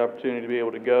appreciate the opportunity to be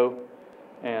able to go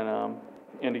and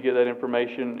to get that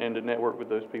information and to network with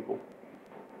those people.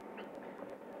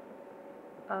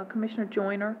 Commissioner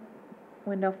Joyner,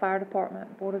 Wendell Fire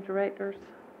Department Board of Directors.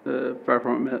 The fire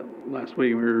department met last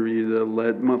week, and we reviewed the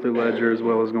monthly ledger as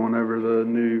well as going over the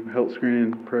new health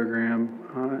screening program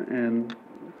and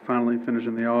finally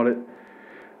finishing the audit.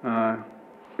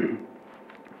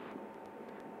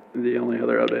 The only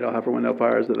other update I'll have for Wendell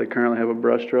Fire is that they currently have a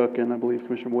brush truck, and I believe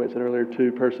Commissioner Boyd said earlier,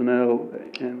 2 personnel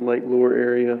in Lake Lure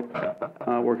area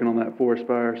working on that forest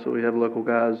fire. So we have local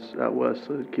guys out west,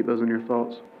 so keep those in your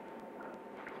thoughts.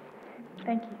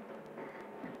 Thank you.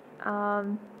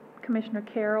 Commissioner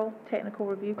Carroll, Technical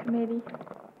Review Committee.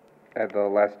 At the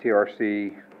last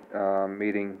TRC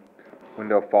meeting,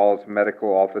 Wendell Falls Medical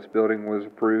Office Building was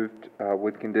approved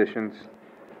with conditions.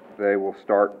 They will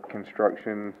start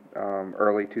construction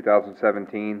early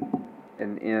 2017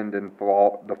 and end in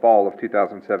the fall of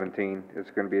 2017.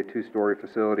 It's going to be a 2-story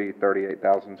facility,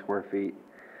 38,000 square feet.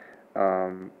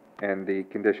 And the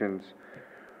conditions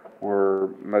were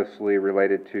mostly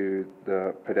related to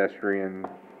the pedestrian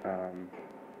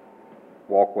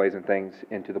walkways and things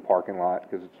into the parking lot,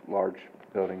 because it's a large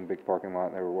building, big parking lot,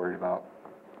 and they were worried about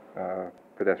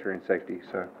pedestrian safety.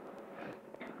 So,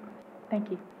 thank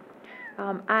you.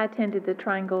 I attended the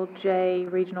Triangle J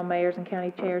Regional Mayors and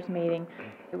County Chairs meeting.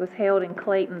 It was held in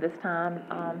Clayton this time.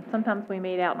 Sometimes we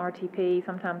meet out in RTP,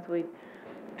 sometimes we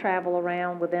travel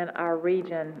around within our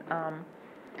region.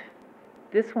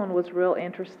 This one was real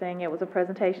interesting. It was a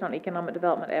presentation on economic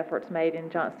development efforts made in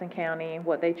Johnston County,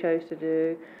 what they chose to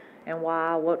do and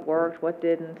why, what worked, what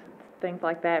didn't, things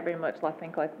like that, very much I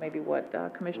think like maybe what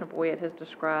Commissioner Boyd has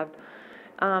described.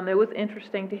 It was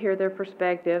interesting to hear their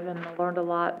perspective, and I learned a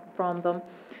lot from them.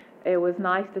 It was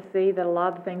nice to see that a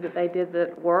lot of the things that they did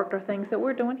that worked are things that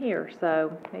we're doing here,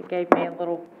 so it gave me a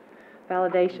little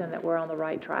validation that we're on the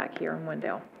right track here in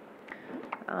Wendell.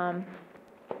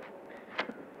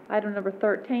 Item number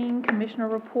 13, Commissioner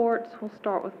reports. We'll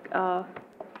start with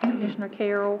Commissioner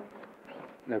Carroll.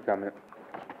 No comment.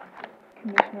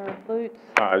 Commissioner Lutz.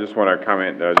 I just want to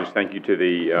comment, just thank you to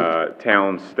the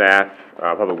town staff,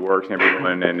 Public Works and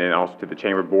everyone, and then also to the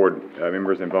Chamber Board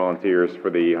members and volunteers for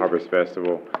the Harvest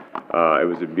Festival. It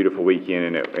was a beautiful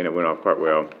weekend, and it went off quite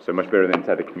well. So much better than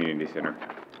inside the community center.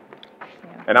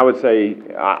 Yeah. And I would say,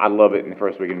 I love it in the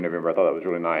first week in November. I thought that was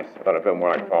really nice. I thought it felt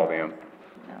more like fall then.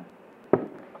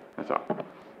 That's all.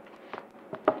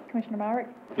 Commissioner Myrick?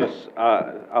 Yes,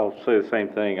 I'll say the same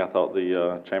thing. I thought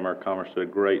the Chamber of Commerce did a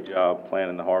great job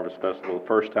planning the Harvest Festival the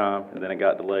first time, and then it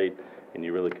got delayed, and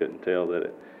you really couldn't tell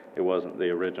that it wasn't the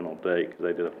original date, because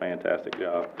they did a fantastic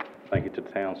job. Thank you to the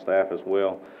town staff as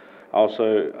well.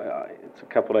 Also, it's a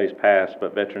couple days past,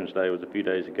 but Veterans Day was a few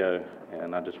days ago,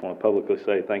 and I just want to publicly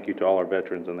say thank you to all our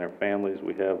veterans and their families.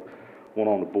 We have one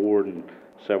on the board, and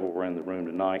several were in the room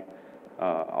tonight.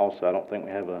 Also, I don't think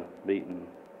we have a meeting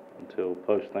until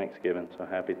post-Thanksgiving, so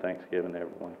happy Thanksgiving to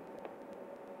everyone.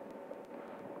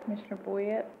 Commissioner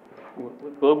Boyette?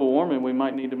 With global warming, we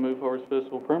might need to move Harvest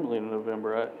Festival permanently in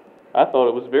November. I thought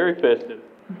it was very festive.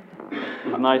 It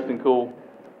was nice and cool.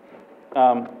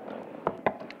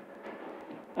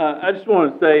 I just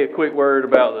want to say a quick word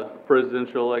about the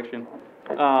presidential election.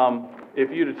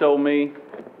 If you'd have told me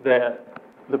that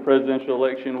the presidential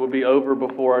election would be over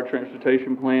before our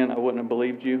transportation plan, I wouldn't have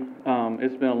believed you.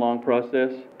 It's been a long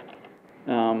process.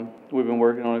 We've been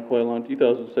working on it quite a long time. You thought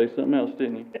I was going to say something else,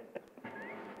 didn't you?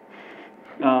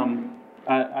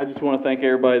 I just want to thank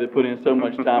everybody that put in so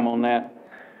much time on that.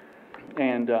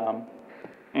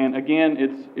 And again,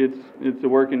 it's a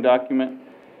working document.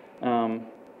 And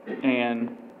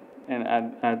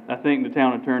I think the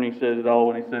town attorney said it all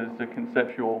when he said it's a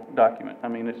conceptual document. I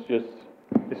mean,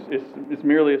 it's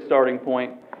merely a starting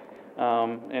point,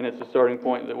 and it's a starting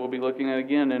point that we'll be looking at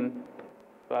again in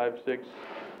 5-6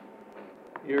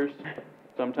 years,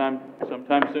 sometime soon.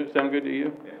 Sound good to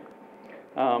you?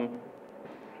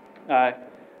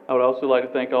 I would also like to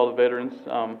thank all the veterans.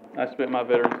 I spent my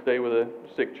Veterans Day with a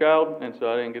sick child, and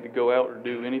so I didn't get to go out or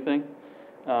do anything.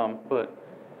 But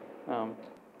I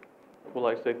would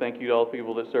like to say thank you to all the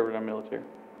people that serve in our military.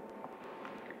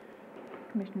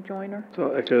 Commissioner Joyner? So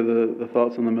I'll echo the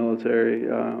thoughts on the military,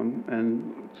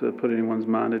 and to put anyone's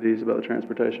mind at ease about the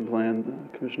transportation plan,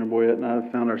 Commissioner Boyette and I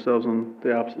have found ourselves on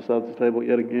the opposite sides of the table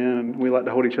yet again, and we like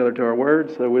to hold each other to our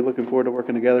words, so we're looking forward to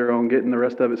working together on getting the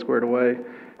rest of it squared away,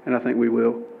 and I think we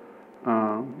will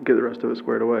get the rest of it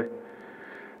squared away.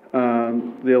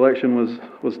 The election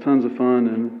was tons of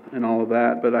fun and all of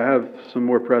that, but I have some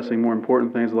more pressing, more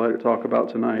important things I'd like to talk about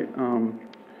tonight.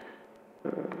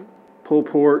 Pulled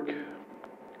pork,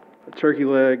 a turkey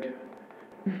leg,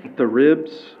 the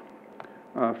ribs,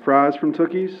 fries from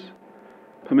Tookies,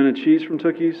 pimento cheese from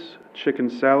Tookies, chicken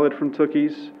salad from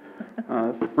Tookies,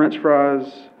 French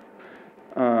fries.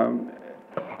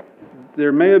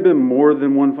 There may have been more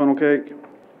than one funnel cake.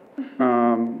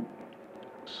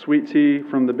 Sweet tea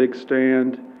from the big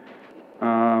stand,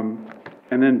 and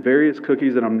then various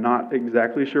cookies that I'm not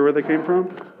exactly sure where they came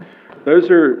from. Those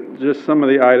are just some of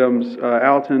the items.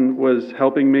 Alton was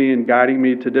helping me and guiding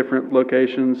me to different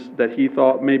locations that he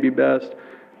thought may be best,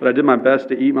 but I did my best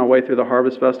to eat my way through the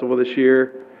Harvest Festival this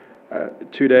year.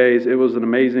 2 days. It was an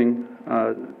amazing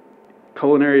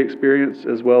culinary experience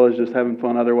as well as just having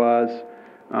fun otherwise.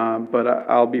 But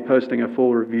I'll be posting a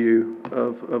full review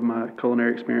of my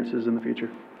culinary experiences in the future.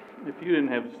 If you didn't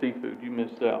have seafood, you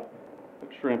missed out.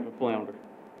 Like shrimp and flounder.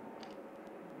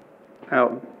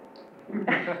 Out.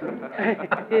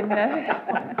 Didn't know.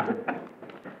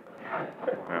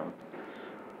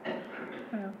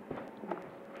 Well,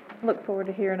 look forward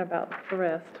to hearing about the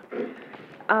rest.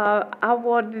 I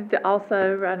wanted to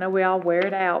also, I know we all wear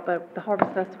it out, but the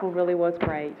Harvest Festival really was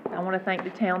great. I want to thank the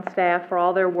town staff for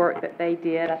all their work that they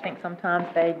did. I think sometimes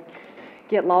they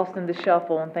get lost in the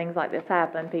shuffle and things like this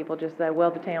happen. People just say,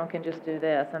 well, the town can just do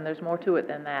this, and there's more to it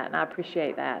than that, and I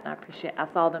appreciate that. And I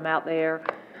saw them out there.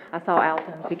 I saw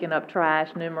Alton picking up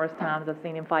trash numerous times. I've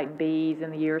seen him fighting bees in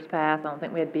the years past. I don't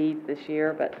think we had bees this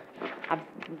year, but I've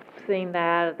seen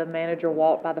that. The manager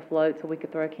walked by the float so we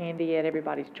could throw candy at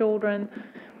everybody's children.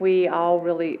 We all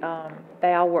really,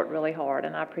 they all worked really hard,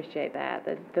 and I appreciate that.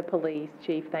 The police,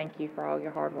 chief, thank you for all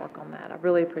your hard work on that. I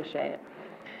really appreciate it.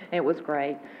 It was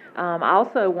great. I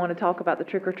also want to talk about the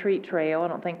trick-or-treat trail. I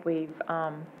don't think we've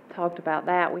talked about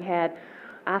that. We had,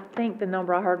 I think the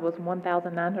number I heard was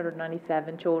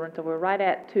 1,997 children, so we're right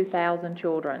at 2,000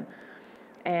 children.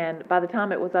 And by the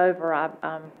time it was over,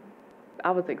 I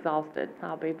was exhausted,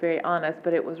 I'll be very honest,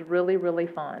 but it was really, really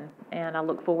fun. And I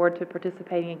look forward to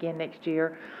participating again next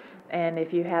year. And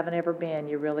if you haven't ever been,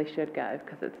 you really should go,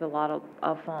 because it's a lot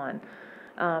of fun.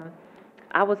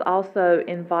 I was also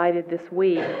invited this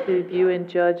week to view and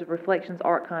judge the Reflections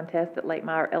Art Contest at Lake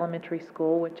Meyer Elementary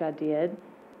School, which I did.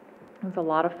 It was a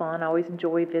lot of fun. I always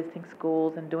enjoy visiting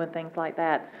schools and doing things like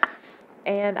that.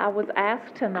 And I was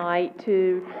asked tonight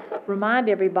to remind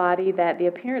everybody that the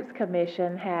Appearance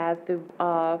Commission has the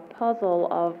puzzle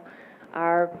of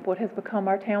what has become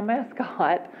our town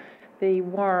mascot, the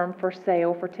worm, for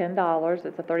sale for $10.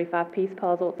 It's a 35-piece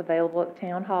puzzle. It's available at the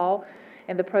town hall,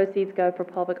 and the proceeds go for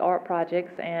public art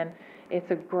projects, and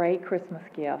it's a great Christmas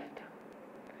gift.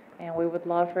 And we would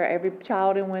love for every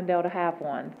child in Wendell to have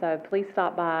one. So please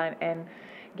stop by and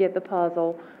get the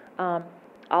puzzle.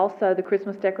 Also, the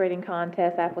Christmas decorating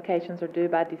contest applications are due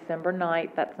by December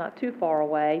 9th. That's not too far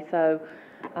away. So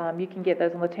you can get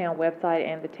those on the town website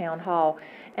and the town hall.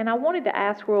 And I wanted to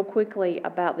ask real quickly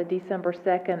about the December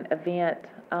 2nd event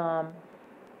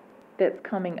that's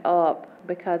coming up,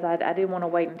 because I didn't want to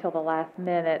wait until the last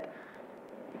minute.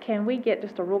 Can we get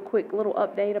just a real quick little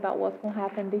update about what's going to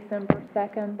happen December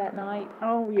 2nd, that night?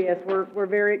 Oh, yes, we're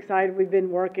very excited. We've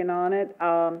been working on it.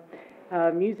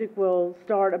 Music will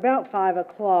start about 5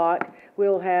 o'clock.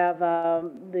 We'll have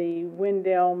the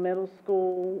Wendell Middle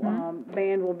School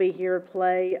band will be here to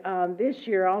play. This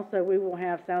year also we will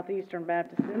have Southeastern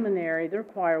Baptist Seminary. Their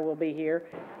choir will be here.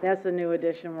 That's a new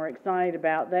addition. We're excited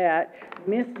about that.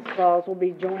 Mrs. Claus will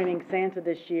be joining Santa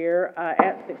this year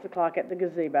at 6 o'clock at the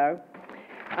gazebo.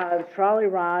 Trolley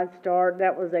rides start,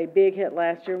 that was a big hit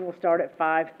last year, will start at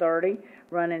 5:30,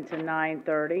 run into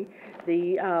 9:30.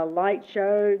 The light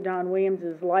show, Don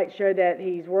Williams' light show that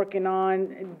he's working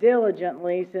on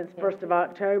diligently since 1st of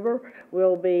October,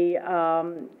 will be,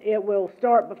 it will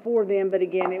start before then, but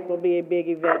again, it will be a big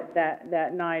event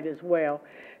that night as well.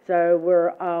 So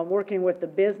we're working with the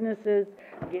businesses,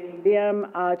 getting them,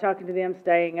 talking to them,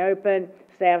 staying open.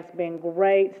 Staff's been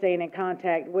great, staying in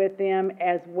contact with them,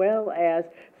 as well as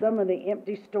some of the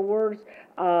empty stores,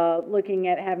 looking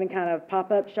at having kind of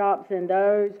pop-up shops in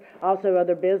those. Also,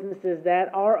 other businesses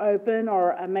that are open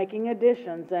or making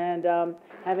additions and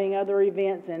having other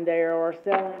events in there, or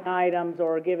selling items,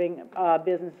 or giving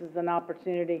businesses an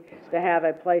opportunity to have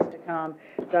a place to come.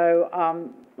 So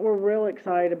we're real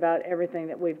excited about everything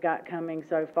that we've got coming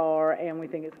so far, and we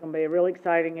think it's going to be a really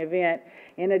exciting event.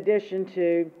 In addition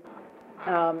to,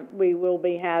 we will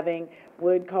be having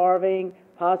wood carving,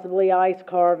 possibly ice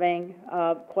carving,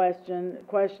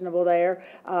 questionable there.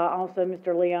 Also,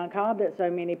 Mr. Leon Cobb, that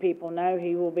so many people know,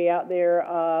 he will be out there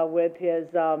with his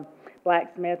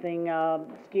blacksmithing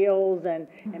skills and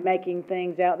making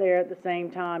things out there at the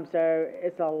same time. So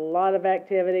it's a lot of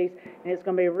activities, and it's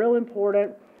going to be real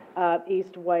important.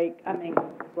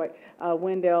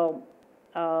 Wendell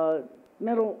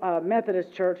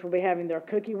Methodist Church will be having their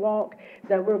cookie walk,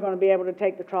 so we're going to be able to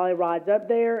take the trolley rides up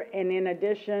there. And in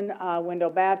addition, Wendell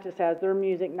Baptist has their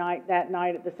music night that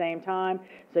night at the same time,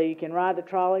 so you can ride the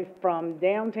trolley from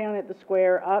downtown at the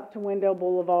square up to Wendell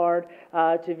Boulevard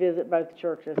to visit both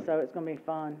churches. So it's going to be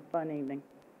fun evening.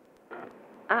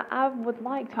 I would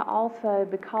like to also,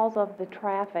 because of the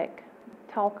traffic,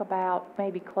 talk about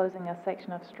maybe closing a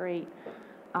section of street,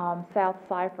 South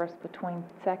Cypress between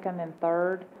 2nd and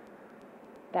 3rd,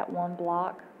 that one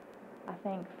block, I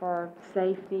think for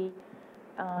safety.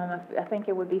 I think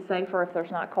it would be safer if there's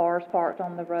not cars parked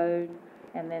on the road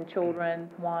and then children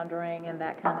wandering and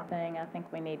that kind of thing. I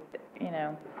think we need,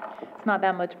 it's not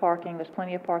that much parking. There's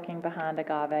plenty of parking behind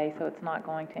Agave, so it's not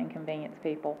going to inconvenience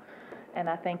people. And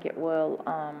I think it will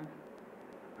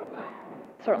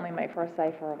certainly make for a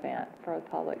safer event for the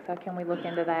public. So can we look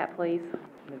into that, please?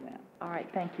 All right,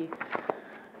 thank you.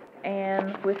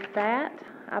 And with that,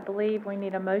 I believe we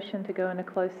need a motion to go into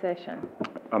closed session.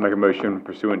 I'll make a motion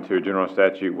pursuant to General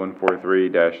Statute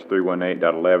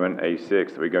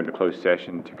 143-318.11A6 that we go into closed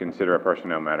session to consider a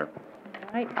personnel matter.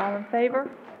 All right, all in favor?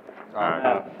 Aye.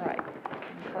 All right,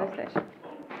 closed session.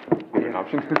 Give me an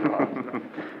option.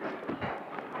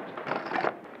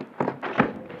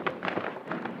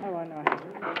 Oh, I know.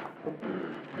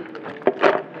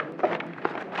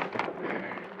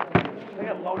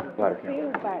 Ladder.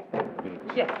 Back.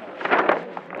 Yes.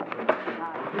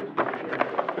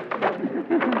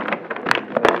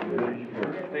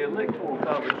 The electoral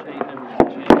college ain't never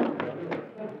gonna change.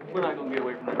 We're not gonna get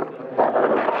away from that stuff.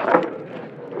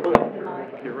 But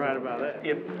You're right about that.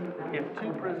 if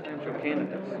two presidential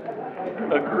candidates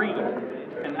agree,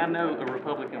 and I know a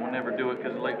Republican will never do it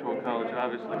because electoral college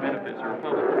obviously benefits a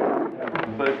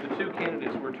Republican, but if the two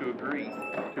candidates were to agree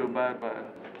to abide by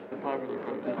the popular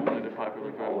vote, and only the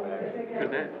popular vote,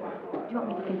 could that, Do you want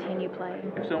me to continue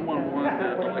playing? if someone won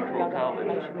the electoral college,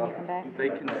 they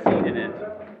conceded it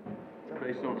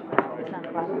based on.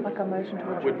 Like a motion to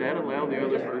adjourn. Would that allow the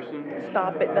other person?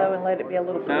 Stop it though and let it be a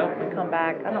little bit No. and come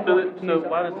back. I don't So, want to so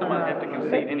why does someone have to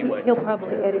concede anyway? He'll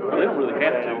probably edit Well, they don't really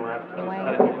have to. So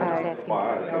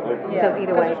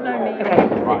either way. There's no need. Okay,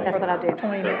 that's what I'll do. 20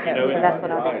 minutes. So that's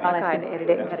what I'll do. I'll ask him to edit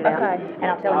it and cut it out. Okay. And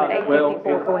I'll tell him at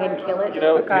 8:54, go ahead and kill it. You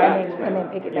know, And then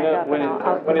pick it back up. when And it's,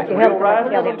 I'll when it's I can real help him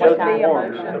rising, tell him it what doesn't time.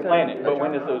 warrant to plan it, but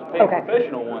when it's those paid Okay.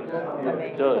 professional ones,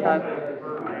 it does. Okay.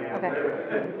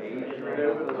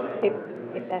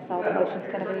 If that's all the motion's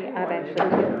gonna be, I've actually put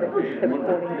the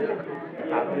recording.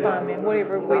 Fine, man,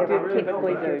 whatever we do,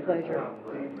 typically It's your do. pleasure.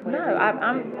 No,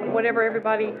 I'm, whatever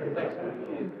everybody,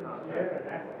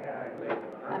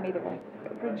 I'm either way.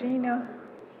 Regina.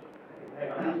 Oh,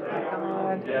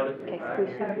 my God. Okay,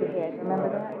 squish your head, remember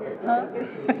that? Huh?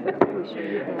 Squish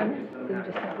your head. So you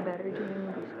just have the battery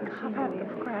doing I've had the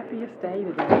crappiest day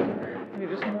today. It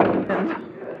just morning.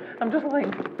 I'm just like,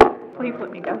 please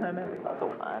let me go home. Everything's so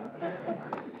fine.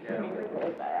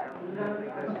 Really bad.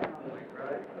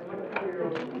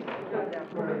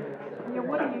 Yeah,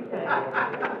 what do you think?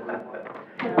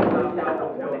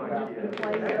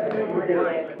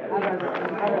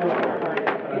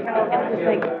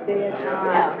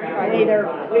 Either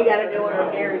we gotta do it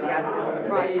or Gary's gotta do it.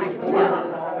 Right.